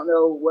 I don't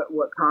know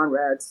what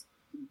Conrad's,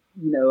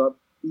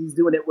 he's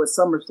doing it with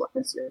SummerSlam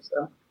this year.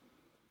 So.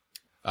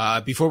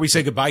 Before we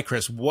say goodbye,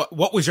 Chris,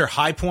 what was your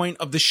high point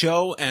of the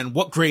show, and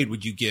what grade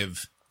would you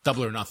give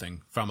Double or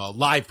Nothing from a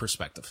live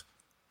perspective?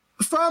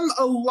 From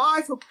a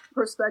live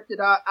perspective,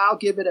 I'll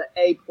give it an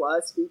A+,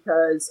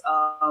 because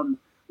I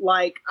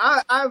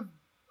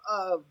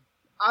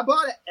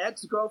bought an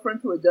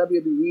ex-girlfriend to a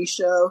WWE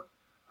show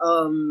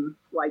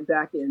like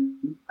back in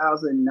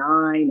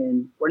 2009,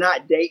 and we're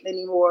not dating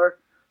anymore.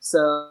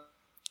 So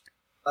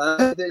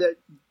it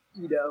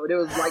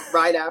was like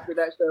right after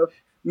that show.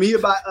 Me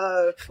about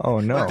oh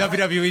no, the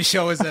WWE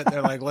show is that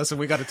they're like, listen,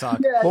 we got to talk.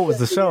 Yeah, what was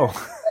the show?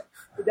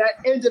 That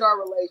ended our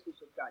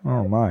relationship.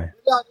 Oh my.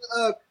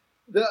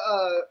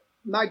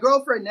 My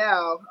girlfriend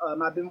now,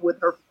 I've been with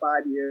her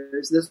for 5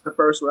 years. This is the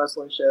first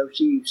wrestling show.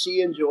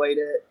 She enjoyed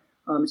it.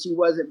 She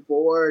wasn't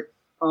bored.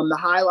 The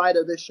highlight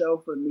of the show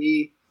for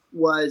me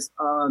was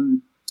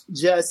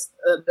just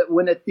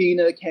when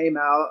Athena came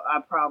out.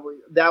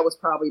 That was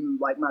probably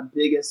like my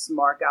biggest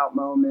mark out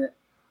moment.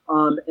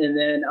 And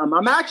then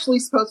I'm actually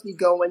supposed to be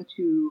going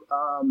to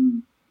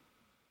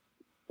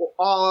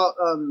all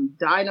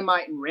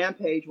Dynamite and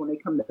Rampage when they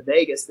come to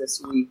Vegas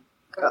this week,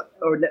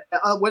 or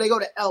when they go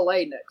to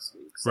LA next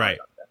week. Right.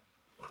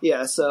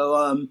 Yeah.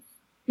 So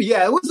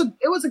yeah, it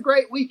was a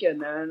great weekend,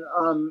 man.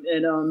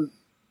 And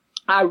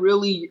I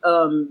really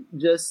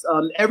just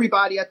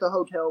everybody at the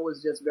hotel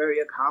was just very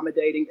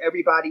accommodating.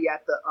 Everybody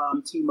at the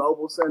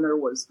T-Mobile Center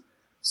was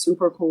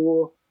super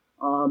cool.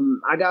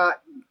 I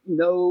got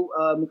no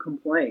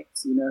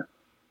complaints,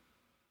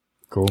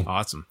 Cool.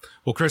 Awesome.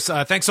 Well, Chris,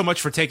 thanks so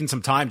much for taking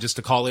some time just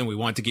to call in. We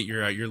wanted to get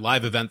your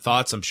live event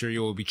thoughts. I'm sure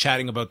you will be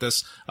chatting about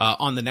this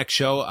on the next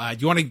show. Do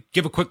you want to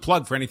give a quick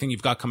plug for anything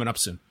you've got coming up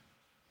soon?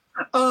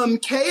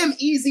 KM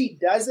Easy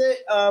does it.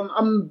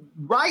 I'm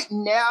right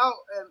now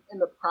in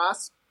the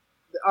process.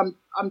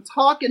 I'm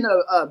talking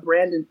to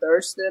Brandon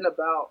Thurston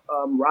about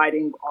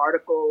writing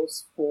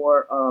articles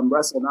for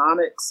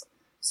WrestleNomics.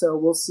 So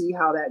we'll see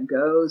how that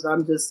goes.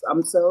 I'm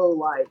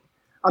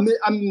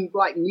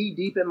like knee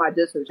deep in my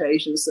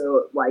dissertation.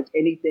 So like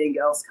anything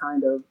else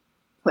kind of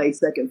plays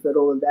second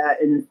fiddle with that.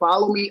 And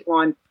follow me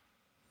on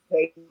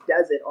He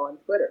Does It on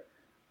Twitter.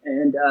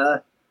 And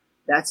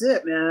that's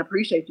it, man. I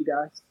appreciate you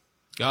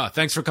guys.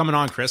 Thanks for coming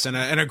on, Chris. And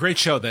a great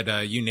show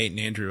that you, Nate, and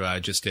Andrew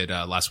just did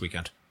last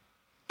weekend.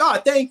 Oh,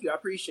 thank you. I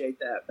appreciate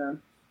that,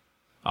 man.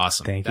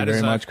 Awesome. Thank you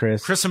very much,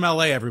 Chris. Chris from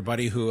LA,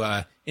 everybody, who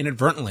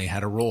inadvertently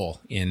had a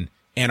role in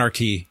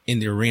Anarchy in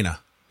the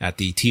Arena at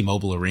the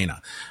T-Mobile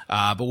Arena.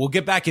 But we'll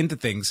get back into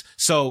things.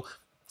 So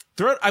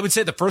throughout, I would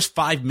say, the first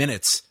 5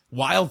 minutes,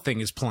 Wild Thing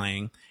is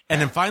playing,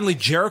 And then finally,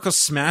 Jericho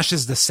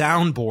smashes the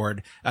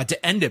soundboard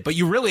to end it. But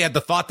you really had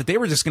the thought that they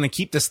were just going to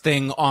keep this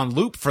thing on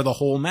loop for the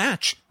whole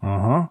match.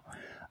 Uh-huh.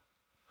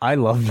 I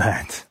love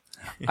that.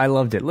 I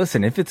loved it.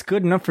 Listen, if it's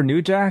good enough for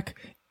New Jack,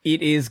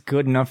 it is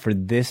good enough for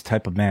this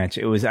type of match.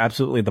 It was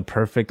absolutely the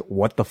perfect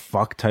what the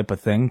fuck type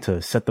of thing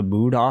to set the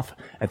mood off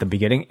at the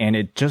beginning, and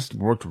it just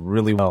worked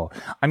really well.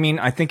 I mean,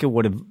 I think it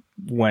would have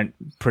went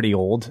pretty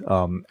old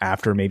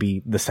after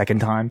maybe the second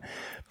time,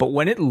 but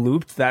when it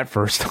looped that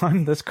first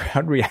time, this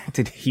crowd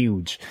reacted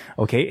huge.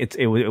 Okay,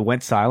 it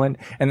went silent,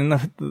 and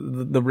then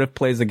the riff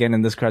plays again,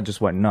 and this crowd just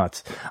went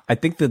nuts. I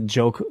think the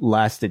joke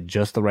lasted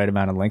just the right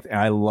amount of length, and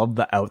I love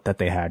the out that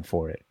they had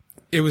for it.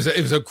 It was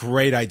a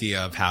great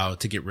idea of how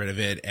to get rid of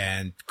it,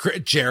 and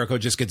Jericho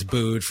just gets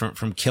booed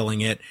from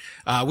killing it.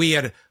 We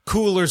had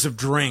coolers of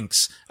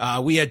drinks.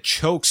 We had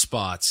choke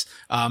spots.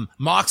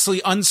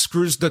 Moxley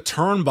unscrews the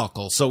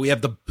turnbuckle, so we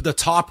have the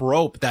top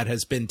rope that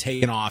has been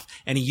taken off,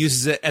 and he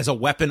uses it as a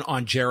weapon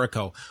on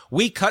Jericho.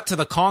 We cut to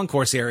the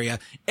concourse area.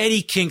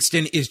 Eddie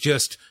Kingston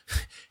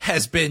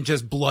has been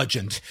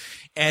bludgeoned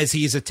as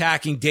he's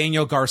attacking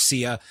Daniel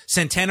Garcia.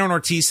 Santana and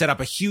Ortiz set up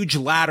a huge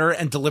ladder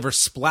and deliver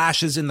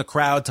splashes in the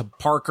crowd to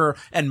Parker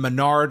and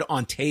Menard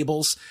on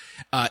tables.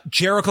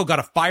 Jericho got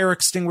a fire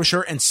extinguisher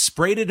and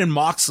sprayed it in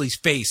Moxley's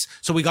face.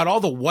 So we got all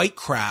the white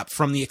crap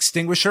from the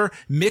extinguisher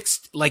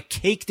mixed,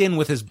 caked in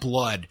with his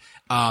blood.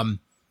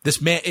 This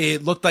man,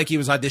 it looked like he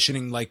was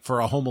auditioning for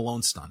a Home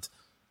Alone stunt.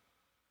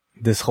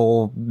 This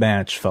whole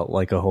match felt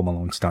like a Home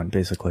Alone stunt,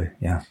 basically.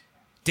 Yeah.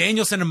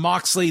 Danielson and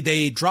Moxley,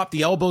 they dropped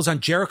the elbows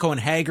on Jericho and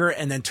Hager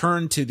and then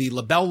turned to the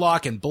label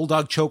lock and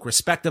bulldog choke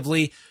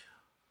respectively.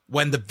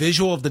 When the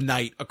visual of the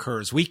night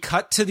occurs, we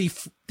cut to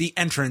the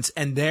entrance,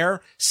 and there,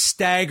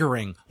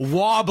 staggering,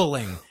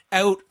 wobbling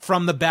out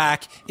from the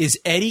back, is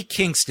Eddie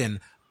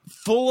Kingston,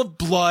 full of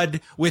blood,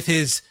 with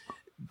his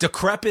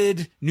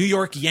decrepit New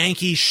York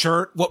Yankees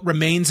shirt, what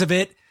remains of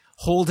it,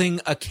 holding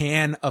a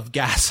can of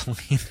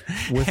gasoline.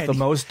 With the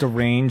most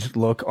deranged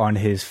look on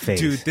his face.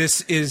 Dude,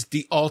 this is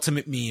the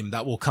ultimate meme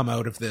that will come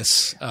out of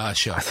this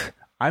show.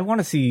 I want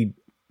to see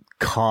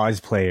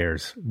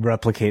cosplayers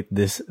replicate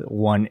this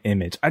one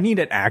image. I need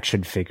an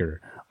action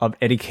figure of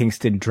Eddie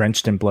Kingston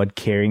drenched in blood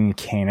carrying a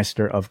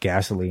canister of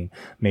gasoline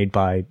made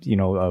by,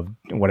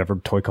 whatever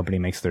toy company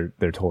makes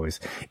their toys.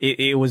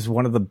 It was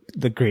one of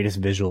the greatest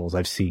visuals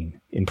I've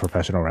seen in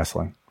professional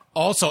wrestling.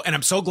 Also, and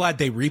I'm so glad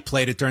they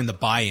replayed it during the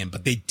buy-in,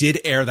 but they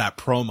did air that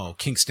promo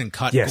Kingston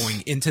cut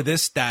going into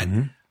this that,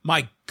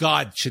 my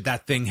God, should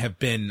that thing have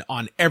been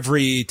on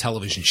every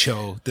television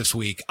show this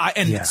week. I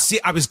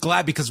was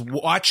glad because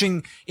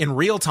watching in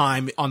real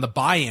time on the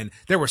buy-in,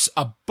 there was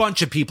a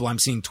bunch of people I'm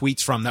seeing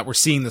tweets from that were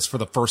seeing this for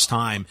the first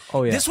time.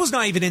 Oh, yeah. This was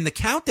not even in the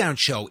countdown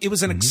show. It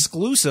was an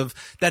exclusive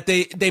that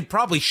they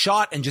probably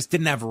shot and just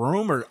didn't have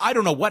room, or I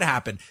don't know what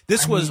happened.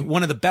 This was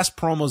one of the best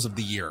promos of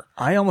the year.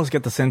 I almost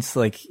get the sense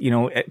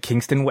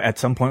Kingston at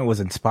some point was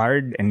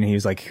inspired and he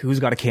was like, who's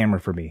got a camera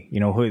for me?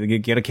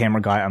 Get a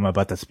camera guy. I'm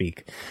about to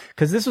speak.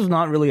 Cause this was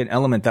not really an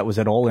element that was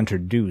at all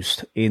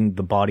introduced in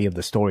the body of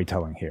the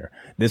storytelling here.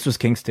 This was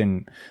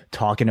Kingston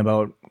talking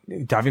about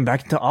diving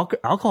back into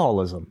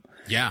alcoholism.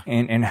 Yeah.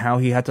 And how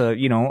he had to,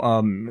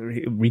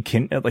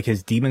 rekindle,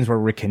 his demons were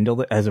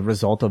rekindled as a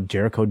result of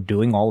Jericho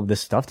doing all of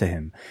this stuff to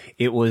him.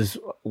 It was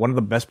one of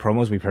the best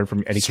promos we've heard from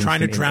Eddie Kingston. He's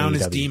trying to drown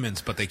his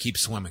demons, but they keep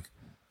swimming.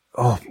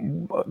 Oh,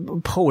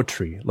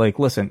 poetry.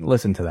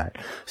 Listen to that.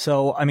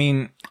 So, I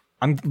mean,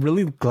 I'm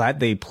really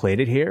glad they played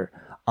it here.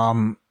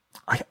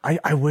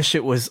 I wish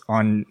it was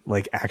on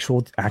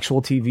actual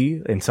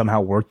TV and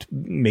somehow worked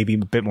maybe a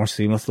bit more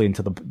seamlessly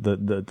into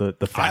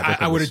the fabric.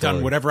 I would have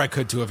done whatever I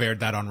could to have aired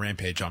that on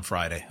Rampage on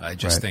Friday. I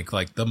just think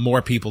the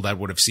more people that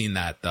would have seen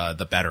that,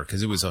 the better,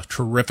 because it was a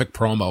terrific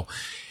promo.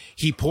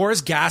 He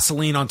pours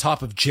gasoline on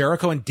top of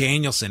Jericho and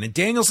Danielson, and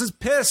Danielson's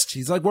pissed.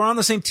 He's like, we're on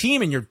the same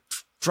team and you're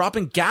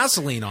dropping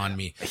gasoline on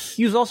me.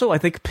 He was also, I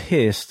think,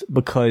 pissed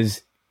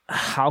because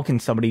how can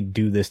somebody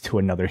do this to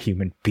another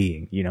human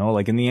being?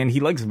 In the end, he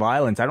likes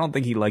violence. I don't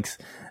think he likes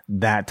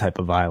that type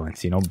of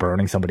violence,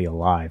 burning somebody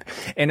alive.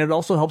 And it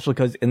also helps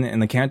because in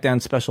the countdown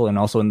special and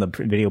also in the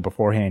video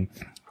beforehand,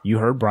 you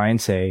heard Brian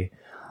say,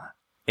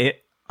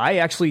 I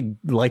actually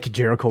like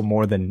Jericho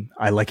more than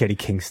I like Eddie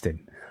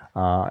Kingston.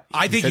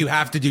 I think you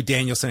have to do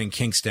Danielson and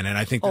Kingston, and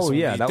I think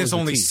this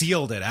only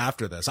sealed it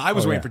after this. I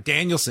was waiting for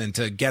Danielson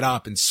to get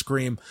up and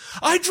scream,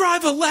 I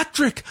drive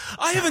electric!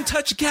 I haven't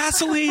touched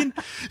gasoline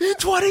in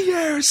 20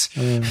 years!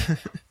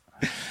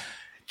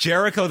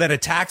 Jericho then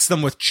attacks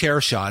them with chair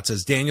shots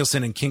as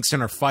Danielson and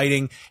Kingston are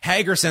fighting.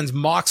 Hager sends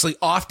Moxley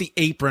off the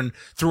apron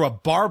through a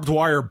barbed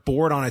wire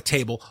board on a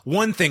table.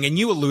 One thing, and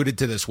you alluded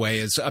to this way,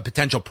 is a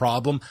potential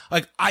problem.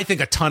 I think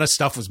a ton of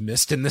stuff was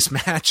missed in this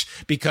match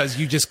because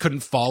you just couldn't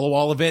follow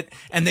all of it.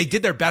 And they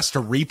did their best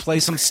to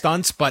replay some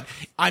stunts, but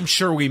I'm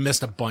sure we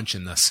missed a bunch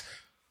in this.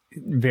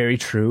 Very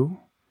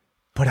true.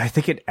 But I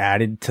think it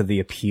added to the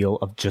appeal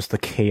of just the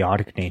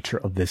chaotic nature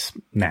of this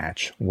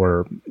match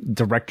where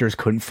directors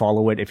couldn't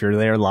follow it. If you're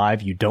there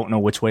live, you don't know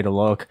which way to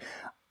look.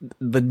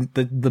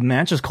 the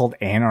match is called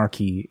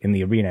Anarchy in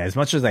the Arena. As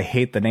much as I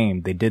hate the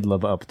name, they did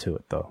live up to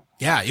it though.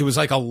 Yeah, it was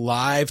like a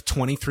live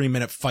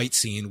 23-minute fight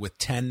scene with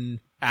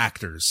 10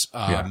 actors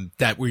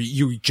that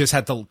you just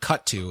had to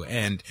cut to.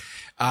 And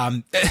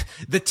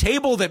the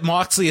table that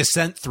Moxley is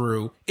sent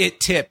through, it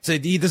tips.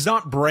 He does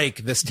not break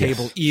this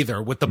table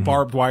either with the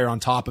barbed wire on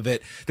top of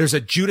it. There's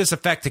a Judas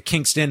effect to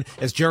Kingston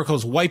as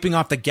Jericho's wiping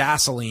off the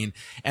gasoline.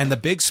 And the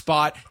big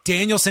spot,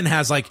 Danielson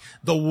has like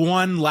the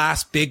one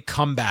last big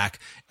comeback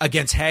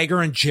against Hager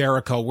and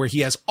Jericho where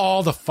he has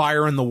all the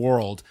fire in the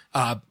world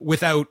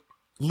without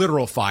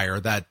literal fire.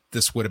 That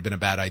this would have been a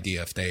bad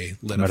idea if they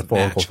lit up the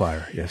match.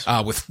 Fire, yes.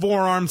 With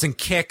forearms and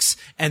kicks,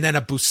 and then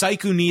a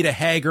Busaiku knee to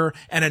Hager,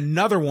 and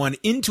another one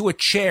into a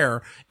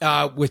chair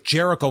with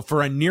Jericho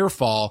for a near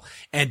fall.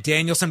 And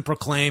Danielson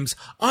proclaims,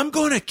 "I'm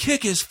going to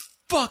kick his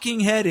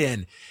fucking head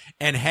in."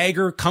 And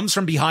Hager comes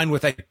from behind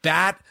with a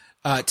bat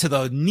to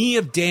the knee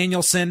of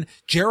Danielson.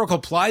 Jericho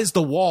plies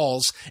the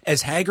walls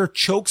as Hager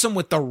chokes him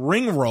with the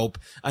ring rope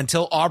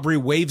until Aubrey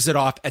waves it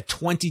off at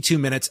 22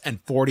 minutes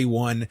and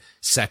 41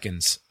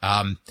 seconds.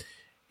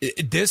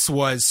 This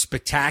was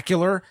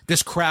spectacular.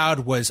 This crowd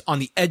was on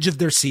the edge of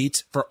their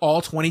seats for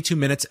all 22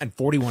 minutes and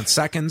 41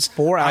 seconds.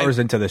 4 hours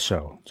into the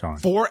show, John.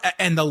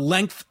 And the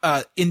length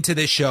into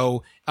this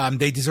show,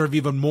 they deserve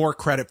even more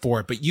credit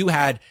for it. But you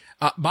had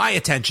my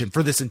attention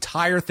for this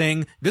entire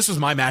thing. This was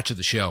my match of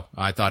the show.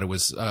 I thought it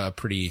was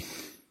pretty.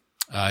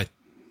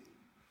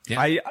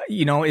 Yeah.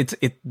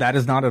 That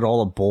is not at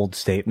all a bold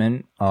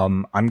statement.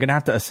 I'm going to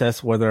have to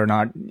assess whether or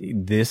not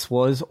this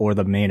was or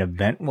the main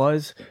event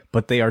was,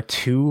 but they are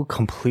two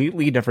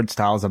completely different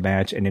styles of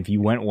match. And if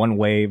you went one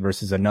way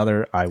versus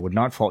another, I would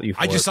not fault you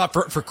for it. I just thought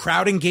for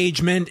crowd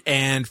engagement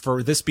and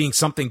for this being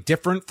something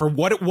different for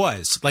what it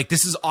was, like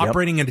this is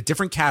operating in a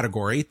different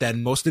category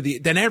than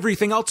than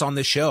everything else on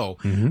this show.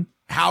 Mm-hmm.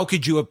 How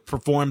could you have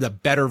performed a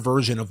better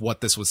version of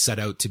what this was set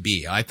out to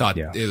be? I thought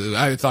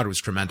it was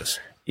tremendous.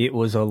 It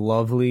was a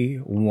lovely,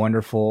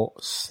 wonderful,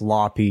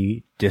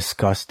 sloppy,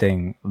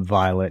 disgusting,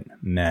 violent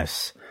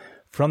mess.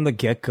 From the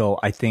get-go,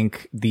 I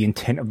think the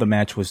intent of the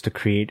match was to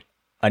create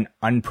an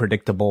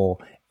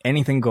unpredictable,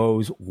 anything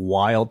goes,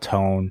 wild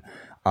tone.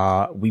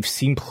 We've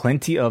seen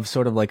plenty of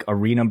sort of like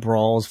arena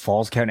brawls,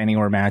 falls count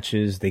anywhere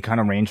matches. They kind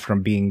of range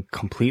from being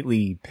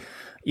completely,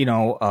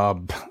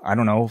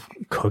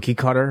 cookie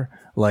cutter.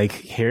 Like,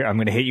 here, I'm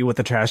going to hit you with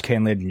the trash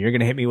can lid and you're going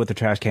to hit me with the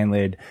trash can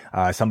lid.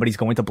 Somebody's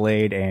going to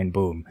blade and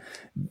boom.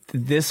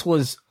 This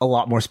was a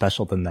lot more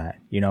special than that.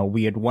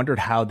 We had wondered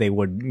how they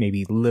would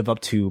maybe live up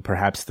to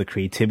perhaps the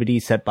creativity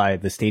set by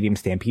the Stadium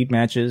Stampede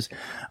matches.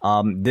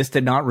 This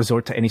did not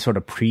resort to any sort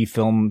of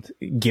pre-filmed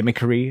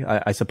gimmickry,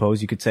 I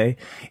suppose you could say.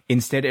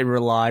 Instead, it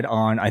relied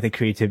on, I think,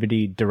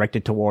 creativity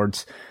directed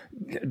towards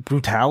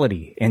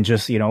brutality and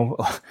just,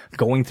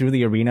 going through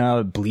the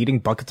arena, bleeding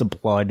buckets of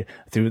blood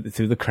through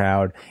the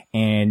crowd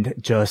and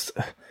just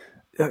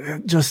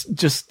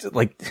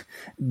like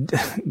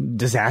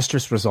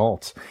disastrous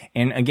results.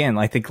 And again,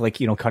 I think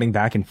cutting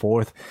back and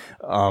forth,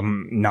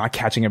 not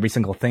catching every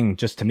single thing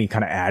just to me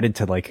kind of added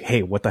to like,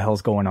 hey, what the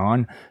hell's going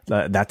on?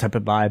 That type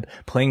of vibe.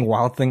 Playing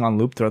Wild Thing on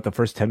loop throughout the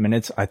first 10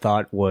 minutes, I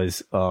thought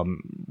was,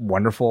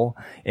 wonderful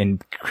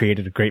and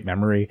created a great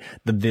memory.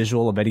 The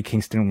visual of Eddie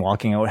Kingston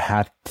walking out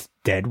half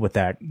dead with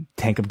that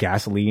tank of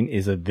gasoline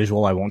is a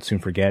visual I won't soon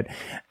forget.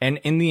 And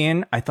in the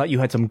end, I thought you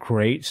had some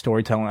great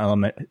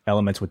storytelling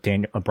elements with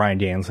Bryan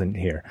Danielson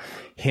here.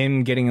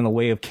 Him getting in the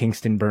way of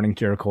Kingston burning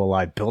Jericho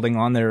alive, building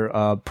on their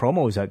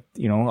promos that,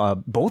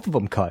 both of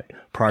them cut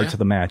prior to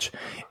the match,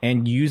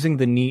 and using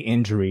the knee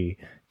injury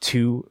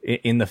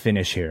in the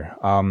finish here.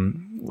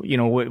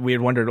 We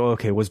had wondered,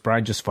 okay, was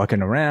Bryan just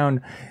fucking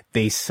around?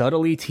 They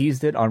subtly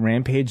teased it on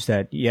Rampage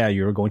that, yeah,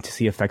 you're going to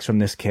see effects from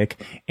this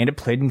kick, and it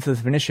played into the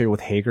finish here with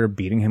Hager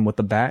beating him with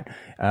the bat,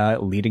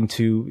 leading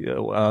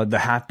to the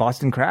half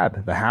Boston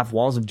Crab, the half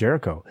walls of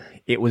Jericho.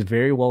 It was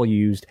very well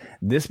used.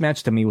 This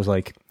match to me was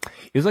like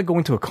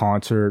going to a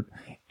concert.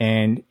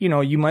 And,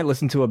 you might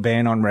listen to a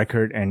band on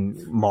record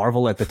and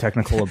marvel at the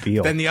technical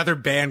appeal. Then the other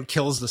band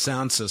kills the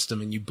sound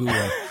system and you boo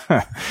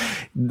it.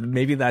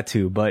 Maybe that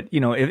too. But,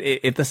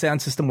 if the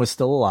sound system was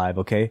still alive,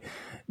 okay,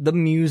 the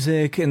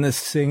music and the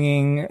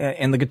singing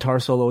and the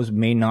guitar solos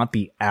may not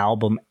be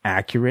album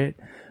accurate,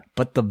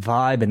 but the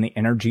vibe and the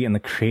energy and the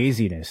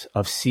craziness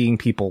of seeing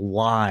people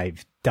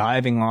live,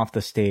 diving off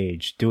the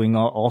stage, doing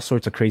all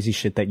sorts of crazy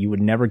shit that you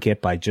would never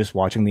get by just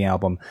watching the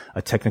album,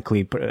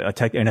 technically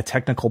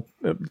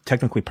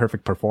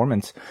perfect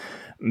performance,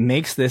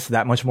 makes this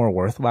that much more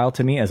worthwhile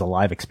to me as a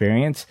live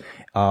experience.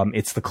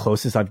 It's the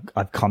closest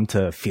I've come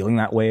to feeling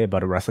that way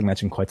about a wrestling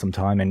match in quite some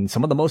time, and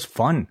some of the most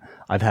fun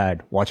I've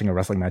had watching a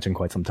wrestling match in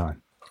quite some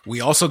time.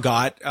 We also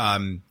got,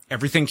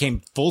 everything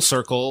came full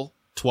circle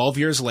 12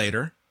 years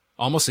later,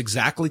 almost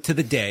exactly to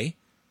the day,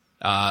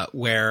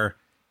 where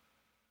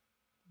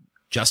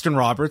Justin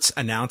Roberts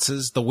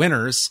announces the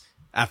winners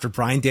after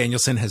Bryan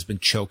Danielson has been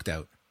choked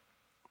out.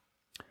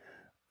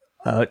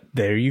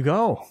 There you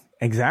go.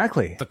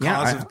 Exactly. The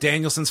cause of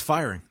Danielson's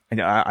firing.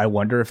 I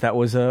wonder if that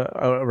was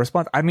a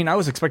response. I mean, I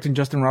was expecting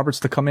Justin Roberts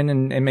to come in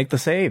and make the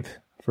save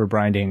for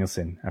Bryan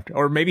Danielson after,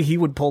 or maybe he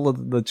would pull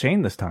the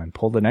chain this time,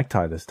 pull the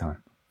necktie this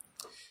time.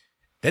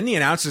 Then the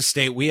announcers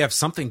state we have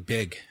something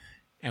big,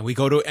 and we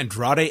go to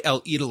Andrade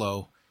El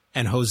Idolo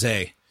and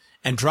Jose.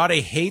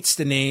 Andrade hates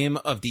the name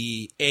of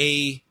the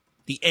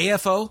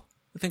AFO,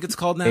 I think it's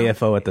called now.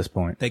 AFO at this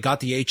point. They got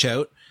the H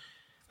out.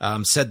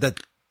 Said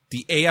that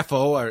the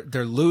AFO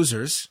they're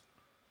losers.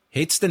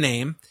 Hates the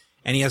name,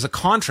 and he has a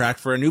contract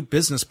for a new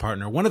business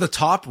partner, one of the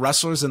top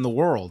wrestlers in the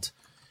world.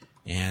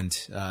 And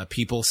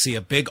people see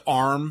a big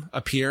arm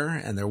appear,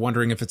 and they're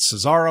wondering if it's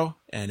Cesaro,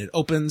 and it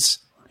opens,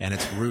 and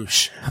it's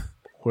Roosh.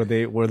 Were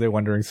they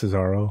wondering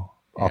Cesaro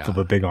off of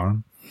a big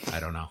arm? I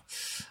don't know.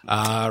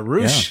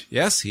 Roosh,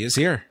 yes, he is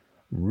here.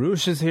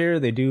 Roosh is here.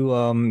 They do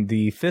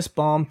the fist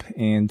bump,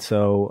 and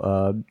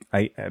so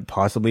I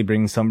possibly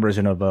bring some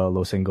version of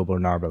Los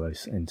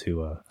Ingobernables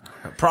into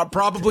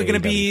probably going to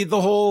be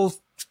the whole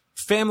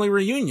family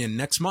reunion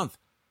next month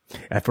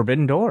at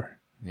Forbidden Door.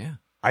 Yeah,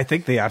 I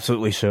think they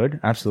absolutely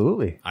should.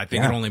 Absolutely, I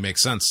think it only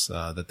makes sense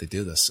that they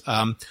do this.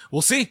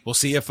 We'll see. We'll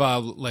see if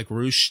like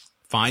Roosh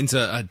finds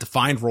a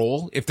defined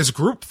role, if this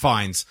group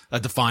finds a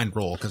defined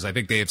role, because I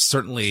think they have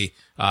certainly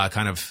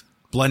kind of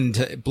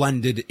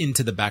blended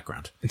into the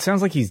background. It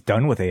sounds like he's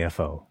done with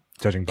AFO,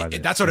 judging by this.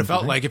 That's what it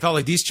felt like. It felt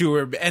like these two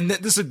were, and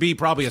this would be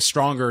probably a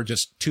stronger,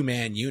 just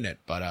 2-man unit.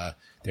 But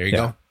there you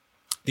go.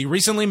 The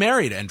recently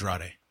married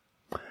Andrade.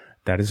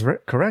 That is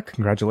correct.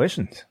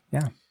 Congratulations.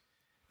 Yeah.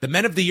 The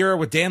Men of the Year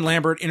with Dan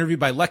Lambert, interviewed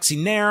by Lexi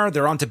Nair.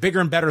 They're on to bigger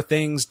and better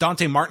things.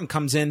 Dante Martin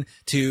comes in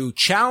to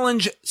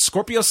challenge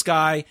Scorpio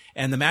Sky,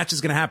 and the match is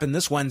going to happen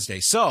this Wednesday.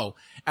 So,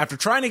 after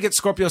trying to get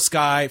Scorpio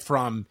Sky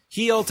from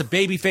heel to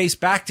babyface,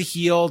 back to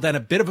heel, then a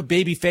bit of a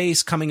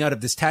babyface coming out of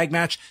this tag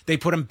match, they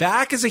put him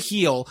back as a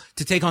heel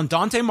to take on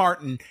Dante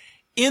Martin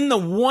in the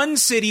one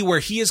city where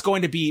he is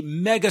going to be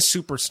mega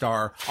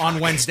superstar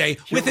on Wednesday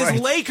with his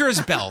Lakers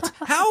belt.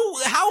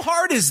 How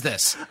hard is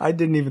this? I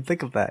didn't even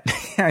think of that.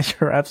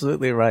 You're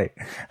absolutely right.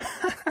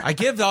 I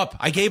gave up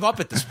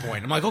at this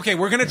point. I'm like, okay,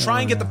 we're going to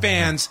try and get the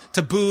fans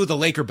to boo the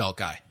Laker belt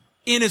guy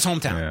in his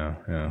hometown.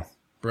 Yeah.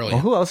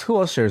 Brilliant. Well, who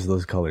else shares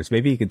those colors?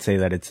 Maybe you could say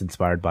that it's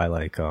inspired by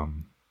like, oh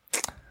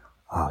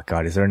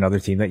God, is there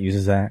another team that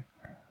uses that?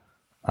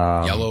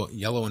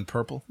 Yellow and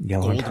purple?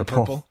 Yellow and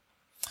purple.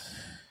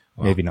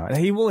 Well, maybe not.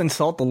 He will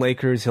insult the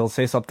Lakers. He'll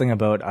say something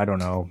about, I don't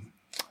know.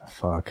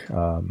 Fuck.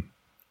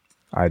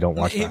 I don't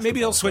watch basketball. Maybe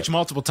he'll switch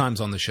multiple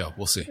times on the show.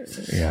 We'll see.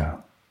 Yeah.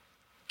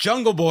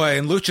 Jungle Boy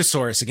and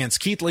Luchasaurus against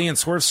Keith Lee and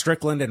Swerve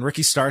Strickland and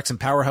Ricky Starks and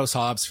Powerhouse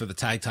Hobbs for the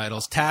tag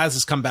titles. Taz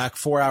has come back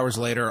 4 hours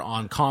later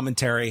on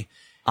commentary.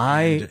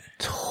 I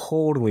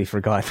totally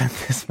forgot that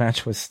this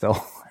match was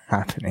still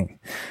happening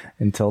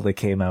until they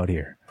came out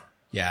here.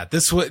 Yeah,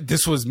 this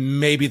was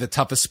maybe the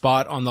toughest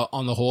spot on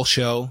the whole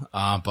show.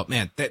 But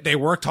man, they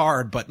worked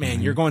hard. But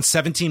man, you're going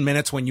 17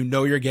 minutes when you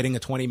know you're getting a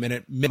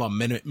 20-minute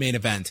minimum main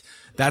event.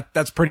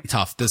 That's pretty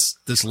tough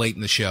this late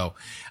in the show.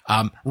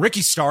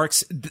 Ricky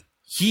Starks,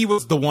 he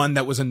was the one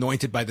that was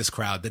anointed by this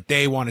crowd, that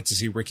they wanted to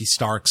see Ricky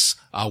Starks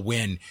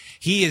win.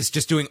 He is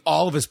just doing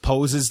all of his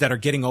poses that are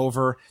getting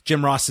over.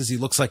 Jim Ross says he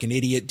looks like an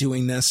idiot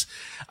doing this.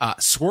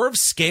 Swerve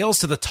scales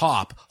to the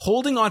top,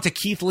 holding on to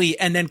Keith Lee,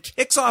 and then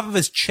kicks off of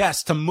his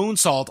chest to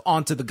moonsault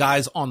onto the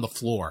guys on the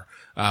floor,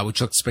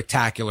 which looks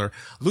spectacular.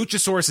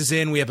 Luchasaurus is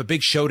in. We have a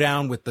big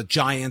showdown with the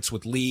Giants,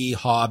 with Lee,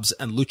 Hobbs,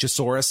 and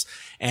Luchasaurus.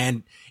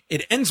 And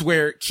it ends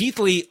where Keith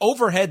Lee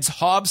overheads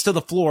Hobbs to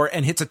the floor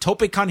and hits a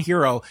Tope Con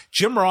Hero.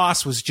 Jim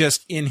Ross was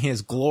just in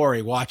his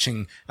glory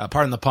watching,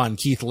 pardon the pun,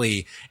 Keith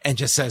Lee, and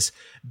just says,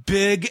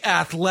 "Big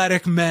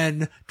athletic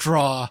men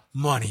draw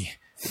money."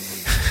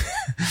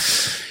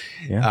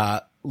 Yeah.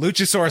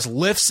 Luchasaurus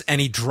lifts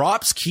and he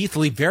drops Keith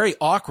Lee very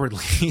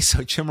awkwardly.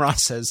 So Jim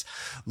Ross says,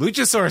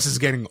 Luchasaurus is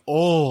getting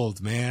old,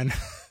 man.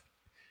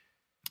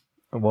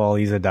 Well,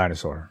 he's a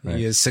dinosaur. Right?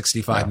 He is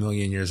 65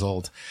 million years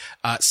old.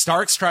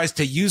 Starks tries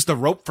to use the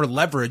rope for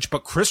leverage,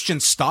 but Christian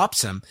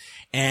stops him.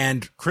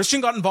 And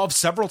Christian got involved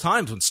several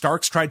times when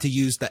Starks tried to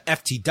use the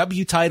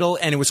FTW title,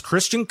 and it was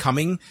Christian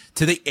coming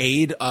to the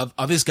aid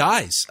of his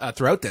guys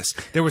throughout this.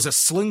 There was a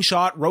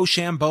slingshot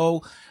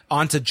Rochambeau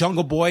onto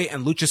Jungle Boy,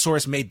 and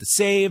Luchasaurus made the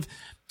save.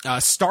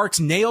 Starks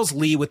nails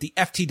Lee with the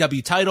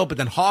FTW title, but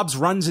then Hobbs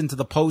runs into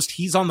the post.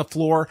 He's on the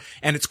floor,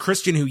 and it's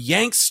Christian who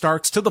yanks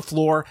Starks to the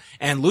floor,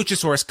 and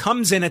Luchasaurus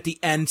comes in at the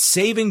end,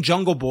 saving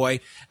Jungle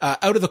Boy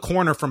out of the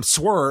corner from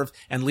Swerve,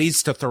 and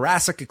leads to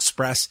Thoracic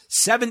Express.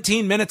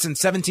 17 minutes and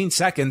 17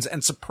 seconds,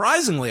 and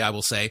surprisingly, I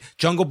will say,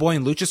 Jungle Boy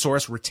and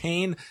Luchasaurus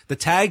retain the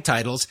tag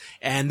titles,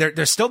 and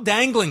they're still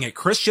dangling it.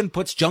 Christian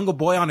puts Jungle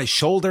Boy on his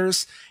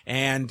shoulders,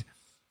 and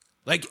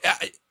like...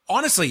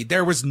 honestly,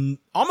 there was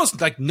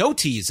almost like no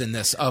tease in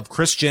this of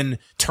Christian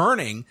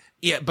turning,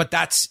 but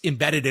that's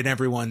embedded in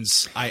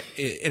everyone's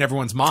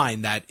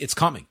mind that it's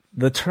coming.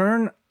 The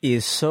turn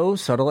is so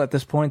subtle at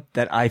this point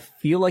that I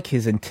feel like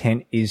his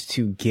intent is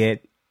to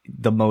get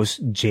the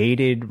most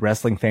jaded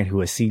wrestling fan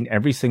who has seen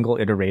every single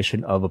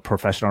iteration of a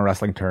professional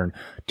wrestling turn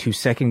to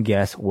second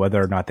guess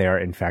whether or not they are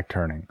in fact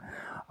turning.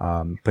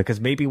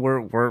 Because maybe we're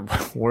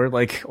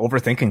like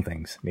overthinking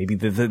things. Maybe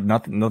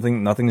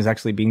nothing is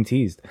actually being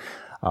teased.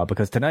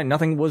 because tonight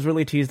nothing was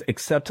really teased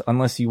except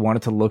unless you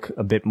wanted to look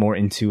a bit more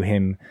into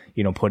him,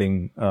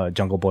 putting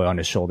Jungle Boy on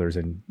his shoulders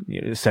and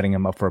setting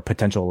him up for a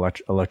potential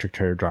electric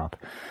chair drop.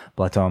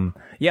 But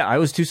yeah, I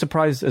was too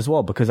surprised as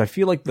well because I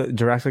feel like the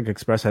Jurassic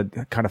Express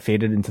had kind of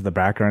faded into the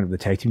background of the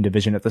tag team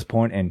division at this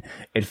point, and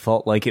it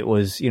felt like it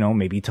was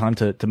maybe time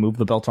to move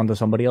the belts onto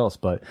somebody else.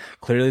 But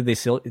clearly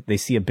they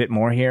see a bit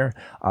more here.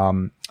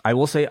 I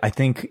will say I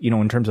think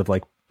in terms of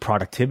like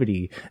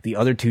productivity, the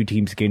other two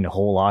teams gained a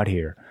whole lot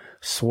here.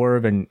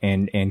 Swerve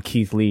and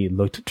Keith Lee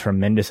looked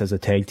tremendous as a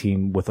tag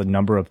team with a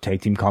number of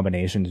tag team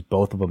combinations,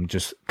 both of them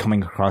just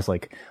coming across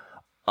like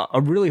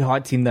a really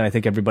hot team that I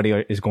think everybody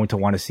is going to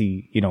want to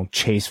see,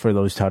 chase for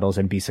those titles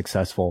and be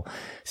successful.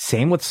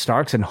 Same with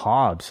Starks and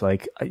Hobbs.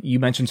 Like you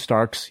mentioned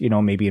Starks,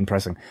 maybe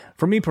impressing.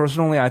 For me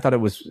personally, I thought it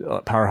was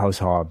Powerhouse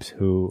Hobbs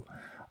who,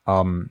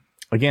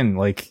 again,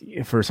 like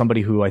for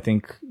somebody who I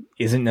think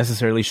isn't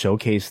necessarily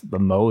showcased the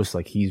most,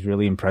 like he's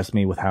really impressed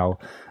me with how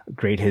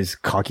great his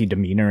cocky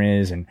demeanor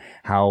is and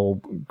how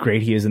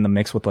great he is in the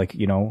mix with like,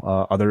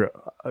 other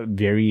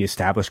very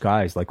established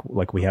guys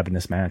like we have in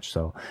this match.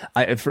 So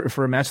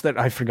for a match that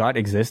I forgot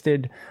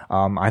existed,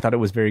 I thought it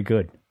was very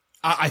good.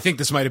 I think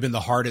this might have been the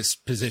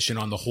hardest position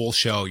on the whole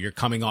show. You're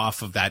coming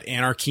off of that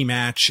Anarchy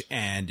match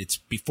and it's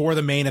before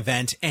the main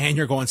event and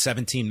you're going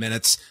 17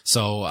 minutes.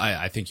 So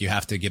I think you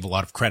have to give a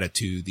lot of credit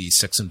to the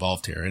 6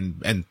 involved here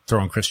and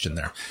throwing Christian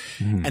there.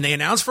 Mm-hmm. And they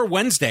announced for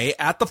Wednesday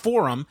at the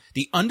Forum,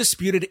 the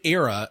Undisputed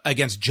Era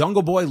against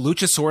Jungle Boy,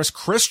 Luchasaurus,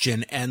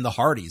 Christian, and the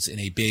Hardys in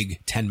a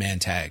big 10-man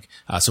tag.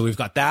 So we've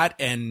got that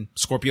and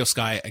Scorpio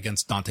Sky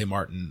against Dante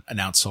Martin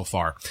announced so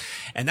far.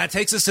 And that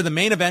takes us to the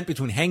main event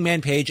between Hangman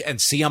Page and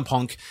CM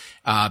Punk.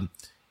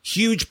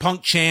 Huge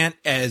Punk chant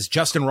as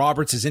Justin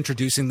Roberts is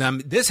introducing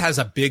them. This has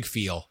a big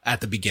feel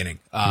at the beginning.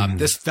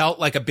 This felt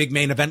like a big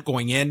main event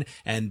going in,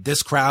 and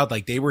this crowd,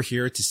 like they were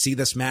here to see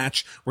this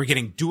match. We're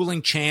getting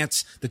dueling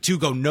chants. The two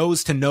go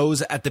nose to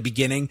nose at the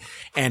beginning,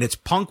 and it's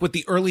Punk with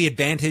the early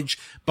advantage.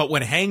 But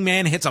when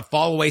Hangman hits a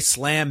fallaway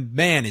slam,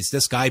 man, is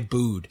this guy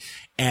booed.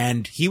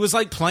 And he was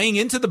like playing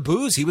into the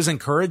boos. He was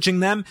encouraging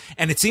them.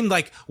 And it seemed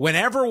like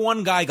whenever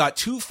one guy got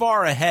too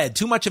far ahead,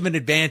 too much of an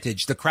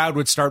advantage, the crowd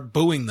would start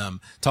booing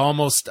them to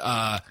almost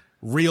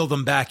reel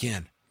them back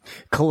in.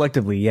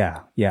 Collectively, yeah.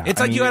 It's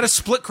like you had a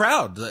split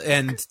crowd,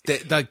 and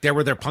there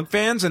were their Punk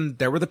fans and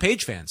there were the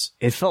Page fans.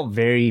 It felt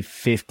very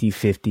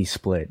 50-50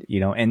 split,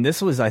 and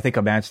this was, I think,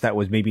 a match that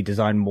was maybe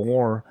designed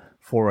more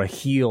for a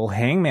heel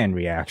Hangman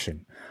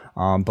reaction.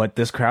 But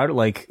this crowd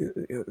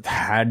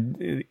had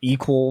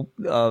equal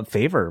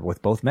favor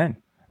with both men,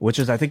 which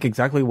is, I think,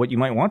 exactly what you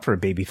might want for a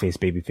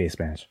babyface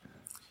match.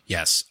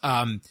 Yes.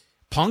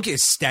 Punk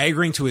is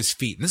staggering to his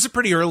feet. And this is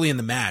pretty early in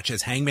the match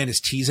as Hangman is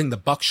teasing the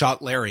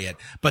buckshot lariat,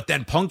 but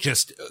then Punk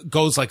just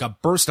goes like a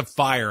burst of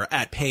fire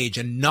at Page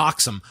and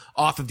knocks him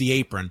off of the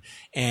apron.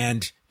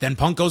 And then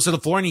Punk goes to the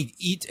floor and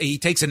he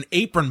takes an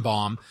apron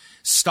bomb,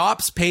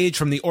 stops Page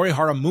from the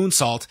Orihara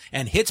moonsault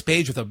and hits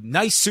Page with a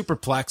nice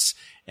superplex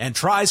and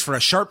tries for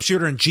a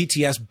sharpshooter and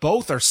GTS.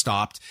 Both are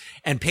stopped,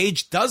 and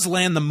Page does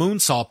land the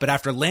moonsault, but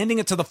after landing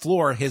it to the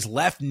floor, his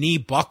left knee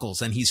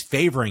buckles and he's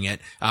favoring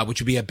it,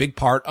 which would be a big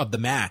part of the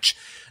match.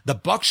 The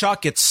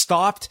buckshot gets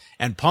stopped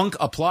and Punk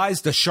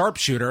applies the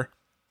sharpshooter.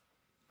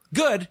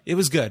 Good. It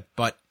was good,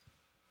 but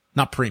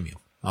not premium.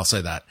 I'll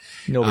say that.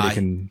 Nobody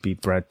can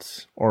beat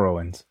Brett's or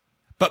Owens.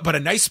 But a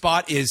nice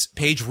spot is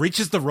Page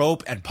reaches the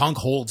rope and Punk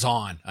holds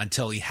on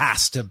until he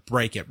has to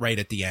break it right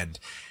at the end.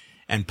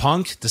 And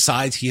Punk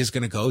decides he is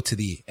going to go to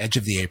the edge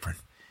of the apron.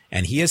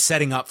 And he is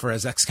setting up for,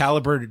 as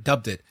Excalibur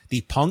dubbed it,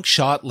 the Punk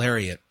shot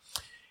lariat.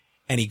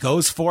 And he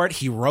goes for it.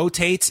 He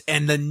rotates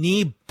and the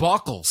knee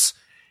buckles.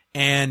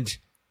 And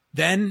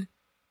then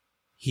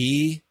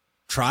he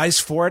tries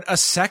for it a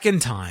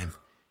second time.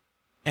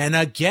 And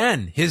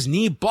again, his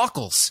knee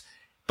buckles.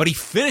 But he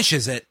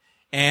finishes it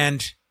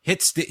and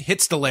hits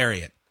the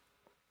lariat.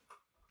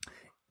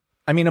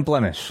 I mean, a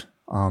blemish.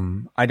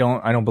 I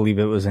don't believe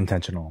it was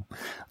intentional,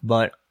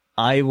 but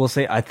I will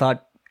say I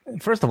thought,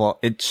 first of all,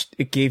 it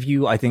gave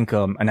you, I think,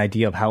 an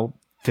idea of how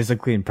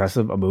physically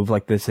impressive a move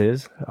like this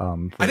is.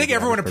 I think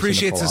everyone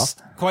appreciates this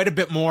quite a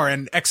bit more,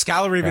 and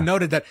Excalibur even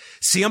noted that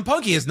CM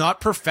Punk has not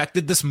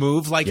perfected this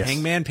move like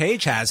Hangman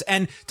Page has.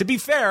 And to be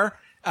fair,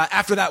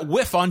 after that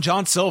whiff on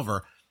John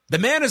Silver, the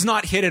man has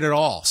not hit it at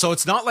all. So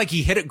it's not like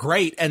he hit it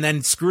great and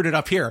then screwed it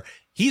up here.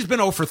 He's been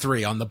 0 for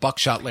 3 on the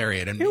buckshot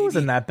lariat. And it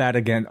wasn't that bad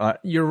again.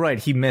 You're right.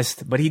 He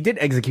missed, but he did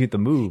execute the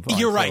move.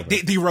 You're right.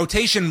 The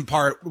rotation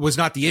part was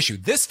not the issue.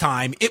 This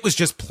time, it was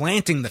just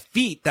planting the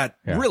feet that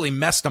really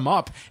messed him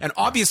up. And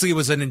obviously, it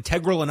was an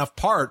integral enough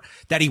part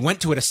that he went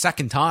to it a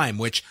second time,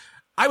 which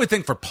I would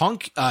think for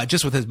Punk,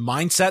 just with his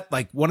mindset,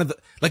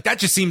 that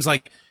just seems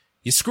like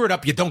you screw it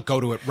up, you don't go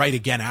to it right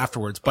again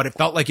afterwards. But it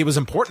felt like it was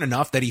important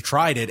enough that he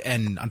tried it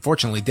and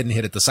unfortunately didn't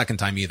hit it the second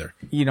time either.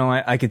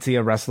 I could see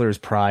a wrestler's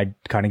pride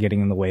kind of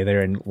getting in the way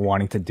there and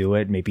wanting to do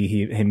it. Maybe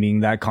him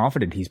being that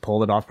confident. He's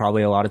pulled it off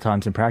probably a lot of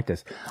times in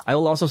practice. I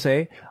will also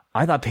say,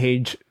 I thought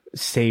Page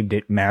saved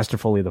it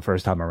masterfully the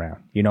first time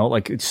around. You know,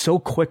 like it's so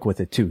quick with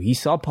it too. He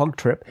saw Punk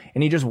trip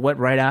and he just went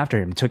right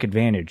after him, took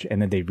advantage,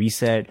 and then they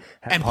reset.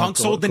 And Punk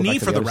sold the knee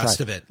for the rest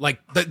of it. Like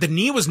the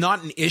knee was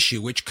not an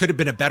issue, which could have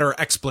been a better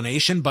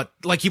explanation, but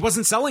like he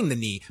wasn't selling the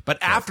knee. But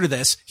after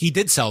this, he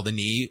did sell the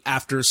knee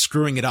after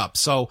screwing it up.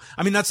 So,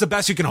 I mean, that's the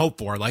best you can hope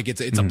for. Like it's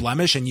a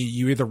blemish and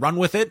you either run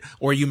with it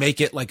or you make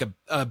it like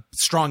a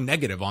strong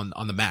negative on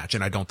the match.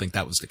 And I don't think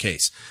that was the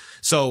case.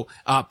 So,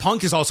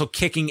 Punk is also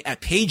kicking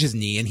at Page's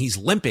knee and he's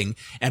limping,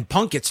 and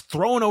Punk gets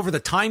thrown over the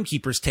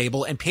timekeeper's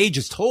table, and Page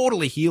is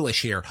totally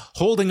heelish here,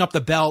 holding up the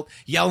belt,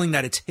 yelling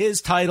that it's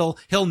his title,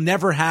 he'll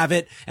never have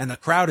it, and the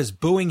crowd is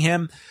booing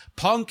him.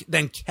 Punk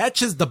then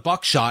catches the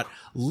buckshot,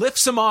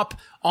 lifts him up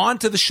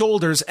onto the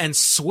shoulders, and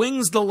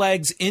swings the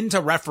legs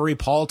into referee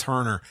Paul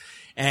Turner.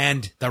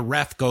 And the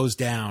ref goes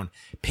down.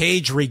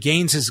 Page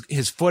regains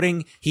his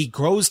footing. He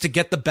goes to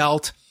get the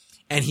belt,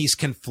 and he's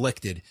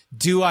conflicted.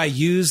 Do I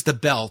use the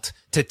belt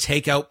to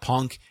take out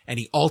Punk? And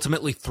he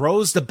ultimately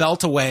throws the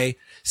belt away,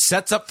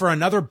 sets up for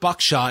another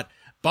buckshot,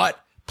 but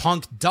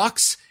Punk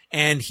ducks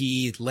and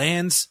he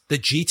lands the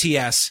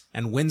GTS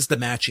and wins the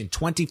match in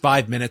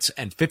 25 minutes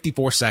and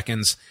 54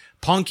 seconds.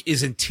 Punk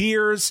is in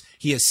tears.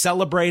 He is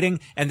celebrating,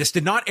 and this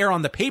did not air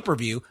on the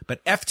pay-per-view,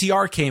 but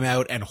FTR came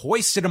out and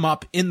hoisted him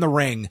up in the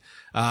ring,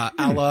 a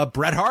la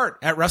Bret Hart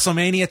at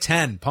WrestleMania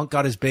 10. Punk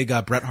got his big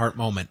Bret Hart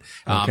moment,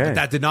 but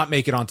that did not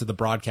make it onto the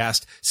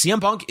broadcast. CM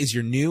Punk is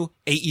your new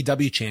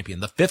AEW champion,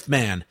 the fifth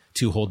man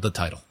to hold the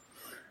title.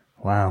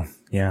 Wow.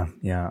 Yeah.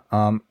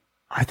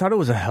 I thought it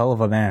was a hell of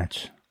a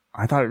match.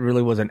 I thought it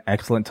really was an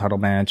excellent title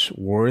match,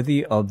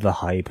 worthy of the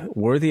hype,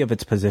 worthy of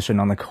its position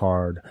on the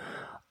card.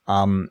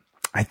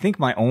 I think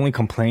my only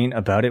complaint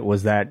about it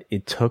was that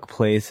it took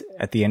place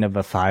at the end of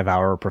a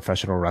 5-hour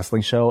professional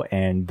wrestling show,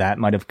 and that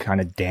might have kind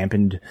of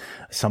dampened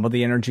some of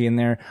the energy in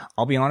there.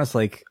 I'll be honest,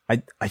 like,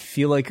 I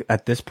feel like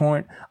at this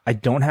point, I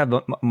don't have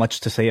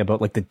much to say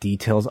about like the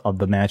details of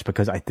the match,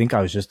 because I think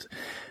I was just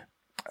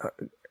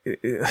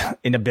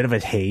in a bit of a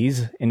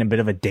haze, in a bit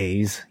of a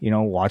daze, you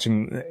know,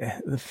 watching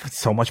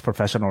so much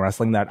professional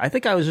wrestling that I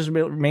think I was just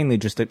mainly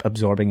just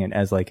absorbing it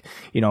as like,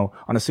 you know,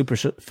 on a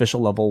superficial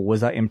level.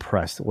 Was I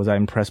impressed? Was I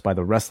impressed by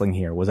the wrestling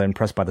here? Was I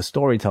impressed by the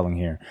storytelling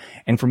here?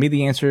 And for me,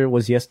 the answer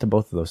was yes to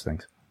both of those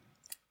things.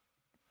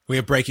 We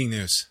have breaking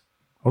news.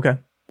 Okay.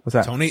 What's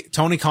that?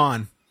 Tony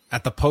Khan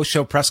at the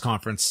post-show press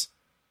conference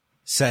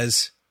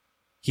says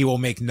he will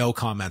make no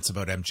comments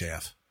about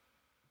MJF.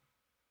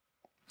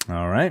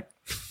 All right.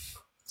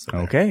 So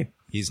okay.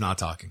 He's not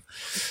talking.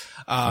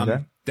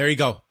 There you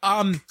go.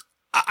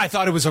 I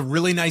thought it was a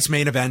really nice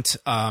main event.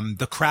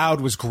 The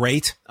crowd was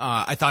great.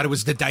 I thought it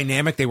was the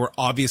dynamic they were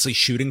obviously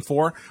shooting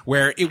for,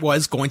 where it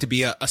was going to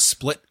be a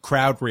split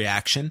crowd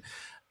reaction.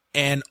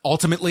 And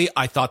ultimately,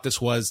 I thought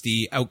this was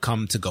the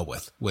outcome to go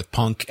with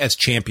Punk as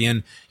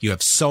champion. You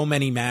have so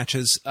many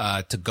matches,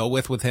 to go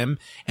with him.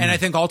 And I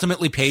think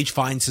ultimately Page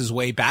finds his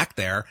way back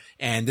there.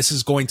 And this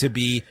is going to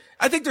be,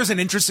 I think there's an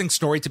interesting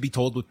story to be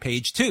told with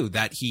Page too,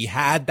 that he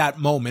had that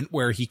moment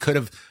where he could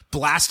have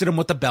blasted him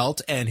with the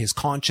belt and his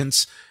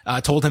conscience,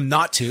 told him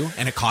not to,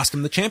 and it cost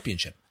him the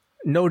championship.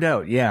 No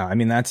doubt. Yeah. I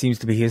mean, that seems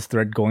to be his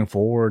thread going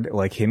forward.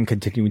 Like him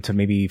continuing to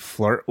maybe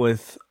flirt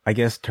with, I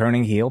guess,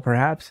 turning heel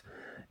perhaps.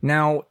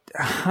 Now,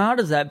 how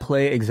does that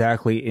play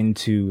exactly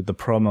into the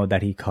promo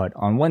that he cut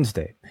on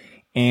Wednesday?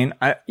 And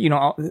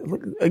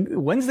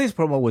Wednesday's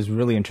promo was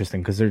really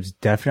interesting because there's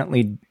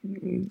definitely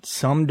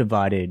some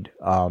divided,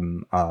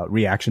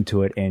 reaction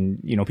to it. And,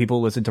 you know, people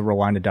who listen to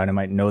Rewind to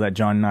Dynamite know that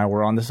John and I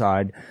were on the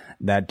side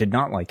that did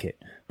not like it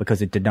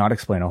because it did not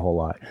explain a whole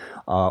lot,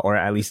 or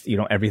at least, you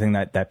know, everything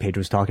that Page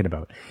was talking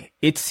about.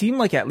 It seemed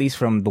like, at least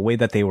from the way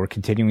that they were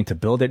continuing to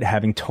build it,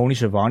 having Tony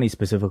Schiavone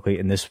specifically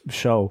in this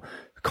show,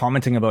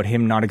 commenting about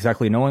him not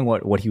exactly knowing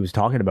what he was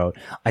talking about.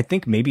 I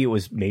think maybe it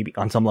was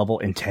on some level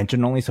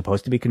intentionally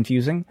supposed to be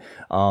confusing,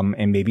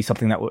 and maybe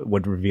something that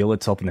would reveal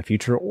itself in the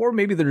future, or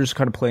maybe they're just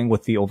kind of playing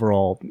with the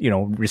overall, you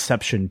know,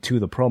 reception to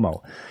the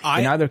promo.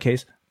 In either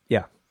case,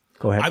 yeah,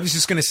 go ahead. I was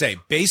just going to say,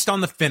 based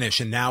on the finish,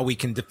 and now we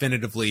can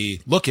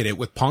definitively look at it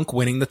with Punk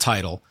winning the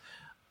title,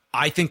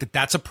 I think that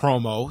that's a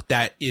promo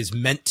that is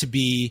meant to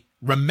be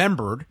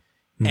remembered,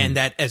 and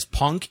that as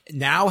Punk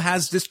now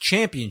has this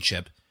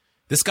championship,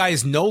 this guy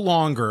is no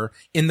longer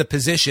in the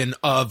position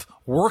of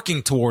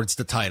working towards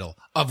the title,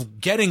 of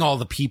getting all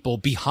the people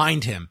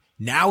behind him.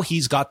 Now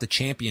he's got the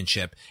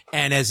championship.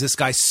 And as this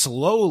guy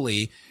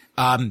slowly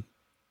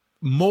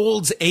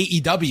molds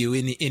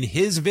AEW in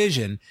his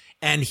vision,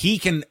 and he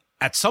can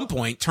at some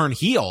point turn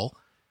heel,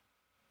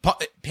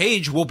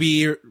 Page will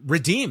be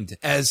redeemed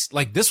as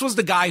like, this was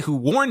the guy who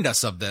warned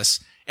us of this,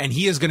 and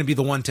he is going to be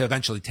the one to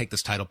eventually take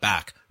this title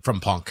back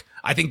from Punk.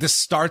 I think this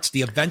starts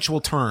the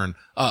eventual turn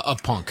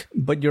of Punk.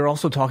 But you're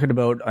also talking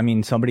about, I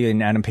mean, somebody in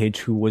Adam Page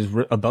who was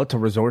about to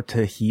resort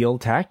to heel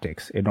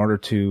tactics in order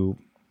to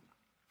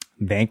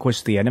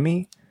vanquish the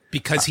enemy.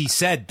 Because he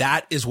said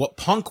that is what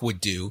Punk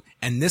would do,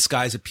 and this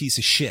guy's a piece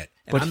of shit.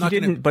 But he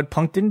didn't. But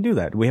Punk didn't do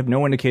that. We have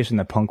no indication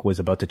that Punk was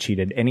about to cheat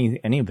at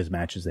any of his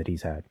matches that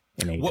he's had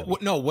in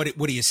AEW.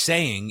 What he is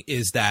saying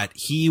is that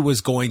he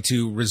was going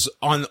to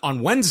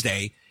on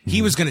Wednesday.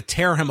 He was going to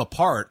tear him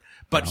apart.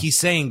 But he's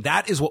saying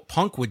that is what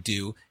Punk would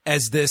do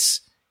as this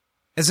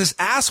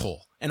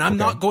asshole, and I'm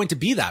not going to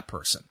be that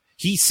person.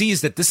 He sees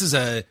that this is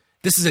a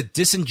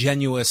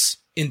disingenuous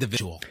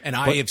individual, and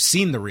I have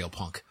seen the real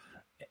Punk.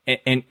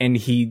 And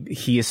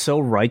he is so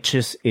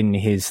righteous in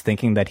his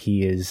thinking that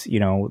he is,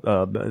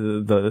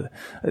 the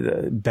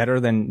better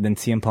than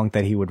CM Punk,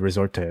 that he would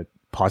resort to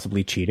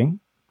possibly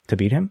cheating to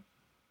beat him.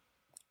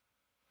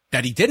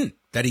 That he didn't.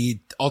 That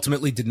he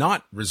ultimately did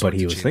not resort. But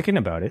he was cheating. thinking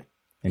about it.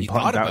 And he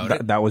thought about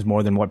it. That was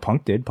more than what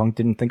Punk did. Punk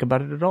didn't think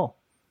about it at all.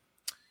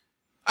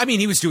 I mean,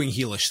 he was doing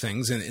heelish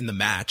things in the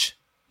match,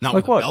 not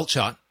like with what? a belt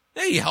shot.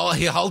 He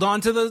held on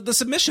to the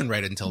submission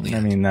right until the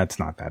end. I mean, that's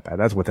not that bad.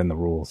 That's within the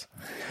rules.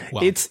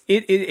 Well, it's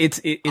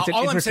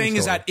all I'm saying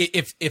is that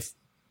if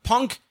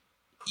Punk,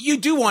 you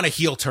do want a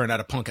heel turn out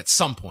of Punk at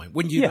some point,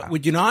 wouldn't you? Yeah,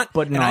 would you not?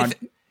 But not.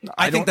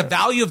 I think the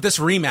value of this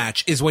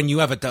rematch is when you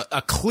have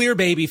a clear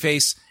baby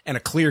face and a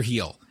clear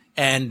heel.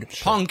 And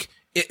Punk,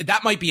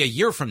 that might be a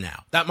year from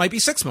now. That might be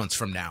 6 months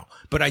from now.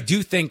 But I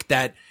do think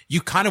that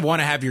you kind of want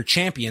to have your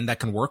champion that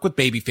can work with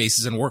baby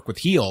faces and work with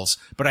heels.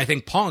 But I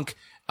think Punk,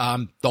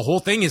 the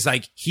whole thing is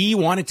like he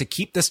wanted to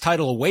keep this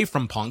title away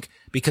from Punk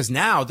because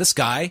now this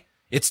guy,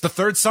 it's the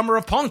third summer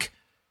of Punk.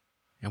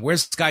 And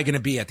where's this guy going to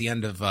be at the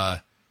end of,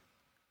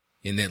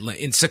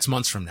 in 6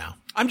 months from now?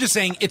 I'm just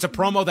saying it's a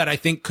promo that I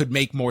think could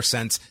make more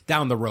sense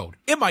down the road.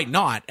 It might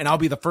not, and I'll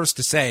be the first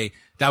to say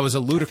that was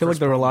a ludicrous. I feel like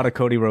there were a lot of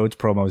Cody Rhodes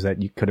promos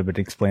that you could have been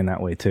explained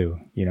that way too.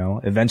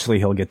 Eventually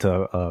he'll get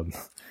to.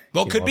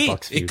 Well,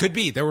 it could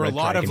be. There were a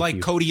lot of like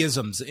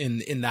Codyisms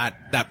in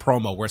that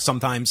promo where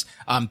sometimes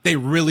they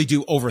really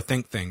do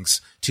overthink things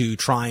to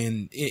try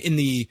and in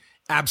the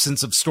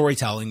absence of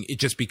storytelling, it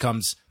just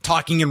becomes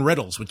talking in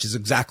riddles, which is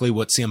exactly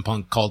what CM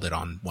Punk called it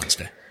on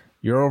Wednesday.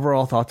 Your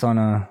overall thoughts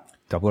on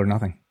Double or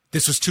Nothing?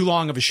 This was too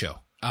long of a show.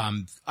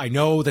 I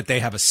know that they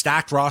have a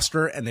stacked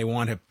roster and they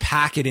want to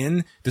pack it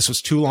in. This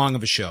was too long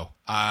of a show.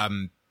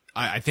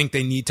 I think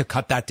they need to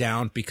cut that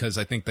down because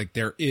I think like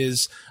there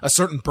is a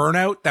certain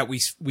burnout that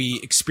we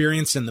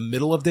experienced in the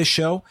middle of this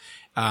show.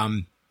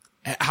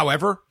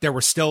 However, there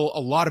were still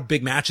a lot of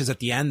big matches at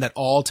the end that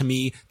all to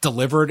me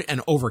delivered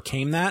and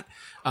overcame that.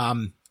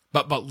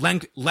 But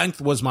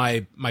length was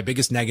my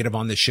biggest negative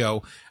on this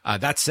show.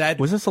 That said,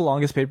 was this the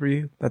longest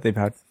pay-per-view that they've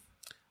had?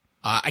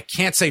 I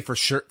can't say for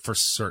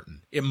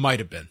certain. It might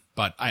have been,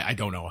 but I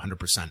don't know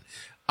 100%.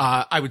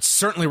 I would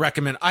certainly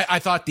recommend. I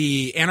thought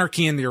the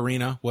Anarchy in the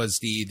Arena was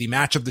the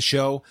match of the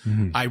show.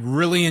 Mm-hmm. I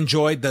really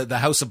enjoyed the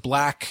House of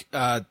Black,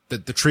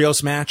 the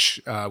trios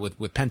match,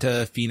 with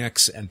Penta,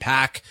 Phoenix, and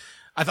Pac.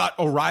 I thought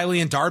O'Reilly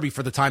and Darby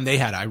for the time they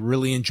had, I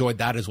really enjoyed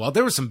that as well.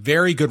 There was some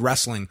very good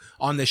wrestling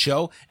on this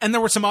show, and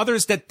there were some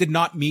others that did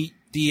not meet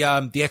the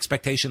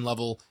expectation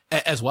level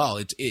as well.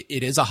 It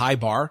is a high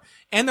bar,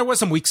 and there was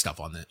some weak stuff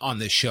on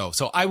this show.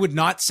 So I would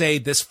not say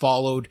this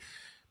followed.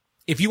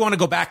 If you want to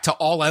go back to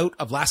All Out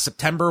of last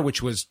September,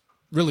 which was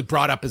really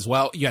brought up as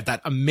well, you had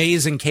that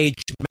amazing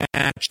cage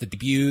match, the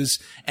debuts,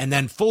 and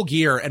then Full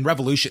Gear and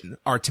Revolution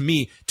are to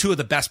me two of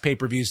the best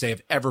pay-per-views they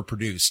have ever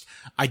produced.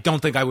 I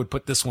don't think I would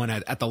put this one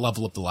at the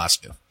level of the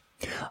last two.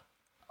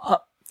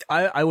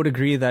 I would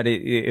agree that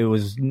it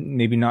was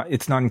maybe not,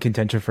 it's not in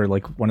contention for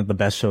like one of the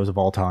best shows of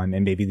all time,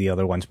 and maybe the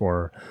other ones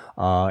were.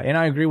 And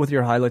I agree with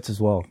your highlights as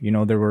well.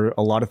 There were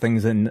a lot of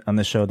things on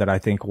the show that I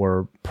think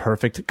were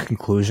perfect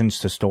conclusions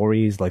to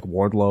stories like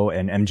Wardlow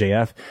and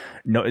MJF.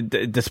 No,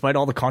 despite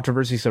all the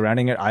controversy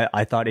surrounding it,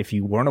 I thought if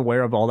you weren't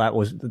aware of all that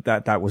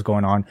was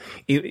going on,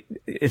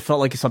 it felt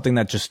like something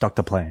that just stuck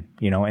to plan,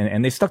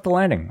 and they stuck the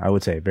landing, I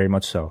would say, very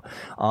much so.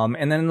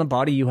 And then in the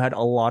body, you had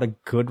a lot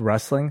of good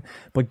wrestling,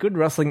 but good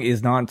wrestling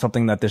is not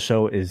something that this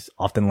show is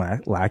often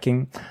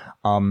lacking.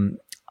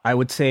 I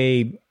would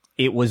say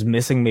it was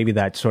missing maybe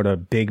that sort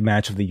of big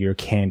match of the year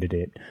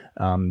candidate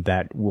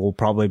that we'll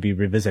probably be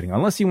revisiting,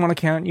 unless you want to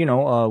count,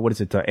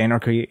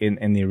 Anarchy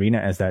in the Arena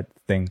as that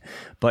thing.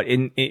 But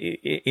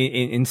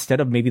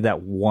instead of maybe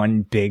that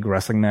one big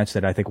wrestling match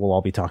that I think we'll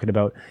all be talking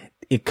about,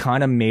 it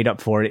kind of made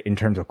up for it in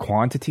terms of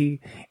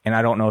quantity, and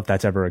I don't know if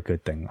that's ever a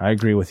good thing. I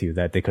agree with you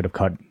that they could have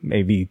cut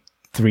maybe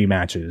 3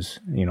 matches,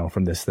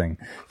 from this thing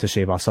to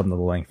shave off some of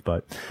the length.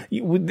 But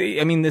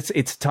I mean,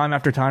 it's time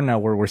after time now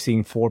where we're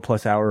seeing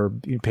 4+ hour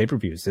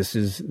pay-per-views. This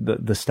is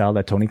the style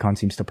that Tony Khan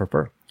seems to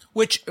prefer.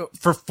 Which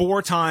for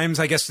 4 times,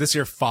 I guess this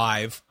year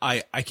 5,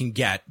 I can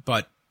get,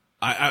 but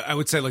I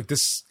would say like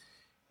this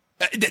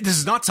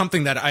is not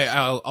something that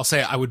I'll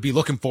say I would be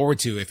looking forward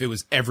to if it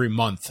was every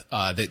month,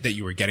 that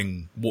you were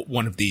getting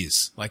one of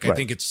these. Like, right. I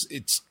think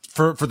it's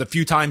for the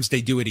few times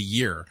they do it a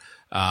year.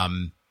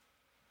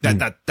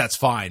 That's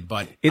fine,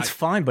 but it's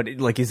fine. But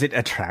is it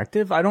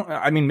attractive?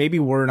 I mean, maybe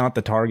we're not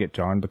the target,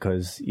 John,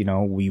 because,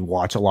 we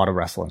watch a lot of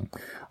wrestling.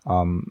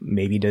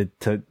 Maybe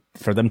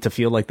for them to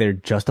feel like they're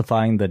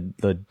justifying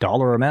the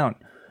dollar amount.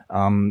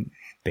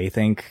 They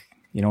think,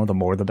 the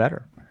more the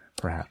better,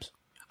 perhaps.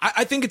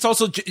 I think it's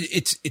also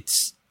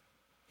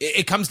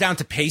it comes down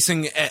to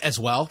pacing as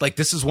well. Like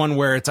this is one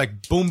where it's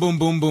like boom, boom,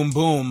 boom, boom,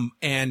 boom.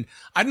 And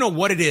I don't know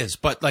what it is,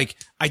 but like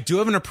I do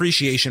have an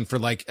appreciation for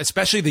like,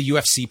 especially the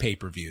UFC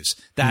pay-per-views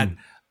that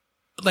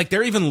like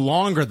they're even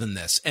longer than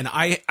this. And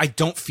I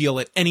don't feel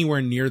it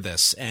anywhere near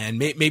this. And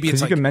maybe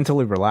it's you like can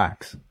mentally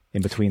relax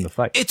in between the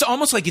fight. It's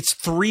almost like it's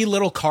 3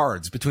 little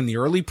cards between the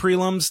early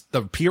prelims,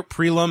 the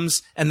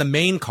prelims, and the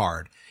main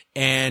card.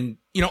 And,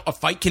 you know, a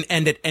fight can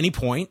end at any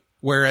point.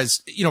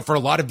 Whereas, you know, for a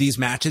lot of these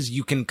matches,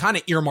 you can kind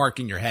of earmark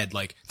in your head,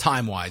 like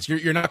time wise,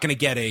 you're not going to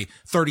get a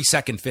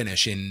 30-second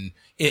finish in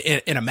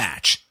a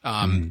match.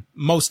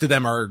 Most of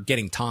them are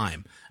getting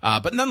time.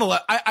 But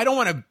nonetheless, I don't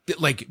want to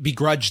like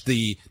begrudge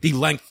the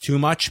length too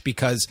much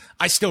because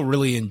I still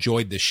really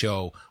enjoyed the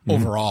show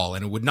overall,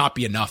 and it would not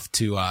be enough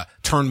to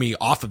turn me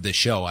off of the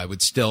show. I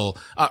would still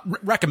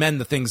recommend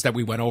the things that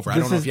we went over. I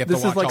don't know if you have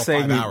to watch all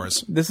 5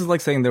 hours. This is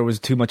like saying there was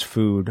too much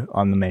food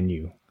on the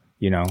menu.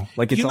 You know,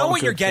 like it's you know all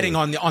what you're good getting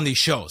food. on these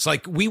shows.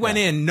 Like we went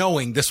in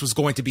knowing this was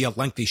going to be a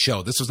lengthy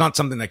show. This was not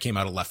something that came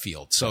out of left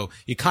field. So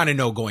you kind of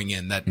know going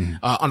in that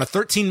on a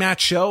 13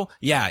 match show,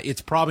 yeah,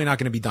 it's probably not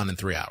going to be done in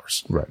 3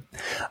 hours. Right.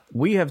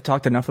 We have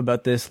talked enough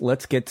about this.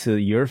 Let's get to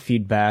your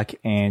feedback.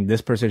 And this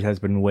person has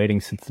been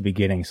waiting since the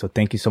beginning. So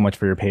thank you so much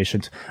for your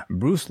patience.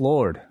 Bruce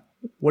Lord,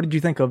 what did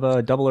you think of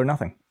Double or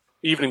Nothing?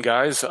 Evening,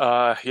 guys.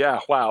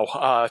 Yeah,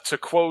 wow. To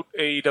quote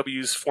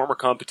AEW's former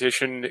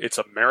competition, it's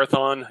a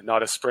marathon,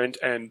 not a sprint.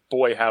 And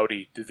boy,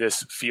 howdy, did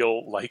this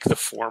feel like the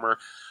former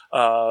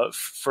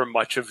for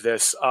much of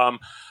this.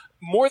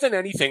 More than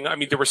anything, I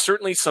mean, there were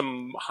certainly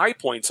some high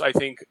points, I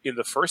think, in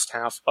the first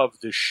half of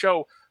the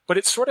show, but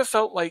it sort of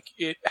felt like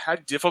it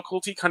had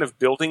difficulty kind of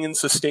building and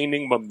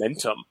sustaining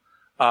momentum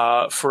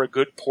for a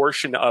good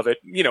portion of it,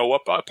 you know,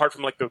 apart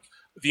from like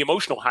the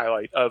emotional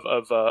highlight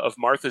of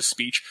Martha's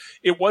speech.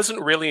 It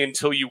wasn't really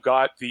until you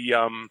got the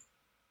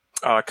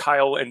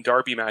Kyle and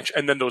Darby match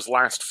and then those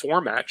last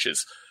 4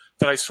 matches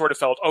that I sort of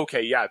felt,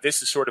 okay, yeah,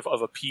 this is sort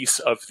of a piece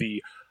of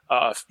the,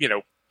 you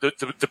know,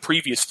 the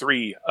previous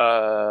 3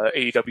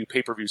 AEW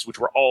pay-per-views, which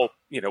were all,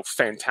 you know,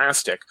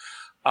 fantastic.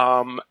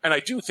 And I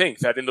do think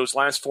that in those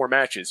last 4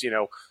 matches, you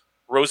know,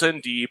 Rosa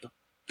and Deeb,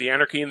 the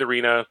Anarchy in the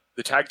Arena,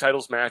 the tag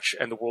titles match,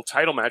 and the world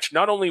title match,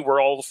 not only were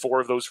all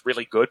 4 of those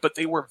really good, but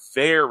they were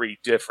very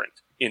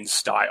different in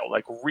style,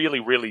 like really,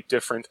 really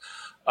different,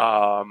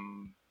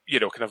 you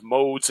know, kind of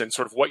modes and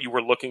sort of what you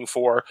were looking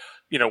for.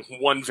 You know,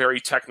 one very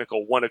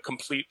technical, one a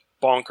complete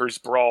bonkers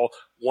brawl,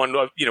 one,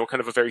 you know, kind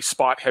of a very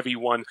spot heavy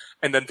one,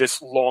 and then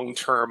this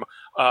long-term,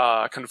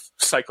 kind of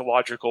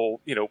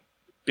psychological, you know,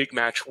 big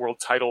match world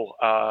title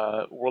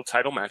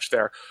match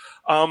there.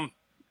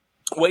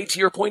 Wade, to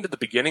your point at the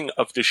beginning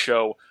of the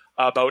show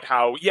about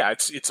how, yeah,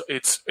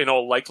 it's in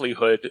all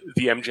likelihood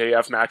the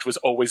MJF match was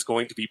always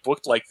going to be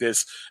booked like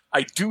this.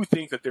 I do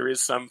think that there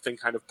is something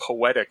kind of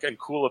poetic and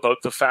cool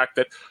about the fact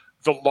that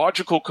the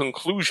logical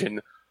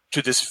conclusion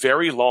to this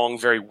very long,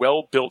 very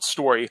well-built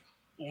story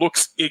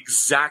looks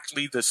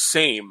exactly the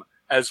same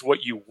as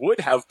what you would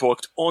have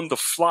booked on the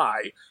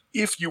fly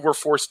if you were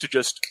forced to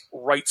just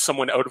write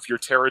someone out of your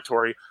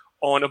territory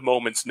on a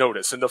moment's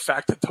notice. And the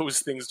fact that those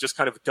things just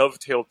kind of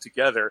dovetailed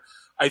together,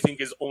 I think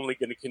is only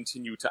going to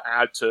continue to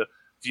add to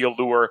the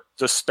allure,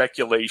 the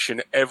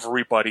speculation,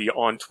 everybody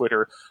on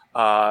Twitter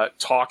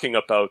talking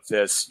about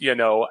this, you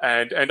know,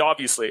 and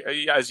obviously,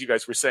 as you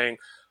guys were saying,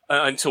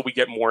 until we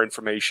get more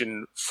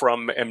information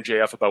from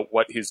MJF about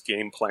what his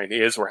game plan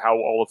is or how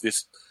all of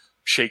this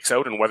shakes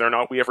out and whether or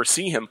not we ever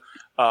see him,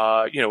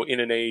 you know, in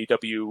an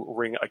AEW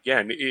ring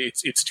again,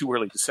 it's too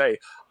early to say.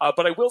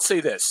 But I will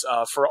say this,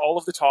 for all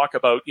of the talk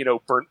about, you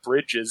know, burnt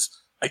bridges,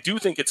 I do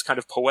think it's kind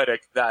of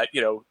poetic that,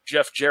 you know,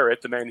 Jeff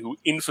Jarrett, the man who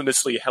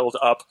infamously held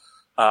up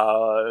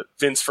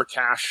Vince for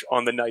cash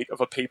on the night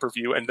of a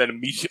pay-per-view and then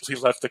immediately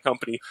left the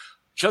company,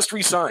 just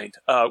re-signed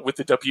with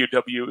the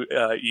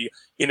WWE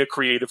in a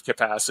creative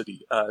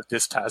capacity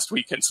this past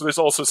weekend. So there's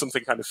also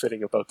something kind of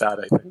fitting about that,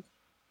 I think.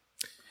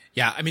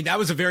 Yeah, I mean, that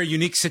was a very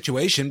unique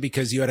situation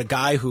because you had a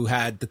guy who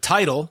had the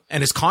title and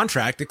his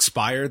contract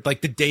expired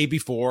like the day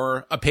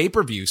before a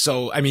pay-per-view.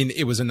 So, I mean,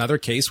 it was another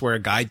case where a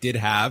guy did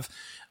have,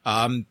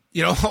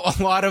 you know, a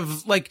lot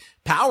of like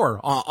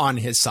power on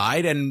his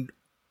side and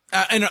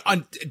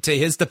to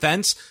his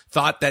defense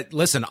thought that,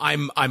 listen,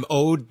 I'm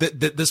owed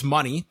this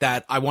money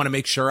that I want to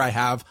make sure I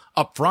have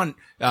up front,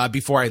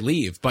 before I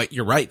leave. But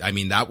you're right. I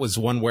mean, that was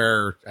one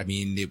where, I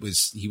mean, he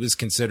was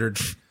considered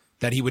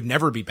that he would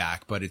never be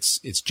back, but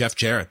it's Jeff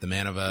Jarrett, the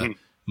man of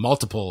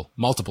multiple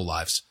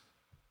lives.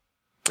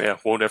 Yeah,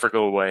 won't ever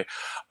go away.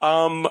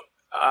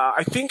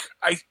 I think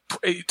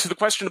to the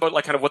question about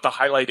like kind of what the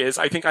highlight is,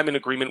 I think I'm in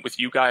agreement with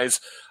you guys.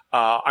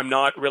 I'm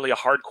not really a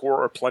hardcore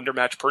or plunder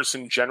match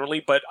person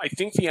generally, but I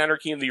think the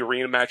Anarchy in the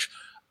Arena match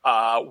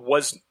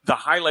was the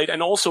highlight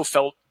and also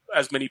felt,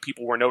 as many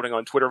people were noting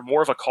on Twitter,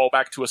 more of a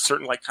callback to a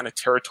certain like kind of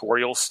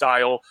territorial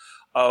style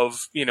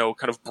of, you know,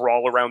 kind of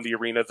brawl around the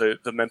arena,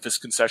 the Memphis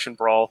concession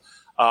brawl,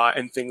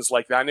 and things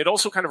like that. And it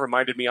also kind of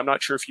reminded me, I'm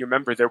not sure if you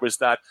remember, there was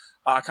that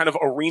kind of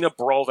arena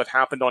brawl that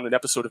happened on an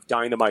episode of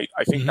Dynamite,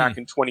 I think back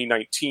in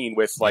 2019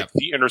 with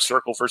the Inner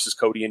Circle versus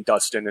Cody and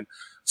Dustin and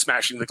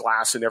smashing the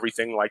glass and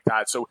everything like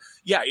that. So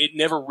yeah, it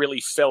never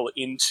really fell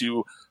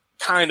into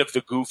kind of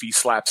the goofy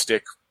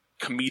slapstick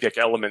comedic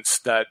elements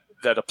that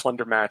a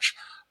plunder match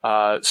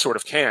sort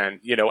of can,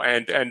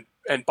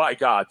 and by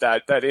God,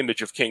 that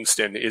image of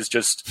Kingston is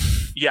just,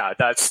 yeah,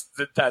 that's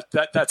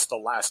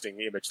the lasting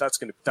image.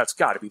 That's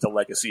got to be the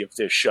legacy of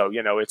this show.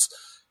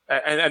 It's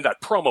and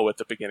that promo at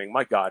the beginning.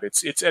 My God,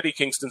 it's Eddie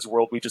Kingston's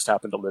world. We just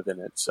happen to live in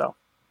it. So,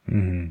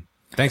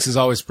 Thanks as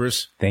always,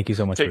 Bruce. Thank you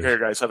so much. Take care,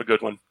 guys. Have a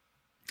good one.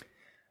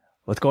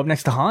 Let's go up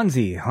next to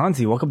Hansi.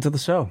 Hansi, welcome to the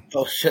show.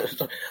 Oh shit!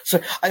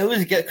 So I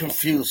always get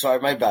confused. Sorry,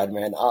 my bad,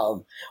 man.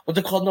 What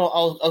they call? No,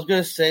 I was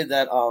gonna say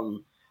that.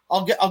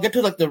 I'll get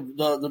to like the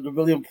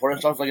really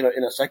important stuff like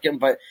in a second.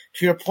 But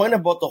to your point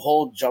about the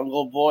whole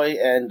Jungle Boy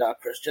and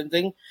Christian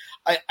thing,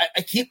 I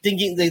keep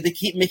thinking they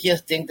keep making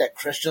us think that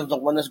Christian's the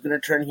one that's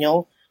gonna turn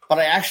heel. But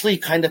I actually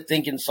kind of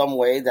think in some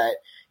way that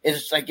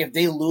it's like if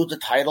they lose the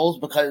titles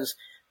because.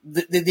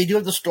 They do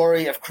have the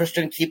story of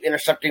Christian keep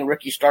intercepting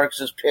Ricky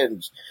Starks'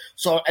 pins.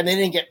 So, and they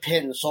didn't get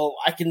pinned. So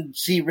I can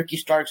see Ricky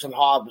Starks and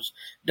Hobbs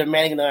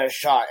demanding another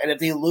shot. And if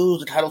they lose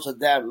the titles to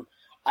them,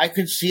 I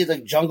could see the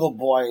Jungle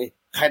Boy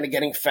kind of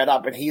getting fed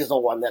up and he's the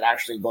one that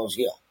actually goes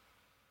heel.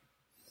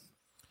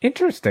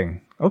 Interesting.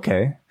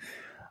 Okay.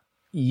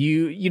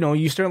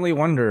 You certainly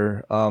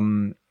wonder,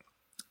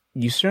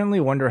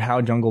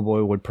 how Jungle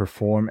Boy would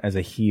perform as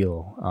a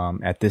heel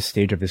at this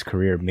stage of his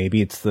career.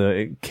 Maybe it's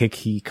the kick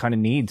he kind of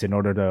needs in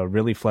order to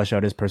really flesh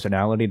out his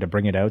personality, to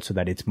bring it out so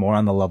that it's more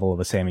on the level of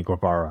a Sammy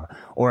Guevara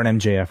or an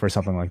MJF or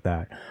something like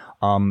that.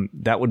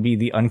 That would be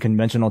the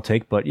unconventional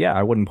take, but yeah,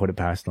 I wouldn't put it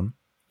past them.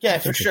 Yeah,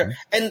 for sure.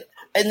 And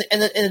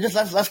just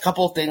last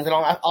couple of things, and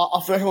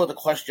I'll finish with a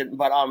question.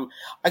 But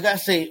I gotta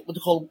say,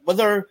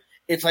 whether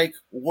it's like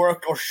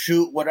worked or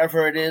shoot,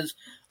 whatever it is.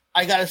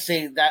 I gotta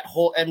say that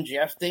whole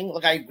MJF thing,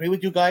 like I agree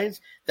with you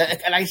guys,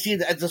 and I see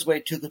that this way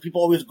too, because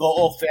people always go,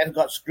 "Oh, fans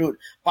got screwed."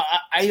 But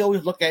I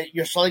always look at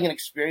you're selling an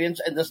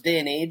experience in this day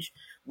and age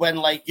when,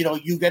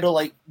 you get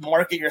to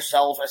market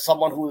yourself as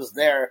someone who is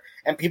there,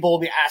 and people will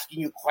be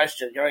asking you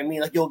questions. You know what I mean?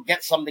 Like you'll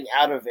get something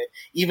out of it,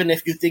 even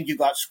if you think you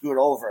got screwed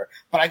over.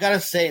 But I gotta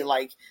say,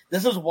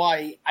 this is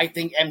why I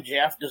think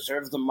MJF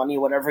deserves the money,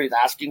 whatever he's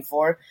asking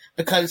for,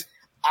 because.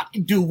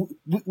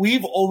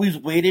 We've always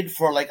waited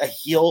for a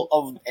heel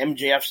of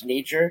MJF's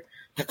nature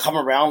to come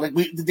around.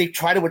 They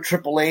tried it with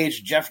Triple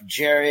H, Jeff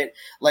Jarrett,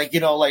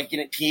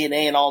 TNA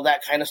and all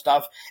that kind of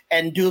stuff.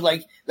 And this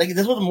was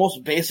the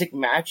most basic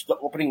match, the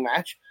opening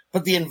match,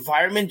 but the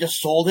environment just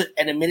sold it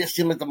and it made it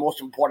seem like the most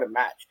important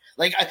match.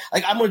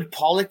 I'm with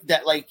Pollock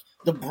that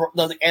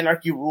the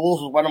Anarchy Rules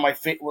was one of my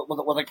favorite,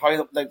 was probably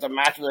the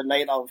match of the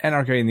night of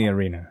Anarchy in the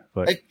arena,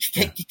 but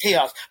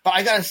chaos. But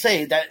I gotta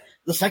say that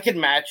the second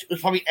match was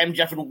probably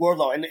MJF and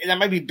Wardlow, and that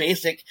might be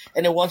basic,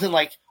 and it wasn't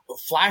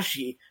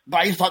flashy,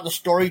 but I just thought the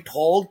story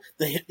told,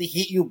 the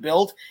heat you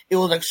built, it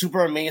was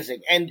super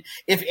amazing. And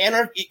if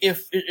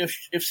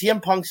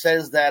CM Punk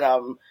says that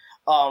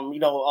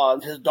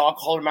his dog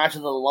collar match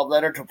is a love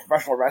letter to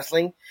professional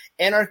wrestling,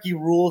 Anarchy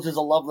Rules is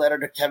a love letter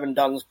to Kevin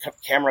Dunn's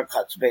camera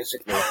cuts,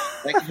 basically.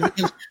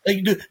 That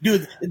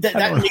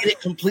made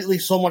it completely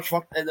so much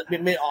fun. It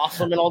made it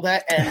awesome and all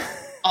that. And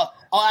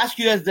I'll ask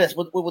you guys this: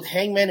 with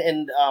Hangman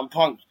and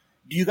Punk,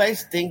 do you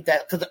guys think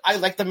that? Because I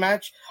like the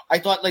match, I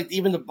thought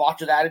even the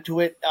botched added to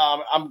it.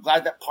 I'm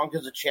glad that Punk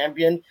is a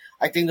champion.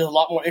 I think there's a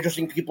lot more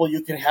interesting people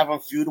you can have him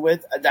feud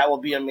with. That will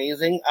be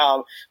amazing.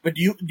 But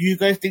do you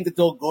guys think that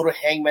they'll go to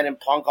Hangman and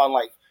Punk on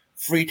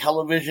free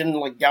television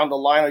down the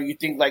line, or you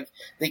think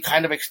they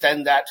kind of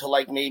extend that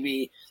to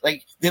maybe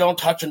they don't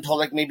touch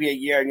until maybe a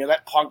year, and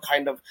that Punk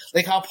kind of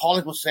how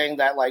Pollock was saying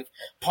that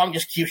Punk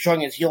just keeps showing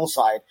his heel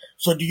side.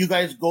 So do you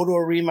guys go to a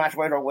rematch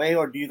right away,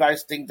 or do you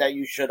guys think that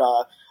you should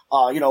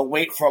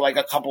wait for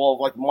a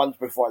couple of months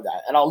before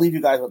that? And I'll leave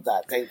you guys with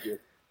that. Thank you.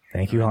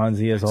 Thank you,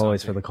 Hansi, as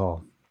always, for the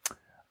call.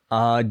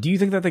 Do you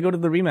think that they go to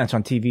the rematch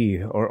on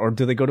TV, or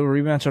do they go to a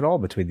rematch at all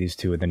between these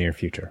two in the near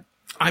future?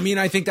 I mean,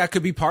 I think that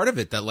could be part of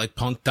it, that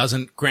Punk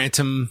doesn't grant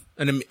him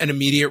an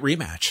immediate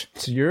rematch.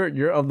 So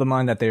you're of the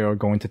mind that they are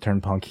going to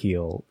turn Punk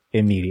heel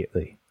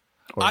immediately?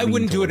 I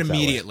wouldn't do it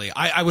immediately.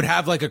 I would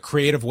have a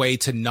creative way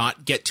to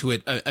not get to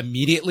it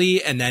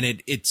immediately, and then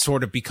it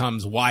sort of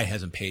becomes, why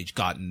hasn't Paige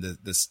gotten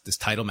this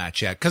title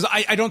match yet? Because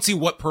I don't see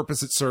what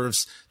purpose it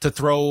serves to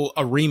throw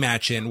a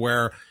rematch in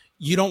where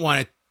you're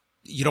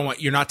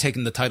not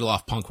taking the title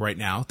off Punk right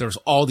now. There's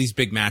all these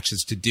big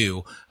matches to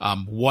do.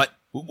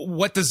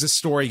 What does this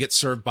story get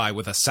served by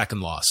with a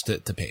second loss to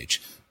Paige?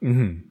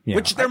 Mm-hmm. Yeah.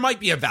 Which there might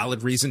be a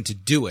valid reason to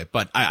do it,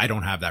 but I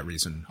don't have that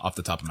reason off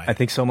the top of my head. I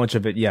think so much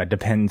of it,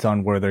 depends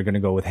on where they're going to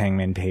go with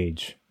Hangman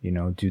Page.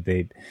 Do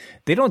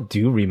they don't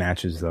do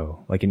rematches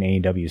though, like in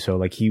AEW. So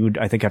he would,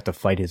 I think, have to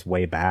fight his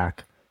way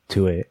back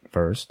to it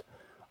first.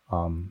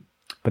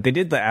 But they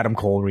did the Adam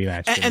Cole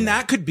rematch. And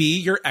that could be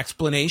your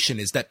explanation,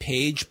 is that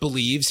Page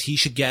believes he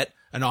should get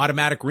an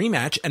automatic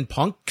rematch, and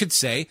Punk could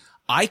say,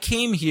 I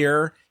came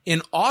here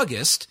in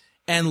August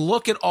and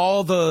look at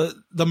all the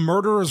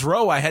murderer's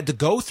row I had to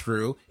go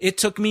through. It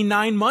took me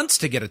 9 months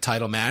to get a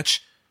title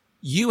match.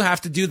 You have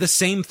to do the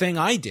same thing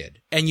I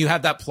did. And you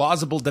have that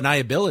plausible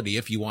deniability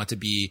if you want to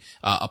be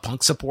a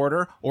Punk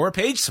supporter or a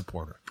Page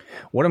supporter.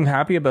 What I'm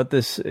happy about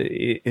this,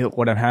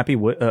 what I'm happy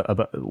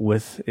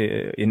with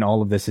in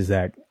all of this is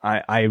that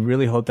I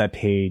really hope that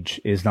Page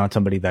is not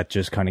somebody that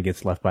just kind of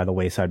gets left by the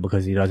wayside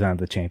because he doesn't have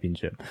the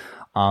championship.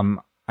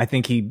 I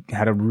think he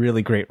had a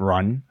really great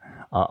run.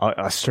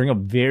 A string of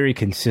very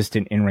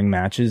consistent in-ring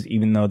matches,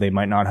 even though they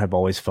might not have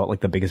always felt like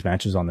the biggest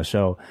matches on the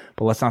show.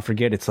 But let's not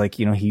forget, it's like,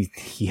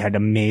 he had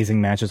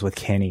amazing matches with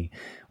Kenny,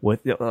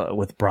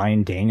 with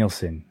Bryan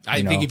Danielson.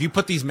 I think if you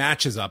put these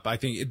matches up, I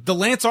think the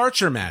Lance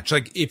Archer match,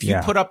 like if you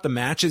put up the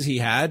matches he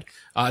had,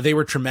 they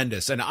were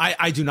tremendous. And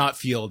I do not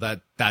feel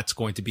that that's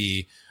going to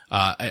be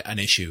an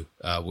issue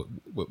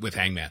with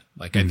Hangman.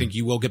 Like, I think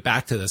you will get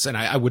back to this, and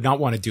I would not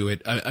want to do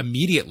it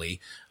immediately.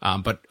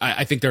 But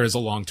I think there is a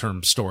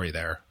long-term story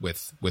there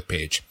with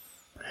Page.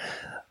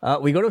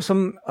 We go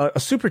to a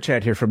super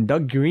chat here from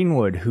Doug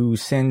Greenwood, who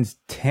sends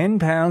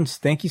 £10.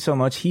 Thank you so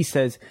much. He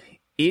says,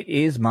 "It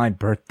is my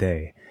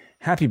birthday."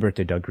 Happy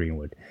birthday, Doug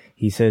Greenwood.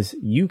 He says,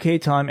 UK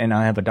time, and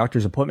I have a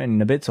doctor's appointment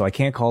in a bit, so I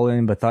can't call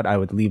in, but thought I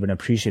would leave an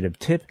appreciative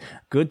tip.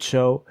 Good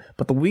show,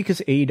 but the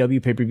weakest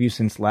AEW pay-per-view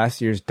since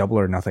last year's Double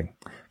or Nothing.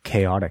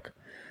 Chaotic.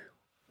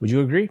 Would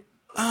you agree?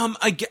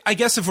 I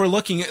guess if we're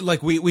looking at,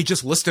 like, we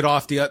just listed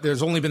off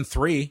there's only been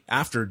 3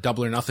 after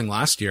Double or Nothing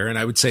last year, and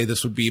I would say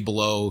this would be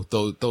below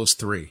those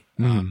 3.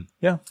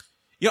 Yeah.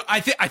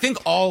 I think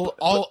all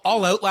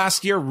out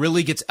last year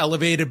really gets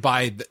elevated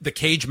by the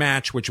Cage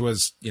match, which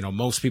was,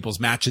 most people's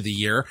match of the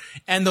year,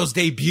 and those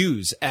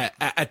debuts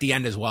at the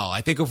end as well.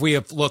 I think if we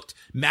have looked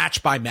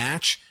match by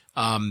match,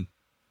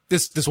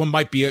 this one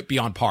might be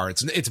on par.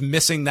 It's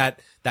missing that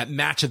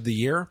match of the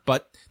year,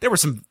 but there were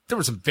some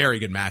very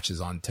good matches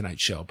on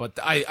tonight's show, but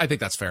I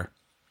think that's fair.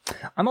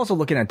 I'm also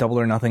looking at Double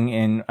or Nothing,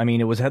 and I mean,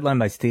 it was headlined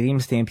by Stadium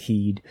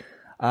Stampede.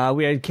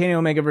 We had Kenny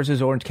Omega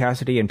versus Orange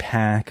Cassidy and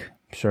Pac.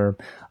 Sure.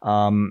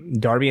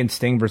 Darby and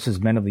Sting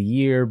versus Men of the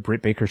Year,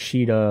 Britt Baker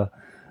Shida,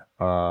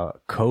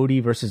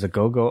 Cody versus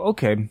Ogogo.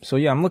 Okay. So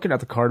yeah, I'm looking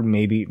at the card.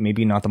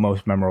 Maybe not the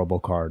most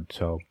memorable card.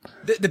 So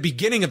the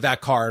beginning of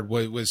that card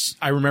was,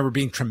 I remember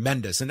being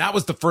tremendous. And that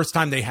was the first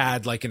time they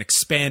had like an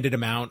expanded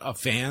amount of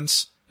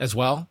fans as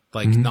well.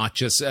 Like not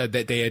just that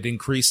they had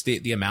increased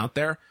the amount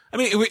there. I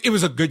mean, it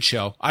was a good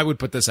show. I would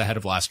put this ahead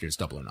of last year's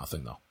Double or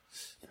Nothing though.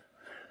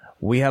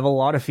 We have a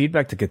lot of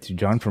feedback to get to,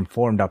 John, from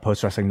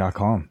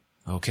forum.postwrestling.com.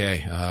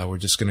 Okay, we're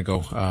just going to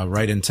go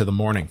right into the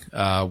morning.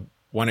 Why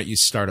don't you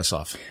start us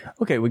off?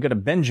 Okay, we got a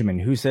Benjamin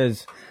who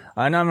says,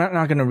 and I'm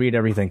not going to read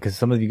everything because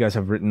some of you guys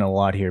have written a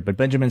lot here, but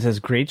Benjamin says,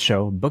 great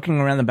show.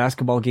 Booking around the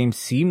basketball game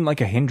seemed like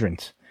a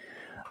hindrance.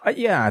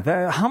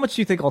 How much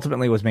do you think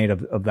ultimately was made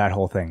of that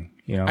whole thing?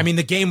 I mean,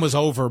 the game was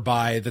over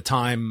by the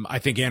time I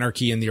think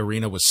Anarchy in the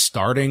Arena was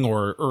starting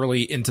or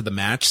early into the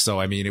match.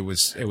 So, I mean, it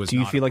was. Do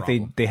you feel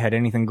like they had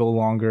anything go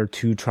longer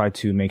to try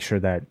to make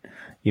sure that,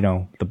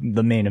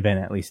 the main event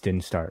at least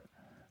didn't start?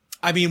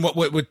 I mean,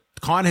 what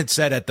Khan had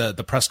said at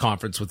the press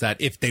conference was that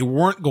if they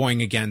weren't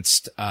going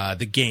against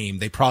the game,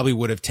 they probably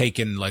would have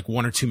taken like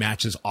 1 or 2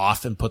 matches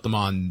off and put them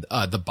on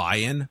the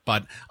buy-in.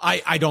 But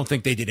I don't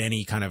think they did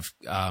any kind of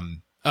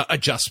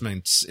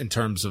adjustments in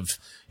terms of,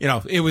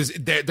 it was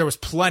there was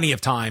plenty of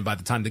time by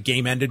the time the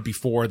game ended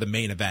before the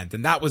main event.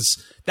 And that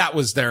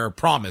was their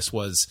promise,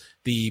 was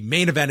the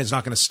main event is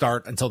not going to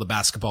start until the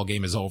basketball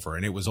game is over.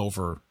 And it was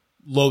over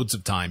loads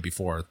of time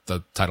before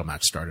the title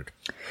match started.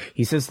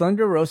 He says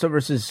Thunder Rosa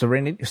versus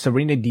Serena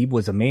Deeb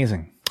was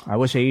amazing. I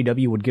wish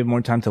AEW would give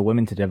more time to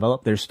women to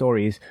develop their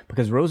stories,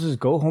 because Rosa's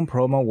go home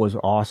promo was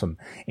awesome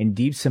and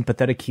Deeb's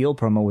sympathetic heel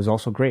promo was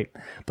also great.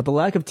 But the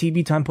lack of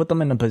TV time put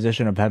them in a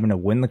position of having to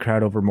win the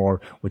crowd over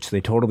more, which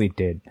they totally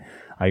did.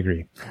 I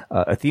agree.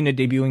 Athena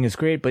debuting is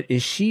great, but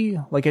is she,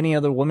 like any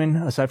other woman,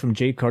 aside from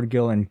Jade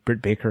Cargill and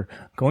Britt Baker,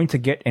 going to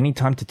get any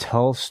time to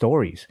tell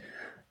stories?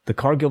 The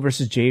Cargill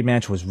versus Jade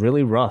match was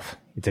really rough.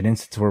 It's an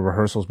instance where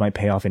rehearsals might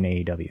pay off in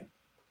AEW.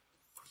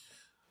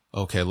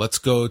 Okay, let's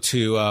go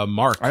to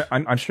Mark.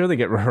 I'm sure they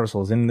get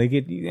rehearsals, and they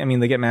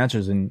get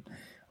matches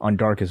on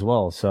Dark as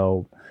well.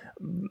 So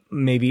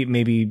maybe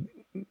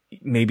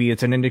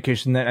it's an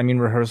indication that,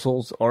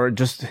 rehearsals are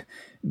just,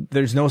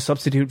 there's no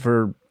substitute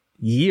for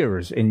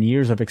years and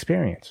years of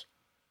experience.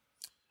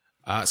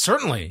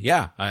 Certainly,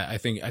 yeah. I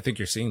think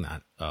you're seeing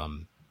that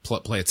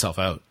play itself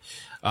out.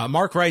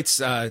 Mark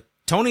writes,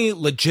 Tony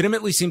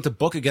legitimately seemed to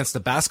book against the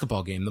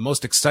basketball game. The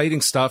most exciting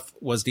stuff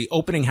was the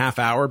opening half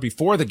hour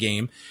before the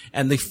game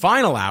and the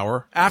final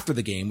hour after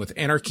the game, with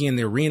Anarchy in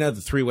the Arena,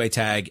 the 3-way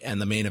tag,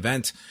 and the main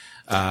event.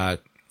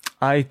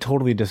 I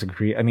totally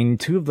disagree. I mean,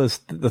 2 of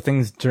the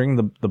things during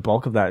the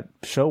bulk of that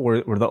show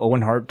were the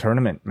Owen Hart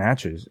tournament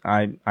matches.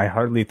 I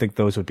hardly think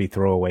those would be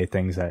throwaway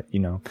things that,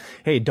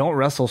 hey, don't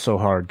wrestle so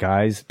hard,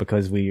 guys,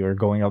 because we are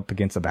going up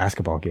against a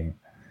basketball game.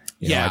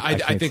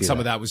 I think some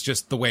of that was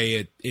just the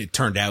way it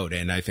turned out.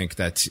 And I think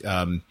that,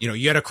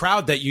 you had a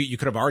crowd that you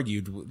could have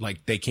argued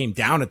like they came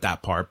down at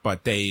that part,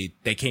 but they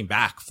came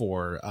back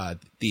for,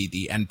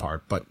 the end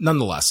part. But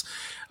nonetheless,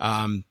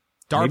 Darby,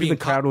 maybe the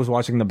crowd was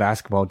watching the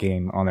basketball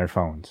game on their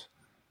phones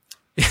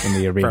in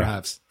the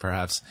arena.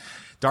 Perhaps.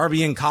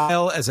 Darby and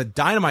Kyle as a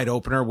Dynamite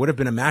opener would have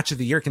been a match of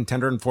the year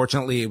contender.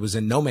 Unfortunately, it was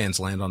in no man's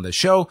land on this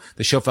show.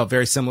 The show felt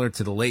very similar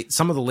to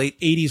some of the late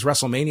 80s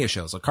WrestleMania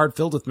shows, a card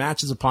filled with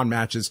matches upon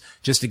matches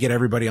just to get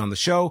everybody on the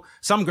show.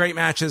 Some great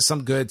matches,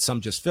 some good, some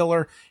just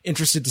filler.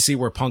 Interested to see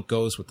where Punk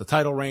goes with the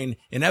title reign.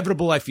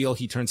 Inevitable, I feel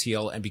he turns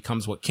heel and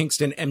becomes what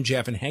Kingston,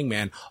 MJF, and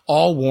Hangman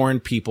all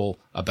warned people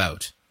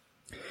about.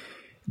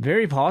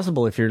 Very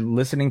possible if you're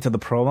listening to the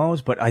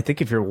promos, but I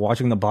think if you're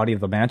watching the body of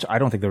the match, I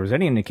don't think there was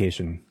any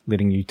indication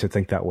leading you to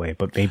think that way,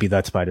 but maybe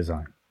that's by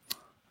design.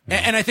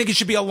 And I think it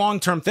should be a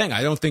long-term thing.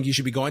 I don't think you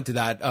should be going to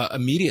that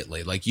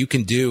immediately. Like you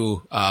can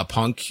do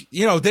Punk,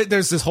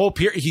 there's this whole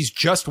period. He's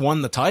just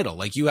won the title.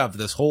 Like you have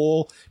this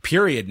whole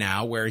period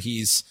now where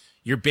he's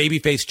your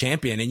babyface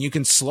champion and you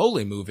can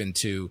slowly move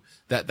into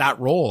that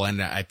role.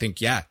 And I think,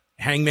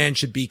 Hangman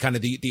should be kind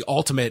of the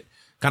ultimate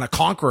kind of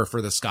conqueror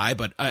for this guy,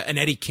 but an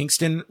Eddie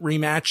Kingston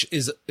rematch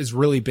is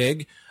really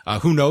big.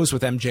 Who knows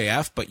with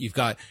MJF, but you've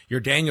got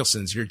your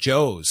Danielsons, your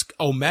Joes,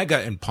 Omega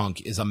and Punk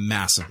is a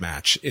massive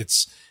match.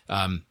 It's,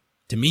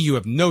 to me, you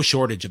have no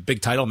shortage of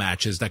big title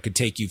matches that could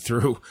take you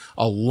through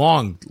a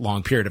long,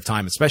 long period of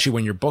time, especially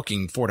when you're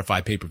booking 4 to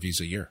 5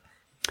 pay-per-views a year.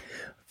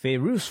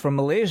 Feiruz from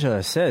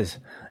Malaysia says,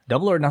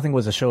 Double or Nothing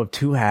was a show of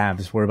two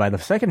halves, whereby the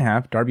second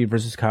half, Darby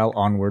versus Kyle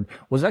onward,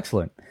 was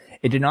excellent.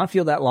 It did not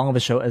feel that long of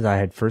a show as I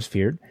had first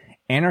feared.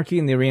 Anarchy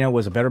in the Arena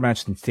was a better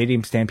match than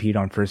Stadium Stampede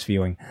on first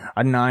viewing.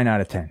 A 9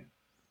 out of 10.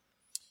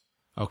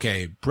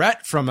 Okay,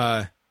 Brett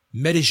from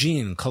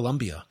Medellin,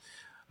 Colombia.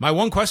 My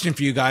one question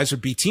for you guys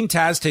would be, Team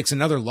Taz takes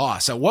another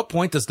loss. At what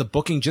point does the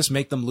booking just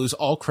make them lose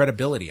all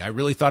credibility? I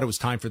really thought it was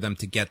time for them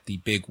to get the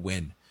big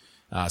win.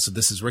 So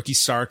this is Ricky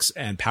Starks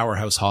and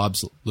Powerhouse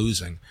Hobbs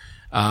losing.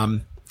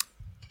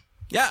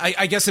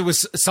 I guess it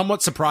was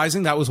somewhat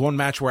surprising. That was one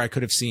match where I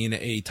could have seen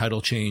a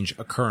title change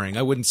occurring.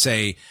 I wouldn't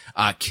say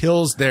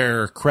kills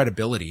their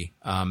credibility.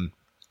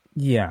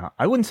 Yeah,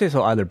 I wouldn't say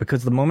so either,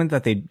 because the moment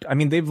that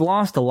they've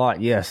lost a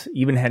lot, yes,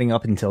 even heading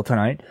up until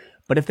tonight.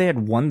 But if they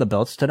had won the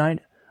belts tonight,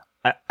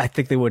 I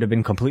think they would have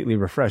been completely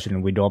refreshed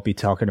and we'd all be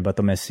talking about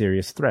them as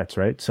serious threats,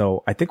 right?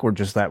 So I think we're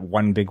just that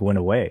one big win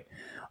away.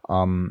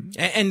 And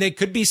they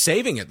could be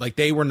saving it. Like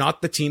they were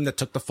not the team that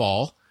took the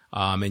fall.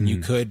 And you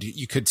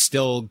could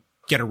still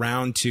get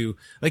around to,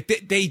 like,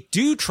 they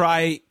do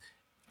try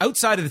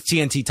outside of the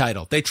TNT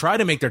title. They try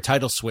to make their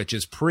title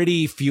switches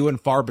pretty few and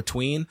far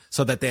between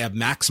so that they have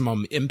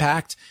maximum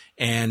impact.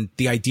 And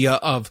the idea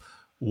of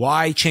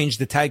why change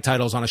the tag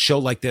titles on a show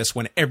like this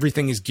when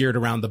everything is geared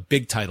around the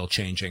big title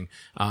changing?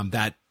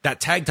 That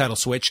tag title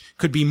switch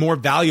could be more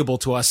valuable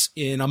to us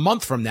in a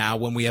month from now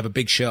when we have a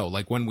big show,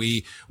 like when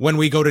we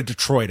go to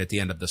Detroit at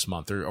the end of this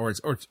month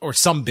or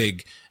some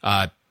big,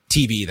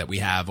 TV that we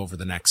have over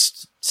the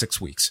next 6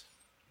 weeks.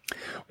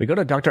 We go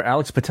to Dr.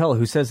 Alex Patel,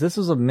 who says this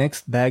was a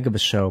mixed bag of a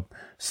show.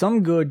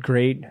 Some good,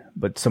 great,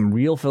 but some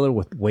real filler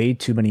with way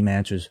too many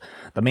matches.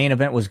 The main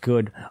event was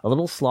good, a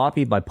little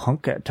sloppy by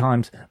Punk at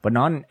times, but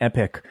not an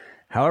epic.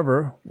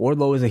 However,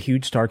 Wardlow is a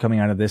huge star coming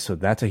out of this, so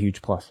that's a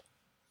huge plus.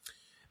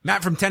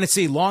 Matt from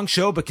Tennessee, long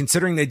show, but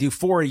considering they do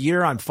 4 a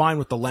year, I'm fine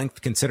with the length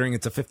considering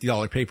it's a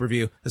 $50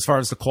 pay-per-view. As far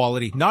as the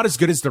quality, not as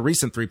good as the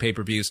recent 3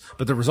 pay-per-views,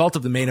 but the result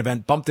of the main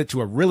event bumped it to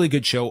a really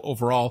good show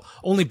overall.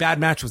 Only bad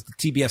match was the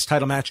TBS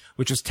title match,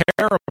 which was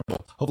terrible.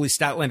 Hopefully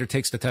Statlander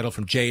takes the title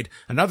from Jade.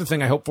 Another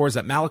thing I hope for is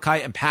that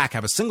Malachi and Pac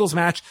have a singles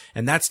match,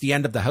 and that's the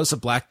end of the House of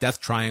Black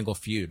Death Triangle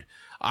feud.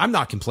 I'm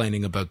not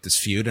complaining about this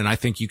feud, and I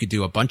think you could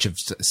do a bunch of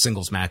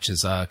singles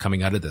matches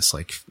coming out of this.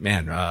 Like,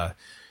 man,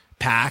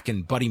 Pac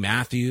and Buddy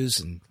Matthews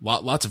and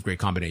lots of great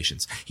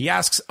combinations. He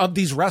asks, of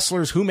these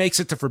wrestlers, who makes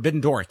it to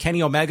Forbidden Door?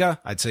 Kenny Omega?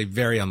 I'd say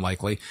very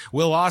unlikely.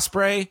 Will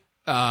Ospreay?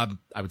 I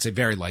would say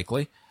very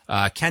likely.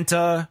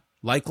 Kenta?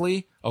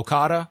 Likely.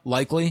 Okada?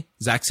 Likely.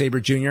 Zack Sabre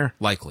Jr.?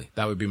 Likely.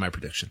 That would be my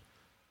prediction.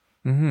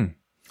 Mm-hmm.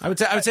 I would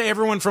say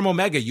everyone from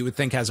Omega you would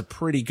think has a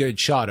pretty good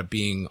shot of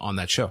being on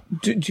that show.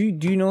 Do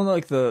you know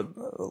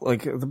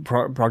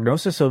the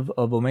prognosis of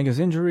Omega's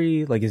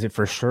injury? Like, is it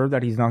for sure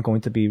that he's not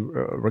going to be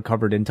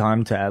recovered in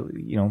time to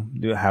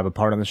have a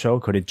part on the show?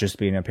 Could it just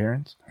be an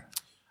appearance?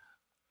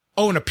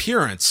 Oh, an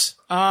appearance.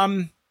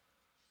 I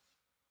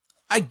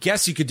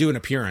guess you could do an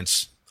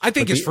appearance. I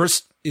think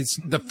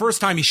the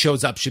first time he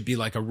shows up should be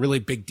like a really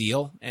big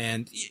deal,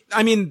 and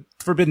I mean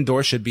Forbidden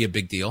Door should be a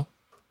big deal.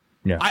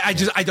 Yeah,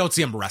 I don't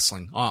see him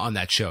wrestling on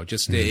that show. It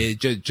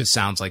just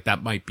sounds like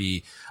that might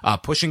be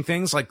pushing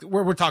things. Like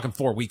we're talking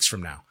 4 weeks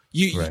from now.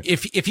 Right.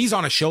 If he's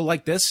on a show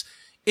like this,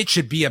 it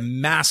should be a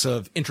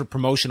massive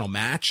interpromotional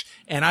match,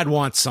 and I'd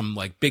want some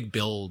like big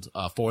build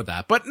for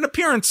that. But an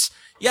appearance,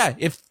 yeah,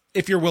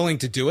 if you're willing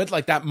to do it,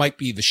 like that might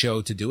be the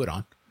show to do it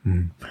on.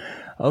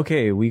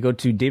 Okay, we go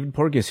to David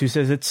Porges, who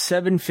says it's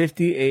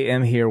 7:50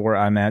 a.m. here where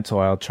I'm at, so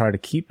I'll try to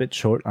keep it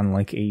short,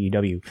 unlike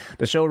AEW.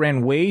 The show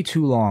ran way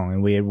too long,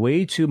 and we had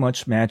way too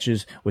much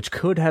matches, which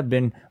could have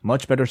been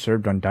much better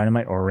served on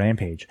Dynamite or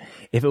Rampage.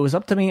 If it was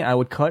up to me, I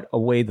would cut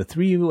away the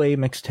three-way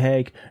mixed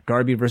tag,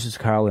 Darby versus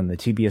Kyle in the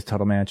TBS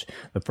title match.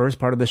 The first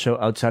part of the show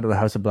outside of the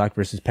House of Black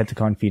versus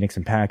Pentagon, Phoenix,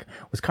 and Pac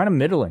was kind of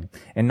middling,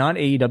 and not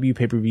AEW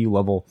pay-per-view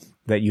level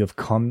that you have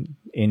come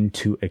in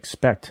to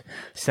expect.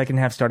 Second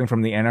half, starting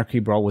from the Anarchy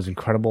Brawl, was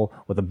incredible,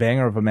 with a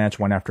banger of a match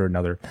one after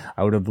another.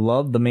 I would have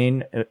loved the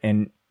main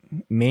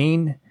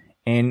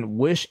and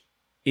wish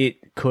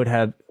it could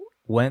have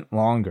went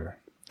longer.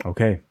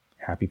 Okay,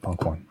 happy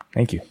Punk one.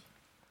 Thank you.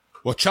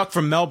 Well, Chuck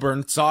from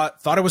Melbourne thought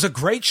it was a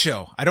great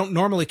show. I don't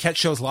normally catch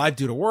shows live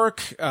due to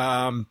work,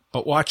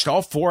 but watched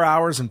all 4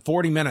 hours and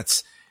 40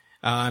 minutes.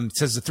 It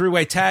says the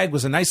three-way tag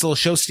was a nice little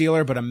show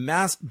stealer, but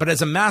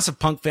as a massive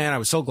Punk fan, I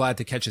was so glad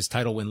to catch his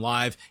title win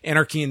live.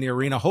 Anarchy in the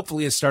Arena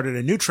hopefully has started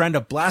a new trend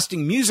of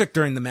blasting music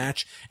during the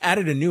match,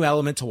 added a new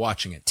element to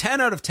watching it.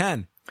 10 out of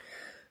 10.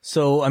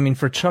 So, I mean,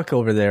 for Chuck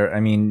over there,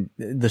 I mean,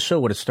 the show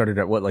would have started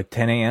at what, like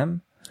 10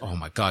 a.m.? Oh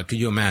my God, could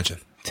you imagine?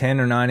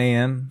 10 or 9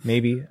 a.m.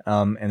 maybe,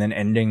 and then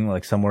ending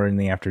like somewhere in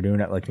the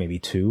afternoon at like maybe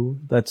 2.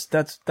 That's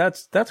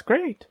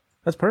great.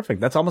 That's perfect.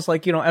 That's almost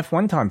like,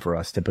 F1 time for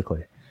us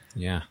typically.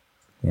 Yeah.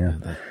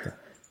 Yeah.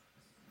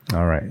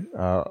 All right.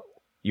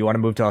 You want to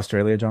move to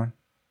Australia, John?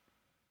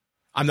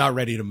 I'm not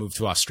ready to move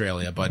to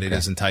Australia, but it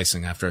is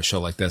enticing after a show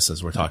like this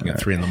as we're talking at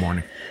 3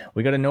 a.m.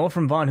 We got a Noah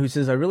from Vaughn who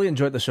says, I really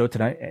enjoyed the show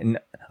tonight. And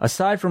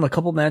aside from a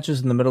couple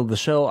matches in the middle of the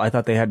show, I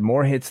thought they had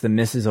more hits than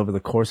misses over the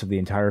course of the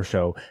entire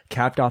show,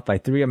 capped off by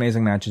 3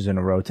 amazing matches in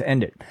a row to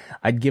end it.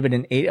 I'd give it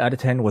an 8 out of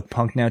 10 with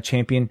Punk now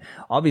champion.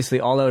 Obviously,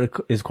 All Out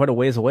is quite a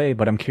ways away,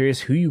 but I'm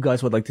curious who you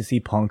guys would like to see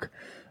Punk,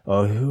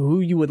 who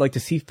you would like to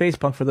see face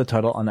Punk for the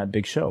title on that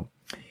big show.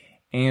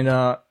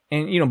 And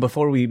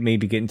before we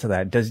maybe get into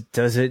that,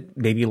 does it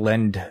maybe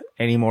lend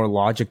any more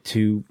logic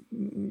to,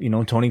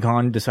 Tony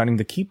Khan deciding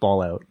to keep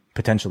All Out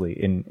potentially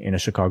in a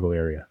Chicago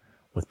area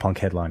with Punk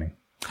headlining?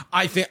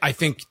 I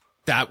think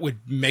that would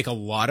make a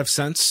lot of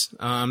sense,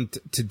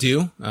 to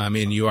do. I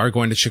mean, you are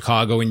going to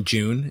Chicago in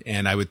June,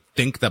 and I would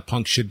think that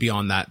Punk should be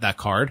on that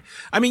card.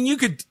 I mean, you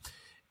could,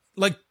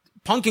 like,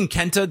 Punk and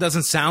Kenta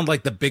doesn't sound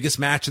like the biggest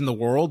match in the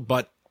world,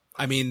 but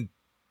I mean,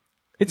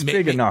 it's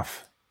big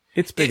enough.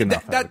 It's big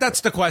enough.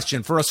 That's the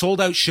question. For a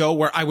sold-out show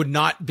where I would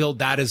not build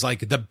that as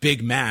like the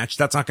big match,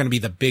 that's not going to be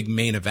the big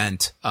main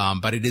event,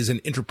 but it is an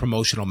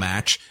interpromotional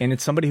match. And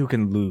it's somebody who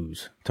can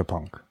lose to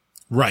Punk.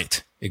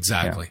 Right.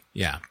 Exactly.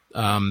 Yeah.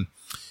 I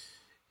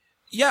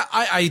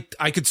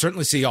could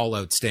certainly see All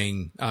Out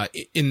staying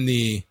in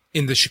the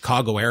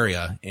Chicago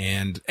area.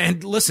 And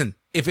listen,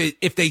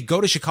 if they go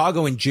to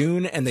Chicago in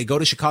June and they go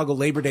to Chicago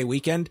Labor Day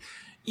weekend,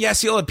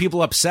 yes, you'll have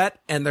people upset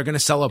and they're going to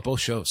sell out both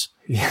shows.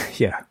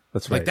 Yeah.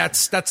 That's right. Like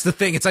that's the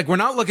thing. It's like, we're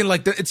not looking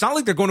like, it's not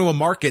like they're going to a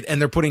market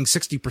and they're putting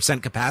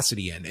 60%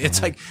 capacity in.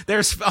 It's like,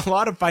 there's a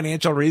lot of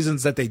financial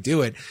reasons that they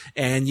do it.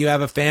 And you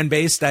have a fan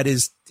base that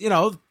is,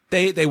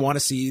 they want to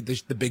see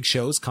the big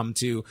shows come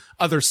to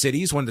other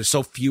cities when there's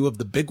so few of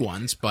the big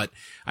ones. But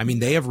I mean,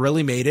 they have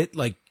really made it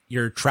like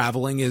your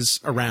traveling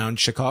is around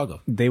Chicago.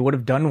 They would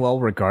have done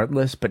well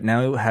regardless, but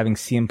now having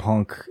CM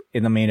Punk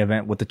in the main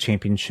event with the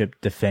championship,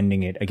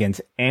 defending it against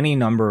any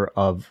number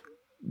of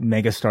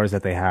megastars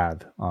that they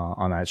have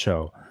on that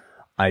show,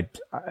 I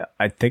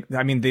think,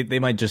 I mean,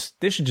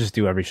 they should just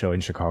do every show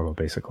in Chicago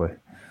basically,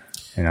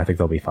 and I think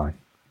they'll be fine.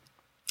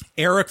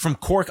 Eric from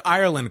Cork,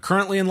 Ireland,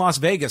 currently in Las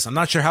Vegas. I'm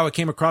not sure how it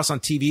came across on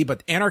TV,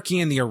 but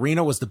Anarchy in the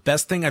Arena was the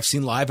best thing I've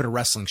seen live at a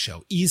wrestling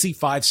show. Easy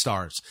 5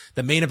 stars.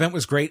 The main event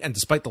was great, and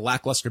despite the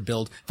lackluster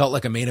build, felt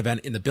like a main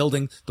event in the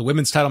building. The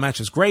women's title match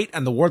was great,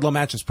 and the Wardlow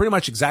match was pretty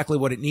much exactly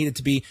what it needed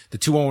to be. The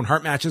 2 Owen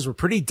Hart matches were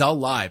pretty dull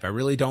live. I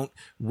really don't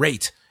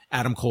rate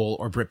Adam Cole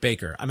or Britt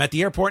Baker. I'm at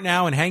the airport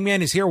now, and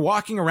Hangman is here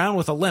walking around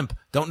with a limp.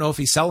 Don't know if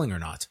he's selling or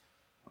not.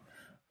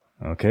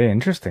 Okay,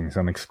 interesting.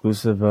 Some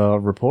exclusive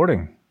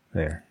reporting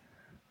there.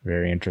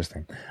 Very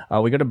interesting.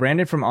 We got a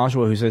Brandon from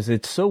Oshawa who says,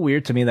 it's so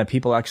weird to me that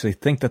people actually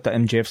think that the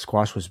MJF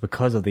squash was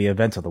because of the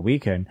events of the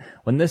weekend,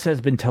 when this has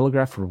been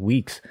telegraphed for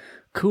weeks.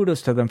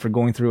 Kudos to them for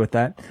going through with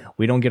that.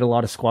 We don't get a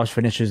lot of squash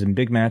finishes in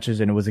big matches,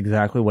 and it was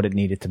exactly what it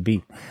needed to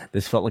be.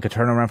 This felt like a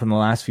turnaround from the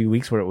last few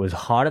weeks where it was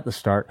hot at the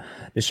start.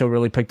 This show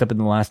really picked up in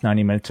the last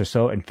 90 minutes or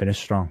so and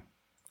finished strong.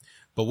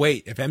 But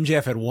wait, if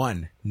MJF had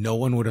won, no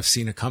one would have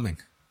seen it coming.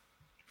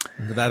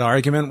 Remember that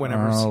argument?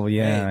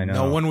 I know.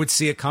 No one would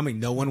see it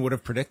coming. No one would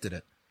have predicted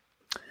it.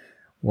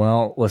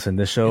 Well, listen,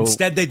 this show...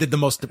 Instead, they did the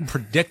most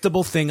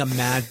predictable thing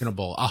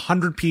imaginable.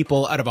 100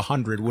 people out of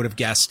 100 would have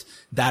guessed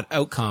that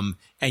outcome,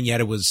 and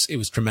yet it was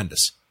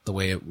tremendous. the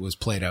way it was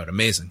played out.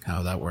 Amazing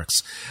how that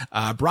works.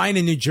 Brian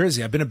in New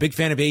Jersey. I've been a big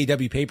fan of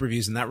AEW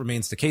pay-per-views, and that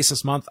remains the case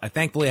this month. I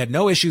thankfully had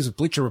no issues with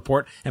Bleacher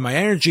Report, and my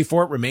energy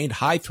for it remained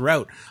high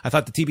throughout. I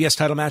thought the TBS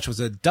title match was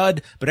a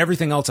dud, but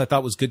everything else I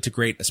thought was good to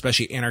great,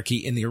 especially Anarchy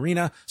in the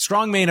Arena.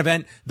 Strong main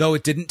event, though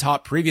it didn't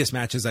top previous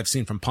matches I've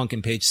seen from Punk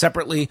and Page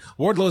separately.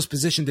 Wardlow's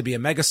positioned to be a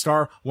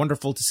megastar.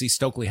 Wonderful to see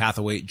Stokely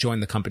Hathaway join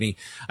the company.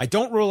 I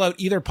don't rule out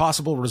either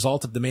possible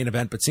result of the main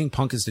event, but seeing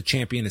Punk as the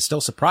champion is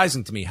still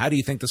surprising to me. How do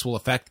you think this will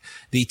affect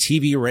the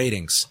TV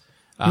ratings?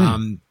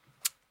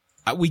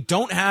 We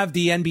don't have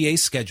the NBA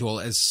schedule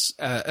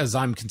as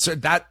I'm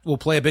concerned. That will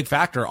play a big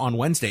factor on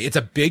Wednesday. It's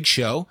a big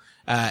show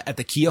at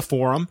the Kia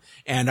Forum,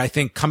 and I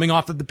think coming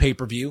off of the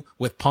pay-per-view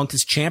with Punk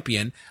as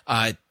champion,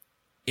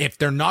 if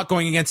they're not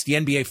going against the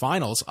NBA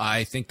Finals,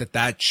 I think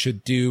that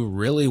should do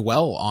really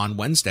well on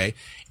Wednesday,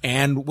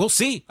 and we'll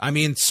see. I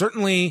mean,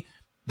 certainly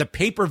the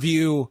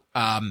pay-per-view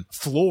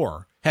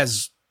floor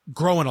has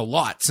grown a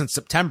lot since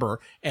September,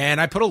 and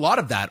I put a lot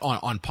of that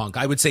on Punk.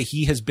 I would say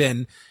he has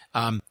been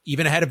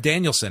even ahead of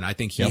Danielson. I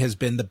think he has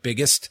been the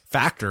biggest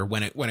factor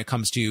when it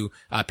comes to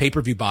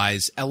pay-per-view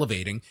buys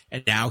elevating,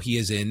 and now he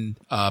is in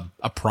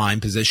a prime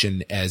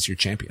position as your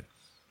champion.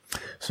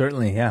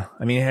 Certainly, yeah.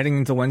 I mean, heading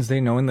into Wednesday,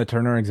 knowing the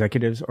Turner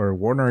executives or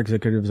Warner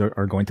executives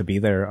are going to be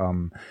there,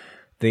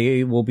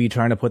 they will be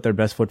trying to put their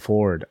best foot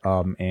forward,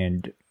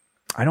 and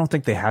I don't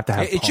think they have to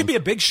have It should be a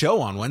big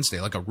show on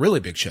Wednesday, like a really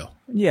big show.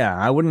 Yeah,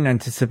 I wouldn't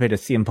anticipate a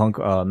CM Punk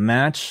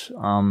match.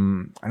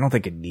 I don't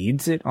think it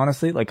needs it,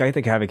 honestly. Like, I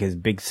think having his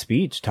big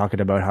speech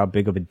talking about how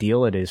big of a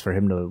deal it is for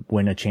him to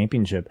win a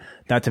championship,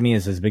 that to me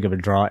is as big of a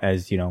draw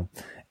as,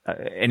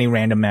 any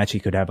random match he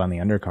could have on the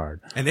undercard.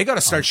 And they got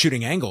to start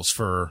shooting angles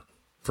for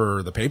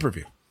the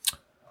pay-per-view.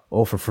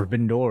 Oh, for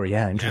Forbidden Door.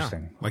 Yeah,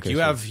 interesting. Yeah. Like, okay,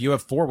 you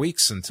have 4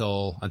 weeks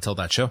until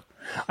that show.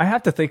 I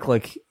have to think,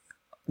 like,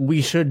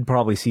 we should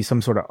probably see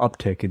some sort of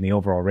uptick in the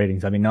overall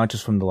ratings. I mean, not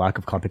just from the lack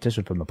of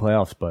competition from the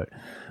playoffs, but,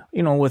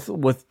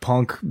 with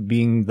Punk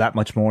being that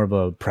much more of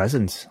a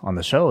presence on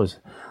the shows,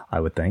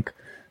 I would think.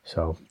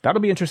 So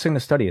that'll be interesting to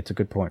study. It's a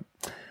good point.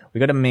 We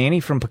got a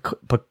Manny from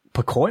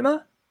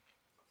Pacoima?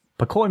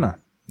 Pacoima.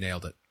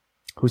 Nailed it.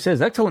 Who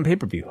says, excellent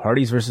pay-per-view.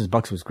 Hardys versus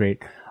Bucks was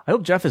great. I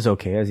hope Jeff is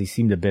okay, as he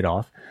seemed a bit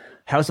off.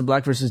 House of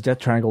Black versus Death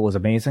Triangle was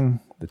amazing.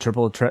 The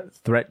triple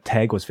threat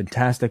tag was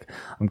fantastic.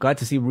 I'm glad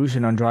to see Rush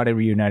and Andrade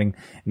reuniting.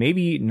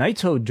 Maybe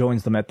Naito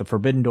joins them at the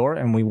Forbidden Door,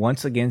 and we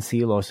once again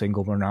see Los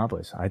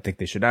Ingobernables. I think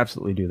they should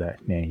absolutely do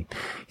that, Manny.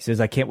 He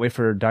says, I can't wait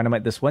for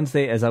Dynamite this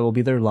Wednesday, as I will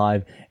be there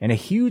live. And a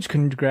huge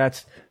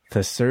congrats to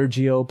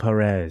Sergio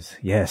Perez.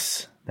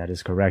 Yes, that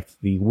is correct.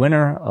 The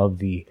winner of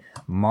the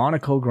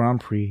Monaco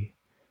Grand Prix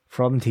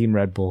from Team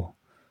Red Bull.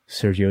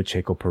 Sergio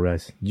Checo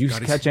Perez. Did you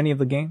catch any of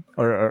the game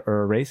or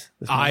a race?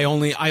 I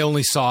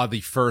only saw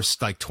the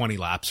first 20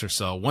 laps or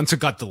so. Once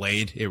it got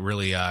delayed, it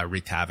really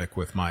wreaked havoc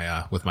with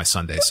my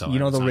Sunday. So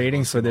the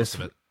ratings for this,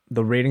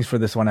 the ratings for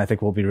this one, I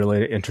think will be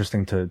really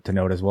interesting to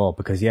note as well,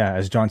 because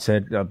as John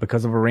said,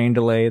 because of a rain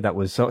delay that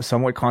was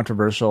somewhat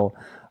controversial.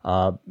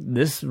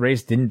 This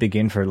race didn't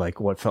begin for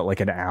what felt like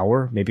an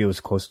hour. Maybe it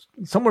was close,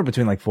 somewhere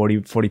between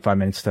 45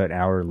 minutes to an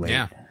hour late.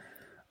 Yeah.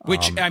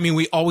 Which, I mean,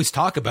 we always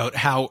talk about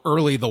how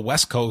early the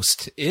West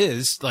Coast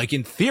is. Like,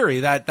 in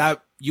theory,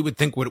 that you would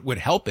think would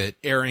help it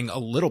airing a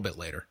little bit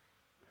later.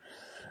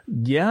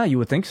 Yeah, you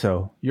would think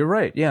so. You're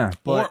right. Yeah.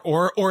 But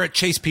or it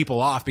chased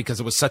people off because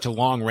it was such a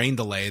long rain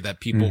delay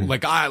that people,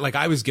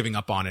 I was giving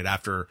up on it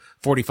after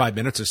 45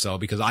 minutes or so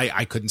because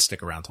I couldn't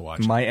stick around to watch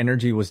it. My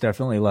energy was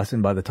definitely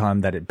lessened by the time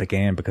that it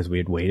began because we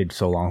had waited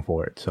so long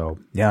for it. So,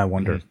 yeah, I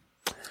wonder. Mm-hmm.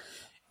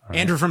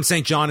 Andrew from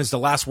St. John is the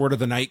last word of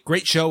the night.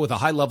 Great show with a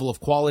high level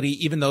of quality,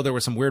 even though there were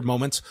some weird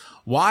moments.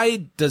 Why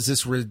do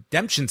this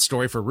redemption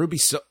story for Ruby,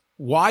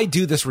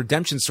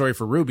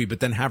 but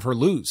then have her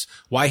lose?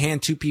 Why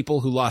hand two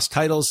people who lost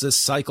titles this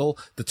cycle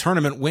the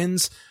tournament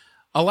wins?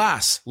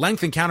 Alas,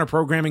 length and counter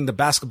programming the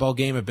basketball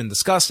game have been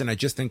discussed, and I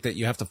just think that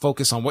you have to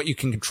focus on what you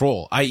can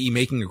control, i.e.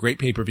 making a great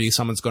pay-per-view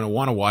someone's going to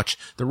want to watch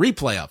the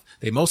replay of.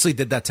 They mostly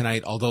did that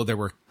tonight, although there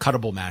were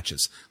cuttable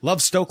matches.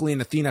 Love Stokely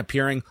and Athena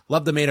appearing.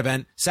 Love the main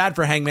event. Sad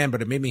for Hangman,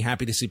 but it made me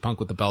happy to see Punk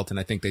with the belt, and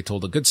I think they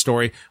told a good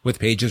story with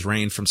Paige's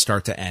reign from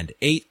start to end.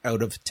 8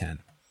 out of 10.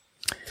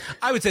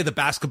 I would say the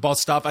basketball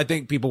stuff, I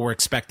think people were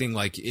expecting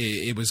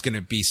it was going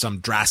to be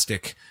some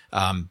drastic,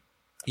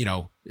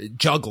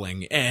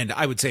 juggling. And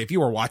I would say if you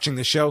were watching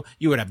the show,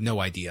 you would have no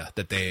idea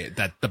that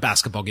the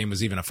basketball game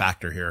was even a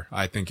factor here.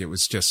 I think it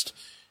was just,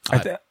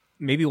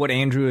 maybe what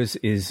Andrew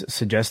is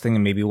suggesting,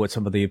 and maybe what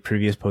some of the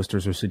previous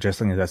posters were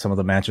suggesting, is that some of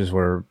the matches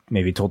were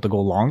maybe told to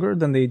go longer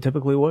than they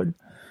typically would.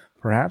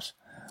 Perhaps.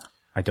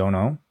 I don't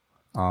know.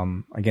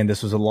 Again,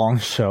 this was a long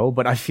show,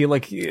 but I feel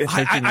like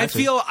I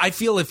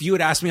feel if you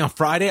had asked me on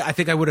Friday, I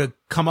think I would have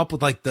come up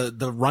with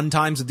the run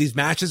times of these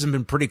matches and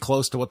been pretty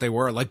close to what they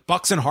were. Like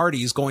Bucks and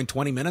Hardys going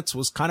 20 minutes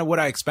was kind of what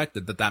I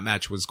expected that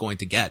match was going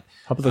to get.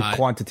 How about the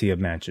quantity of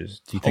matches?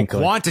 Do you think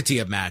quantity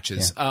of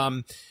matches?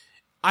 Yeah.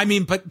 I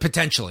mean, but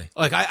potentially.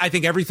 Like, I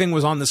think everything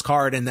was on this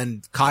card, and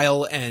then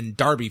Kyle and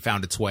Darby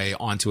found its way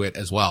onto it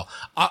as well.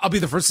 I'll be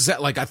the first to say,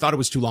 like, I thought it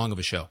was too long of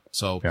a show.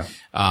 So, yeah.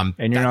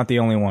 And you're not the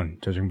only one,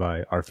 judging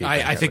by our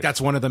feedback. I think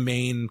that's one of the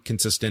main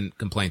consistent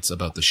complaints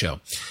about the show.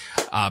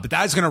 But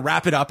that is going to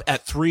wrap it up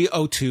at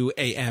 3:02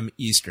 a.m.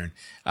 Eastern.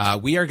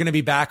 We are going to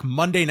be back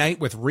Monday night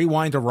with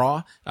Rewind to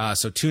Raw.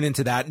 So tune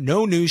into that.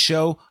 No news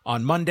show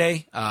on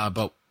Monday,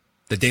 but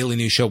the daily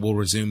news show will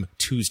resume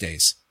Tuesday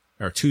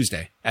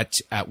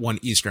at 1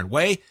 Eastern.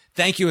 Way,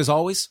 thank you as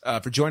always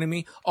for joining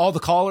me. All the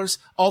callers,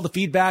 all the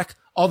feedback,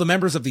 all the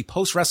members of the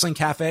Post Wrestling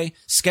Cafe.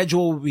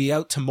 Schedule will be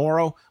out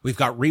tomorrow. We've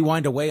got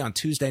Rewind Away on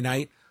Tuesday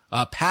night.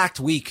 Packed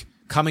week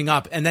coming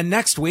up. And then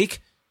next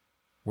week,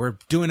 we're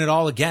doing it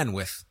all again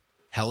with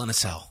Hell in a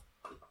Cell.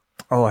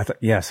 Oh,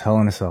 yes, Hell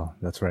in a Cell.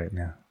 That's right.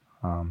 Yeah.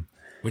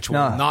 Which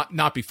will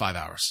not be 5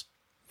 hours.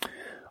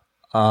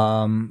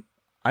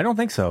 I don't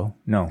think so.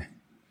 No.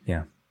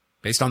 Yeah.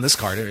 Based on this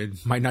card,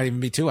 it might not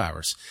even be 2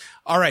 hours.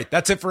 All right.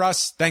 That's it for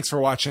us. Thanks for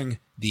watching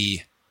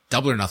the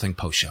Double or Nothing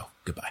post show.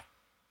 Goodbye.